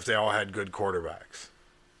the board, if they all had good quarterbacks,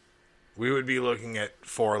 we would be looking at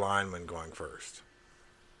 4 linemen going first.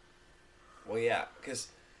 Well, yeah, because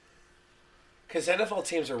NFL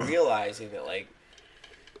teams are realizing that, like,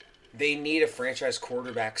 they need a franchise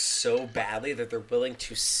quarterback so badly that they're willing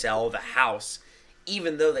to sell the house,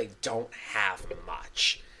 even though they don't have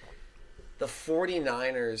much. The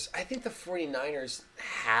 49ers, I think the 49ers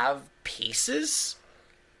have pieces.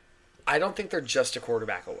 I don't think they're just a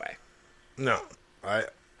quarterback away. No. I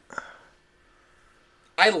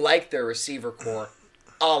like their receiver core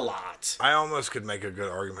a lot. I almost could make a good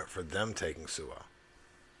argument for them taking Sewell.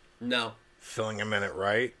 No. Filling him in at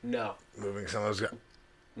right. No. Moving some of those guys.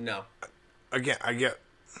 No. Again, I get.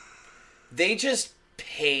 They just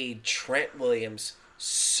paid Trent Williams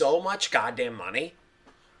so much goddamn money.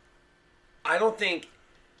 I don't think.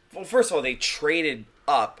 Well, first of all, they traded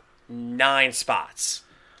up 9 spots.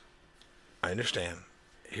 I understand.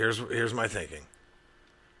 Here's my thinking.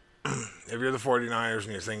 If you're the 49ers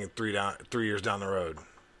and you're thinking 3 years down the road,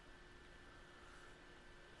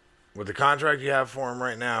 with the contract you have for him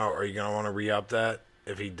right now, are you going to want to re-up that?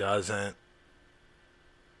 If he doesn't,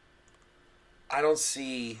 I don't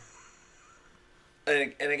see.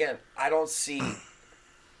 And again, I don't see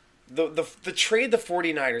the trade the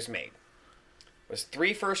 49ers made was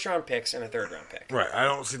 3 first-round picks and a third-round pick. Right. I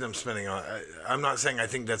don't see them spending on. I'm not saying I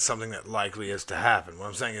think that's something that likely is to happen. What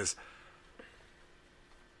I'm saying is,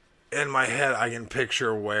 in my head, I can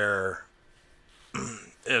picture where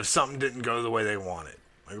if something didn't go the way they wanted,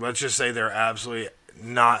 like let's just say they're absolutely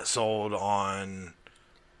not sold on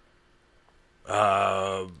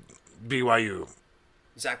BYU.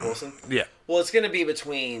 Zach Wilson? Yeah. Well, it's going to be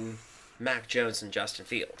between Mac Jones and Justin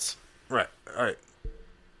Fields. Right. All right.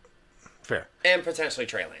 Fair. And potentially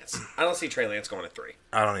Trey Lance. I don't see Trey Lance going to 3.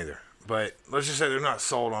 I don't either. But let's just say they're not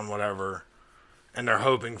sold on whatever, and they're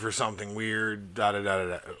hoping for something weird,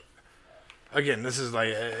 da-da-da-da-da. Again, this is like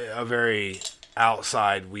a very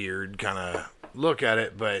outside weird kind of look at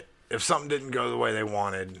it, but if something didn't go the way they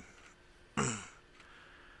wanted, and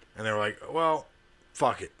they were like, well,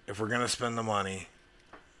 fuck it. If we're going to spend the money,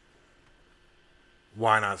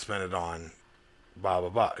 why not spend it on blah, blah,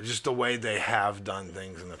 blah. Just the way they have done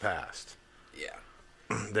things in the past. Yeah.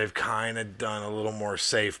 They've kind of done a little more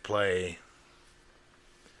safe play.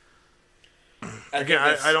 Again,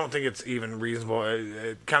 I don't think it's even reasonable.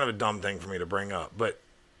 Kind of a dumb thing for me to bring up, but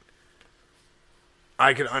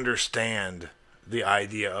I could understand the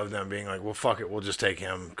idea of them being like, well, fuck it, we'll just take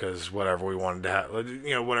him because whatever we wanted to have,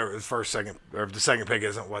 whatever the second pick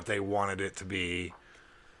isn't what they wanted it to be.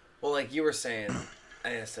 Well, like you were saying,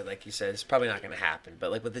 like you said, it's probably not going to happen,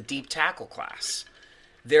 but like with the deep tackle class,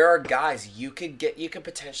 there are guys you could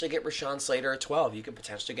potentially get Rashawn Slater at 12. You could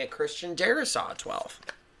potentially get Christian Darrisaw at 12.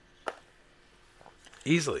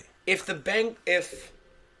 Easily. And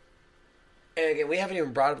again, we haven't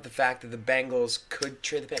even brought up the fact that the Bengals could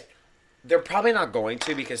trade the pick. They're probably not going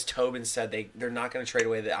to because Tobin said they're not going to trade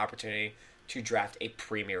away the opportunity to draft a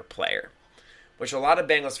premier player. Which a lot of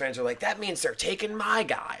Bengals fans are like, that means they're taking my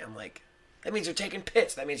guy. I'm like, that means they're taking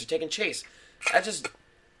Pitts. That means they're taking Chase.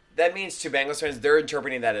 That means to Bengals fans, they're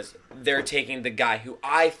interpreting that as they're taking the guy who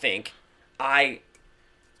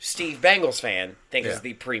Steve Bengals fan, think is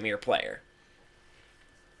the premier player.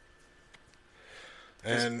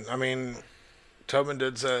 And, I mean, Tobin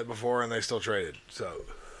did say it before, and they still traded. So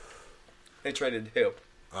they traded who?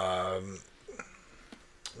 What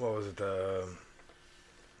was it?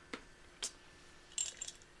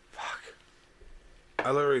 Fuck. I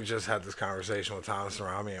literally just had this conversation with Thomas and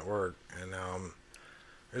Rami at work, and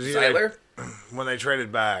Zeitler? When they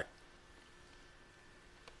traded back.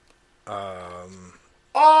 I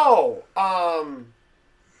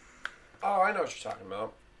know what you're talking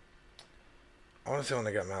about. I want to say when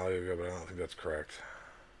they got Malaga, but I don't think that's correct.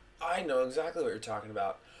 I know exactly what you're talking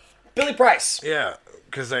about. Billy Price. Yeah,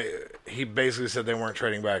 because he basically said they weren't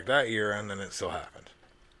trading back that year, and then it still happened.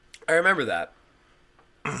 I remember that.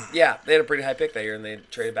 Yeah, they had a pretty high pick that year, and they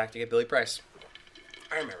traded back to get Billy Price.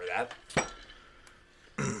 I remember that.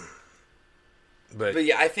 But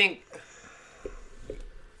yeah, I think...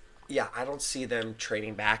 Yeah, I don't see them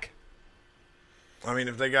trading back. I mean,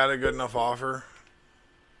 if they got a good enough offer...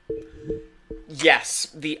 Yes,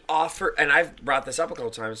 the offer, and I've brought this up a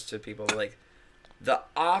couple times to people, like, the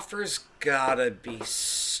offer's gotta be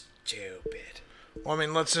stupid. Well, I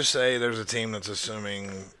mean, let's just say there's a team that's assuming,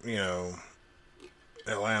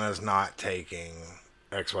 Atlanta's not taking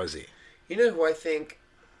XYZ. You know who I think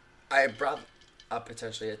I brought up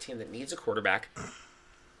potentially a team that needs a quarterback?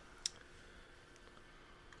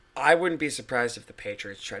 I wouldn't be surprised if the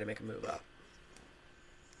Patriots try to make a move up.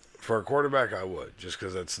 For a quarterback, I would, just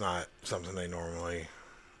because it's not something they normally...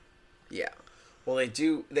 Yeah. Well,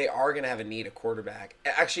 they are going to have a need a quarterback.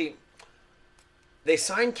 Actually, they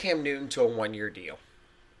signed Cam Newton to a 1-year deal.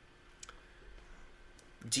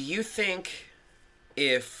 Do you think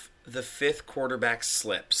if the 5th quarterback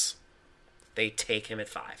slips, they take him at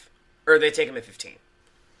 5? Or they take him at 15?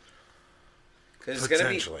 Because it's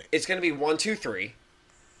going to be 1, 2, 3.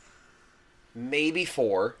 Maybe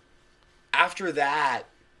 4. After that...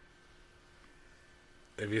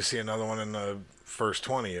 If you see another one in the first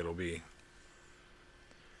 20, it'll be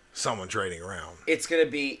someone trading around. It's going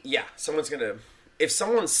to be... Yeah, someone's going to... If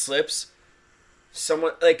someone slips...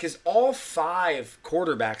 because all 5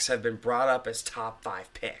 quarterbacks have been brought up as top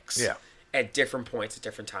 5 picks. Yeah. At different points, at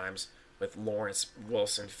different times, with Lawrence,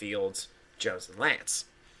 Wilson, Fields, Jones, and Lance.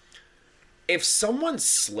 If someone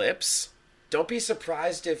slips, don't be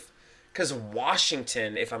surprised if... Because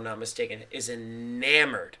Washington, if I'm not mistaken, is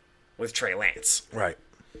enamored with Trey Lance. Right.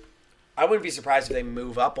 I wouldn't be surprised if they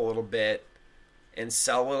move up a little bit and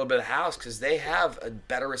sell a little bit of house because they have a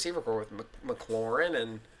better receiver core with McLaurin,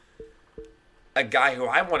 and a guy who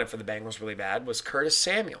I wanted for the Bengals really bad was Curtis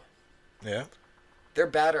Samuel. Yeah. They're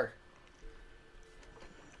better.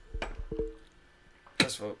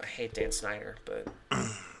 First of all, I hate Dan Snyder, but...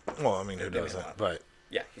 Well, I mean, who doesn't? But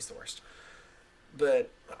yeah, he's the worst.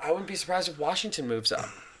 But I wouldn't be surprised if Washington moves up.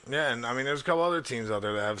 Yeah, and I mean, there's a couple other teams out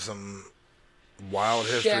there that have some wild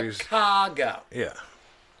histories. Chicago. Yeah.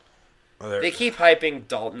 They keep hyping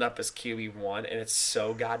Dalton up as QB1, and it's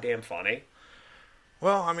so goddamn funny.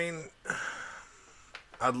 Well, I mean,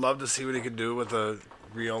 I'd love to see what he could do with a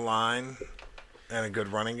real line and a good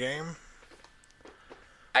running game.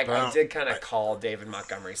 I did kind of call David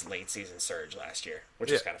Montgomery's late season surge last year,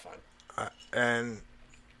 which was kind of fun. And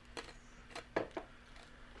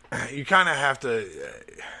you kind of have to...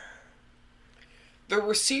 The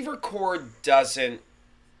receiver core doesn't...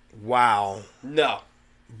 Wow. No.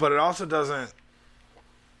 But it also doesn't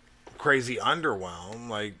crazy underwhelm.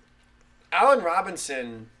 Like, Allen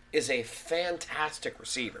Robinson is a fantastic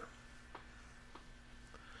receiver.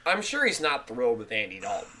 I'm sure he's not thrilled with Andy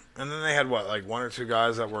Dalton. And then they had, like 1 or 2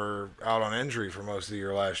 guys that were out on injury for most of the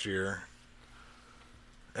year last year.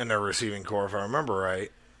 In their receiving core, if I remember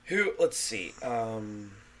right. Let's see. So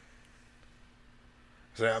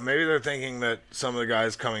maybe they're thinking that some of the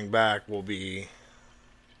guys coming back will be...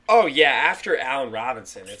 Oh, yeah, after Allen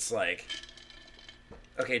Robinson, it's like...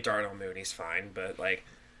 Okay, Darnell Mooney's fine, but, like,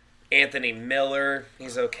 Anthony Miller,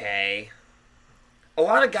 he's okay. A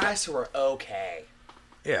lot of guys who are okay.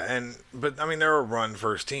 Yeah, but, I mean, they're a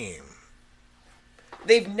run-first team.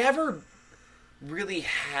 They've never really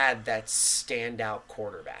had that standout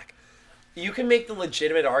quarterback. You can make the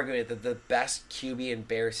legitimate argument that the best QB in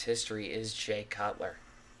Bears history is Jay Cutler.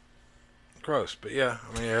 Gross, but yeah,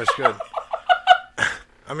 I mean, yeah, it's good.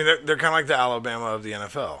 I mean, they're kind of like the Alabama of the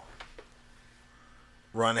NFL.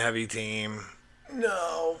 Run-heavy team.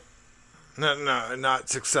 No, not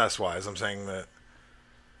success-wise. I'm saying that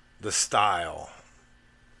the style.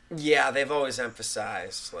 Yeah, they've always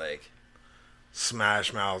emphasized, like...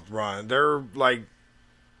 Smash mouth run. They're like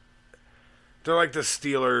the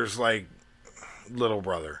Steelers, like, little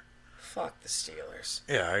brother. Fuck the Steelers.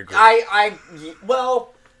 Yeah, I agree.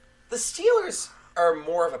 Well, the Steelers are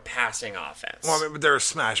more of a passing offense. Well, I mean, but they're a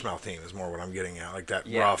smash mouth team is more what I'm getting at. Like that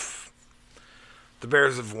rough. The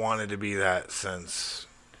Bears have wanted to be that since...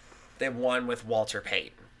 They won with Walter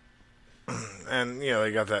Payton. And,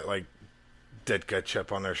 they got that, like, Ditka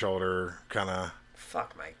chip on their shoulder, kind of...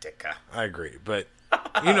 Fuck Mike Ditka. I agree, but,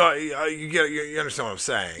 you understand what I'm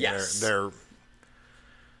saying. Yes.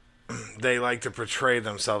 They like to portray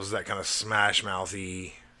themselves as that kind of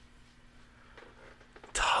smash-mouthy,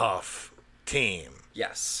 tough team.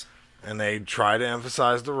 Yes. And they try to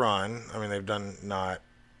emphasize the run. I mean, they've done not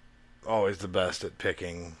always the best at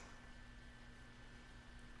picking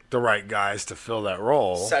the right guys to fill that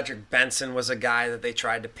role. Cedric Benson was a guy that they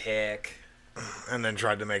tried to pick. And then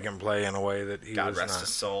tried to make him play in a way that he was not. God rest his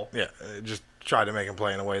soul. Yeah, just tried to make him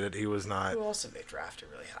play in a way that he was not. Who else have they drafted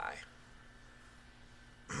really high?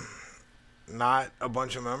 Not a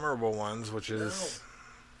bunch of memorable ones, which is... No.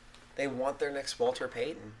 They want their next Walter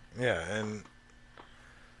Payton. Yeah, and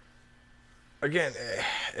again,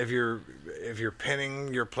 if you're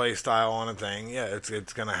pinning your play style on a thing, yeah,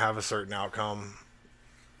 it's going to have a certain outcome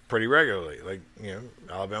pretty regularly. Like,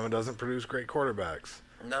 Alabama doesn't produce great quarterbacks.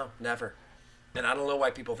 No, never. And I don't know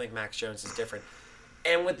why people think Max Jones is different.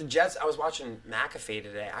 And with the Jets, I was watching McAfee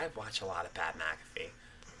today. I watch a lot of Pat McAfee.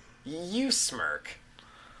 You smirk.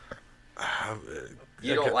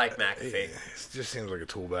 You don't like McAfee. It just seems like a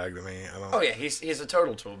tool bag to me. Oh yeah, he's a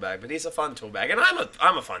total tool bag, but he's a fun tool bag, and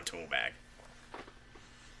I'm a fun tool bag.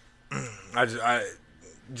 I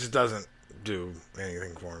just doesn't do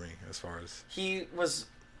anything for me as far as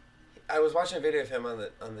I was watching a video of him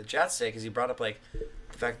on the Jets today because he brought up like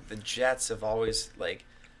the fact that the Jets have always like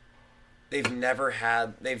they've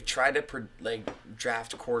tried to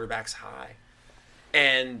draft quarterbacks high.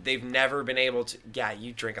 And they've never been able to... Yeah,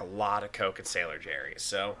 you drink a lot of Coke at Sailor Jerry's,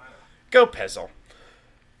 so go Pizzle.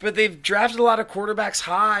 But they've drafted a lot of quarterbacks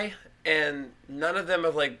high, and none of them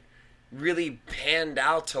have, really panned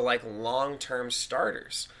out to, long-term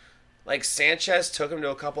starters. Like, Sanchez took him to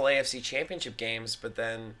a couple AFC championship games, but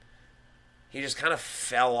then he just kind of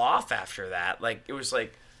fell off after that. It was, 2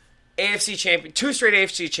 straight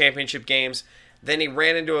AFC championship games, then he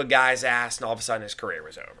ran into a guy's ass, and all of a sudden his career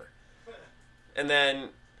was over. And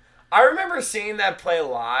then I remember seeing that play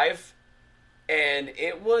live, and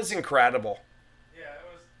it was incredible. Yeah, it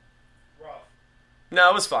was rough.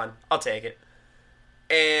 No, it was fun. I'll take it.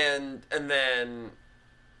 And then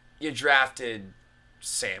you drafted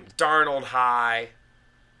Sam Darnold high.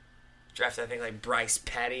 Drafted, I think, Bryce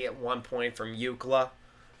Petty at one point from UCLA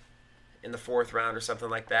in the 4th round or something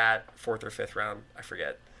like that. 4th or 5th round, I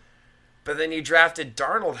forget. But then you drafted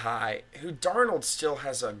Darnold high, who Darnold still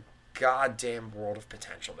has a goddamn world of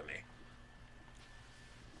potential to me.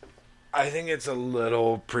 I think it's a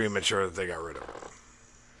little premature that they got rid of him.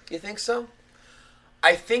 You think so?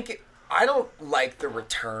 I don't like the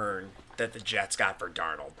return that the Jets got for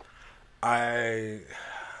Darnold. I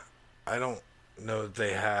don't know that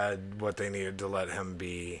they had what they needed to let him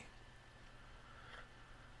be.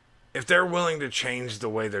 If they're willing to change the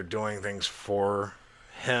way they're doing things for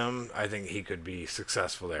him, I think he could be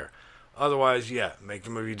successful there. Otherwise, yeah, make the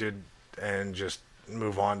move you did and just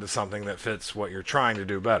move on to something that fits what you're trying to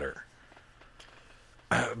do better.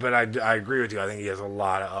 But I agree with you. I think he has a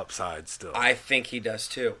lot of upside still. I think he does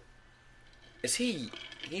too.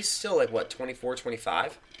 He's still 24,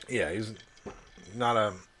 25? Yeah, he's not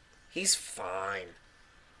a... He's fine.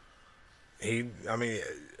 The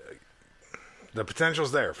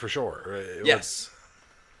potential's there for sure. Yes.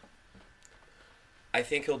 I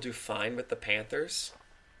think he'll do fine with the Panthers.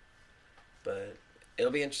 But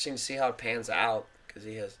it'll be interesting to see how it pans out because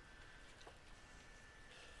he has.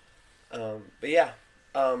 But yeah,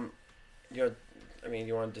 you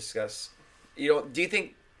want to discuss? Do you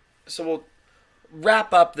think? So we'll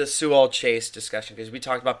wrap up the Sewell Chase discussion because we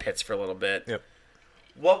talked about Pitts for a little bit. Yep.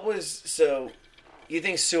 You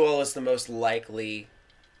think Sewell is the most likely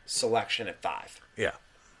selection at 5? Yeah.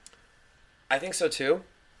 I think so too.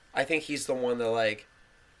 I think he's the one that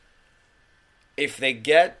if they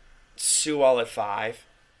get Sewell at 5,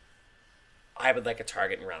 I would like a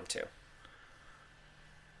target in round 2.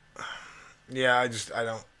 Yeah,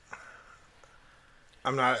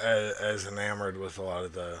 I'm not as enamored with a lot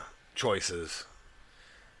of the choices.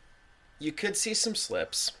 You could see some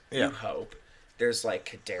slips. Yeah. You hope. There's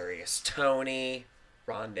Kadarius Toney,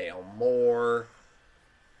 Rondale Moore.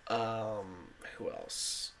 Who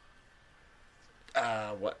else?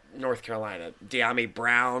 North Carolina. De'Ami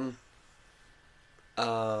Brown.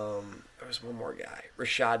 There was one more guy.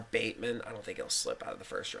 Rashad Bateman. I don't think he'll slip out of the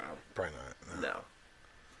first round. Probably not.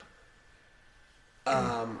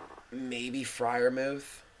 No. Maybe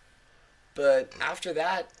Freiermuth. But after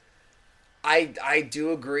that, I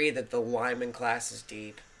do agree that the lineman class is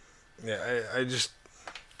deep. Yeah, I just...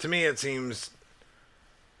 To me, it seems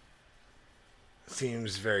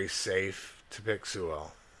very safe to pick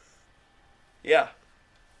Sewell. Yeah.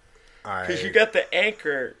 Because you got the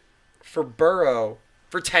anchor for Burrow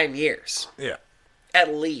for 10 years. Yeah.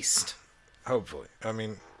 At least. Hopefully.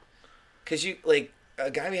 Because a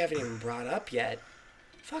guy we haven't even brought up yet,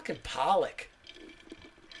 fucking Pollock.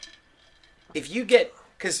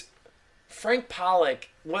 Because Frank Pollock,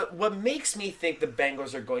 what makes me think the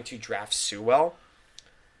Bengals are going to draft Sewell,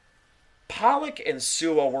 Pollock and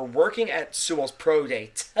Sewell were working at Sewell's pro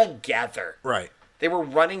day together. Right. They were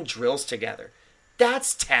running drills together.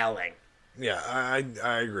 That's telling. Yeah,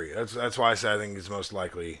 I agree. That's why I say I think he's most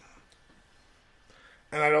likely.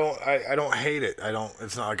 And I don't hate it.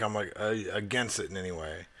 It's not like I'm against it in any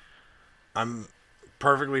way. I'm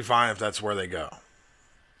perfectly fine if that's where they go.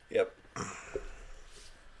 Yep.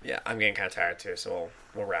 Yeah, I'm getting kind of tired too, so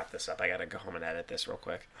we'll wrap this up. I gotta go home and edit this real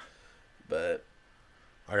quick. But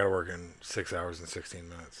I gotta work in 6 hours and 16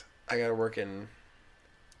 minutes. I gotta work in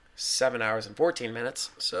 7 hours and 14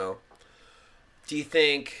 minutes. So, do you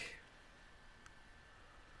think?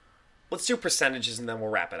 Let's do percentages and then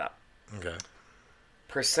we'll wrap it up. Okay.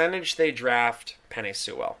 Percentage they draft Penny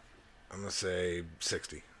Sewell. I'm gonna say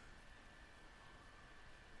 60.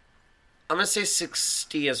 I'm gonna say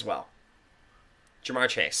 60 as well. Jamar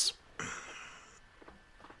Chase.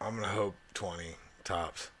 I'm gonna hope 20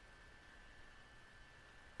 tops.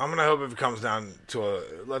 I'm gonna hope if it comes down to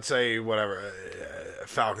let's say whatever,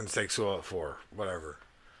 Falcons take Sewell at 4, whatever.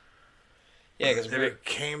 Yeah, because if it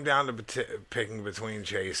came down to picking between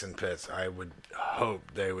Chase and Pitts, I would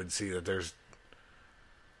hope they would see that there's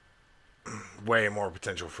way more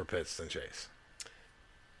potential for Pitts than Chase.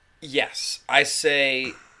 Yes, I'm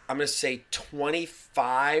going to say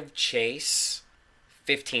 25 Chase,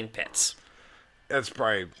 15 Pitts. That's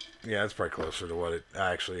probably closer to what it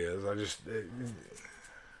actually is.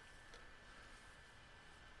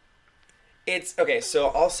 It's okay. So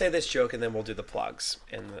I'll say this joke and then we'll do the plugs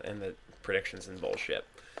and the predictions and bullshit.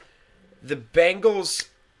 The Bengals,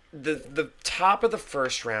 the top of the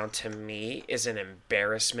first round to me is an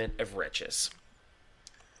embarrassment of riches.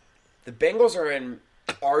 The Bengals are in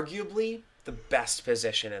arguably the best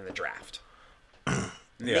position in the draft. Yeah.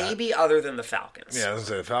 Maybe other than the Falcons. Yeah, I was going to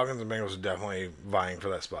say, the Falcons and Bengals are definitely vying for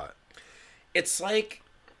that spot. It's like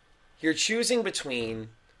you're choosing between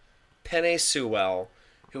Penei Sewell,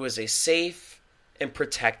 who is a safe and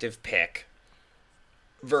protective pick,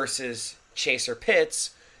 versus Chaser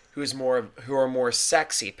Pitts, who are more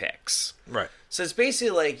sexy picks. Right. So it's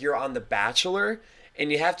basically like you're on The Bachelor,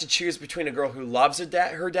 and you have to choose between a girl who loves her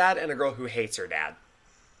dad and a girl who hates her dad.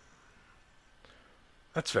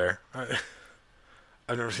 That's fair.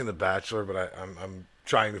 I've never seen The Bachelor, but I'm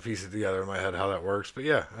trying to piece it together in my head how that works. But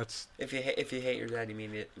yeah, that's if you hate your dad, it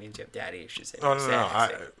means you have daddy issues. No.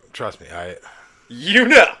 Trust me, I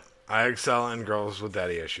excel in girls with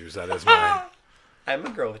daddy issues. That is my. I'm a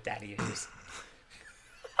girl with daddy issues.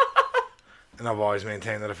 And I've always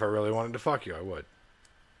maintained that if I really wanted to fuck you, I would.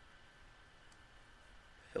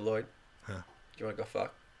 Hey, Lloyd. Huh? Do you want to go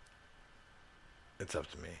fuck? It's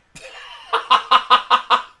up to me.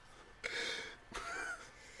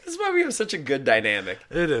 This is why we have such a good dynamic.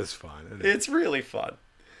 It is fun. It's really fun.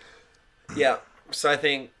 Yeah. So I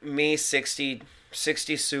think me 60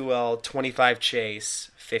 Sewell, 25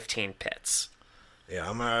 Chase, 15 Pitts. Yeah,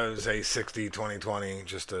 I'm going to say 60, 20, 20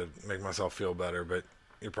 just to make myself feel better, but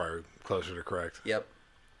you're probably closer to correct. Yep.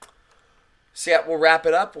 So yeah, we'll wrap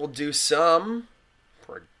it up. We'll do some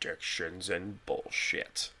predictions and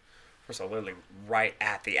bullshit. We're so literally right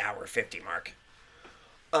at the hour 50 mark.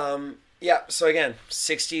 Yeah, so again,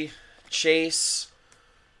 60 Chase,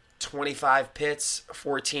 25 Pitts,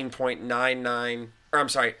 14.99, or I'm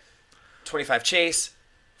sorry, 25 Chase,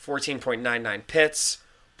 14.99 Pitts,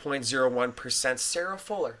 0.01% Sarah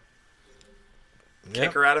Fuller.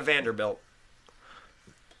 Kicker out of Vanderbilt.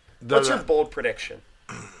 What's your bold prediction?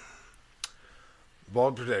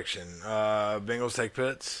 Bold prediction. Bengals take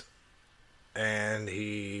Pitts, and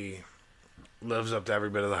he lives up to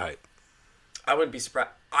every bit of the hype. I wouldn't be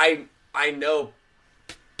surprised. I know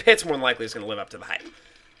Pitts more than likely is going to live up to the hype.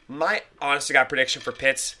 My honest-to-God prediction for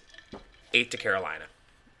Pitts, 8 to Carolina.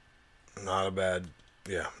 Not a bad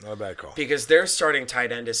call. Because their starting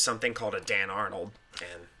tight end is something called a Dan Arnold,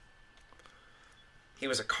 and he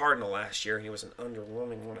was a Cardinal last year, and he was an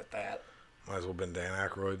underwhelming one at that. Might as well have been Dan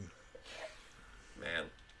Aykroyd. Man.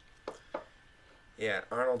 Yeah,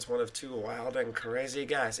 Arnold's one of two wild and crazy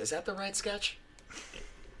guys. Is that the right sketch?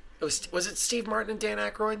 Was it Steve Martin and Dan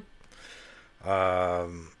Aykroyd?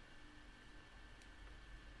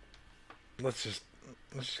 Let's just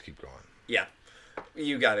keep going. Yeah.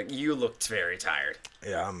 You got it. You looked very tired.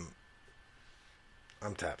 Yeah,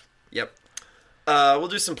 I'm tapped. Yep. We'll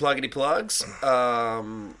do some pluggity plugs.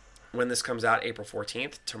 When this comes out, April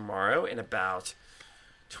 14th, tomorrow, in about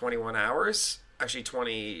 21 hours. Actually,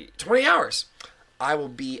 20 hours. I will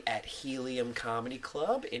be at Helium Comedy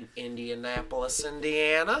Club in Indianapolis,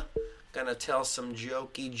 Indiana. Gonna tell some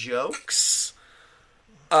jokey jokes.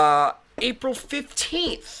 April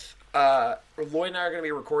 15th, Lloyd and I are going to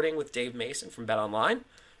be recording with Dave Mason from Bet Online.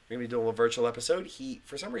 We're going to be doing a virtual episode. He,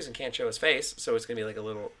 for some reason, can't show his face, so it's going to be like a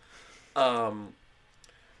little...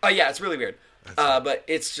 yeah, it's really weird. But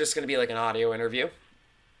it's just going to be like an audio interview.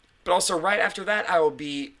 But also, right after that, I will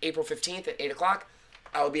be, April 15th at 8 o'clock,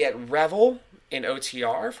 I will be at Revel in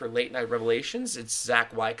OTR for Late Night Revelations. It's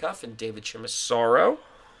Zach Wycuff and David Chimasoro.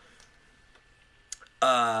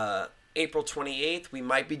 April 28th, we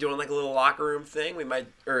might be doing like a little locker room thing.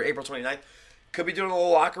 Or April 29th, could be doing a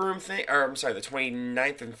little locker room thing. Or I'm sorry, the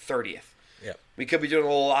 29th and 30th. Yep. We could be doing a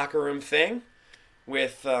little locker room thing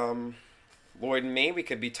with Lloyd and me. We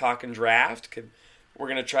could be talking draft. We're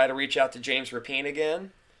going to try to reach out to James Rapine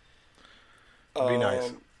again. Be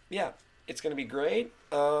nice. Yeah, it's going to be great.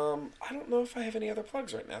 I don't know if I have any other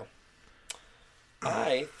plugs right now.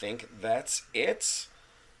 I think that's it.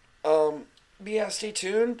 But yeah, stay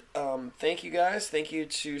tuned. Thank you guys. Thank you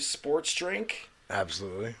to Sports Drink.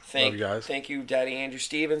 Absolutely. Love you guys. Thank you, Daddy Andrew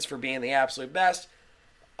Stevens, for being the absolute best.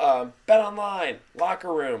 Bet Online,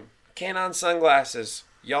 Locker Room, Canon Sunglasses.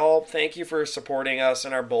 Y'all, thank you for supporting us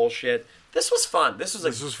and our bullshit. This was fun. This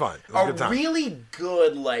was fun. It was a good time. Really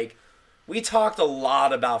good, we talked a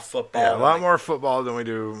lot about football. Yeah, a lot more football than we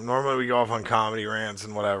do. Normally we go off on comedy rants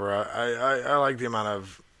and whatever. I like the amount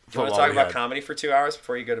of football. You want to talk about comedy for 2 hours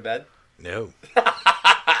before you go to bed? No.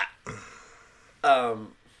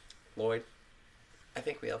 Lloyd, I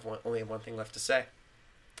think we only have one thing left to say.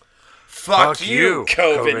 Fuck you,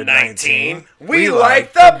 COVID-19. We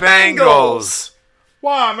like the Bengals.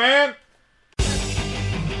 Why, man?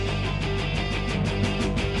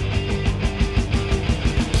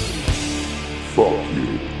 Fuck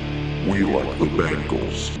you. We like the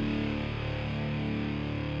Bengals.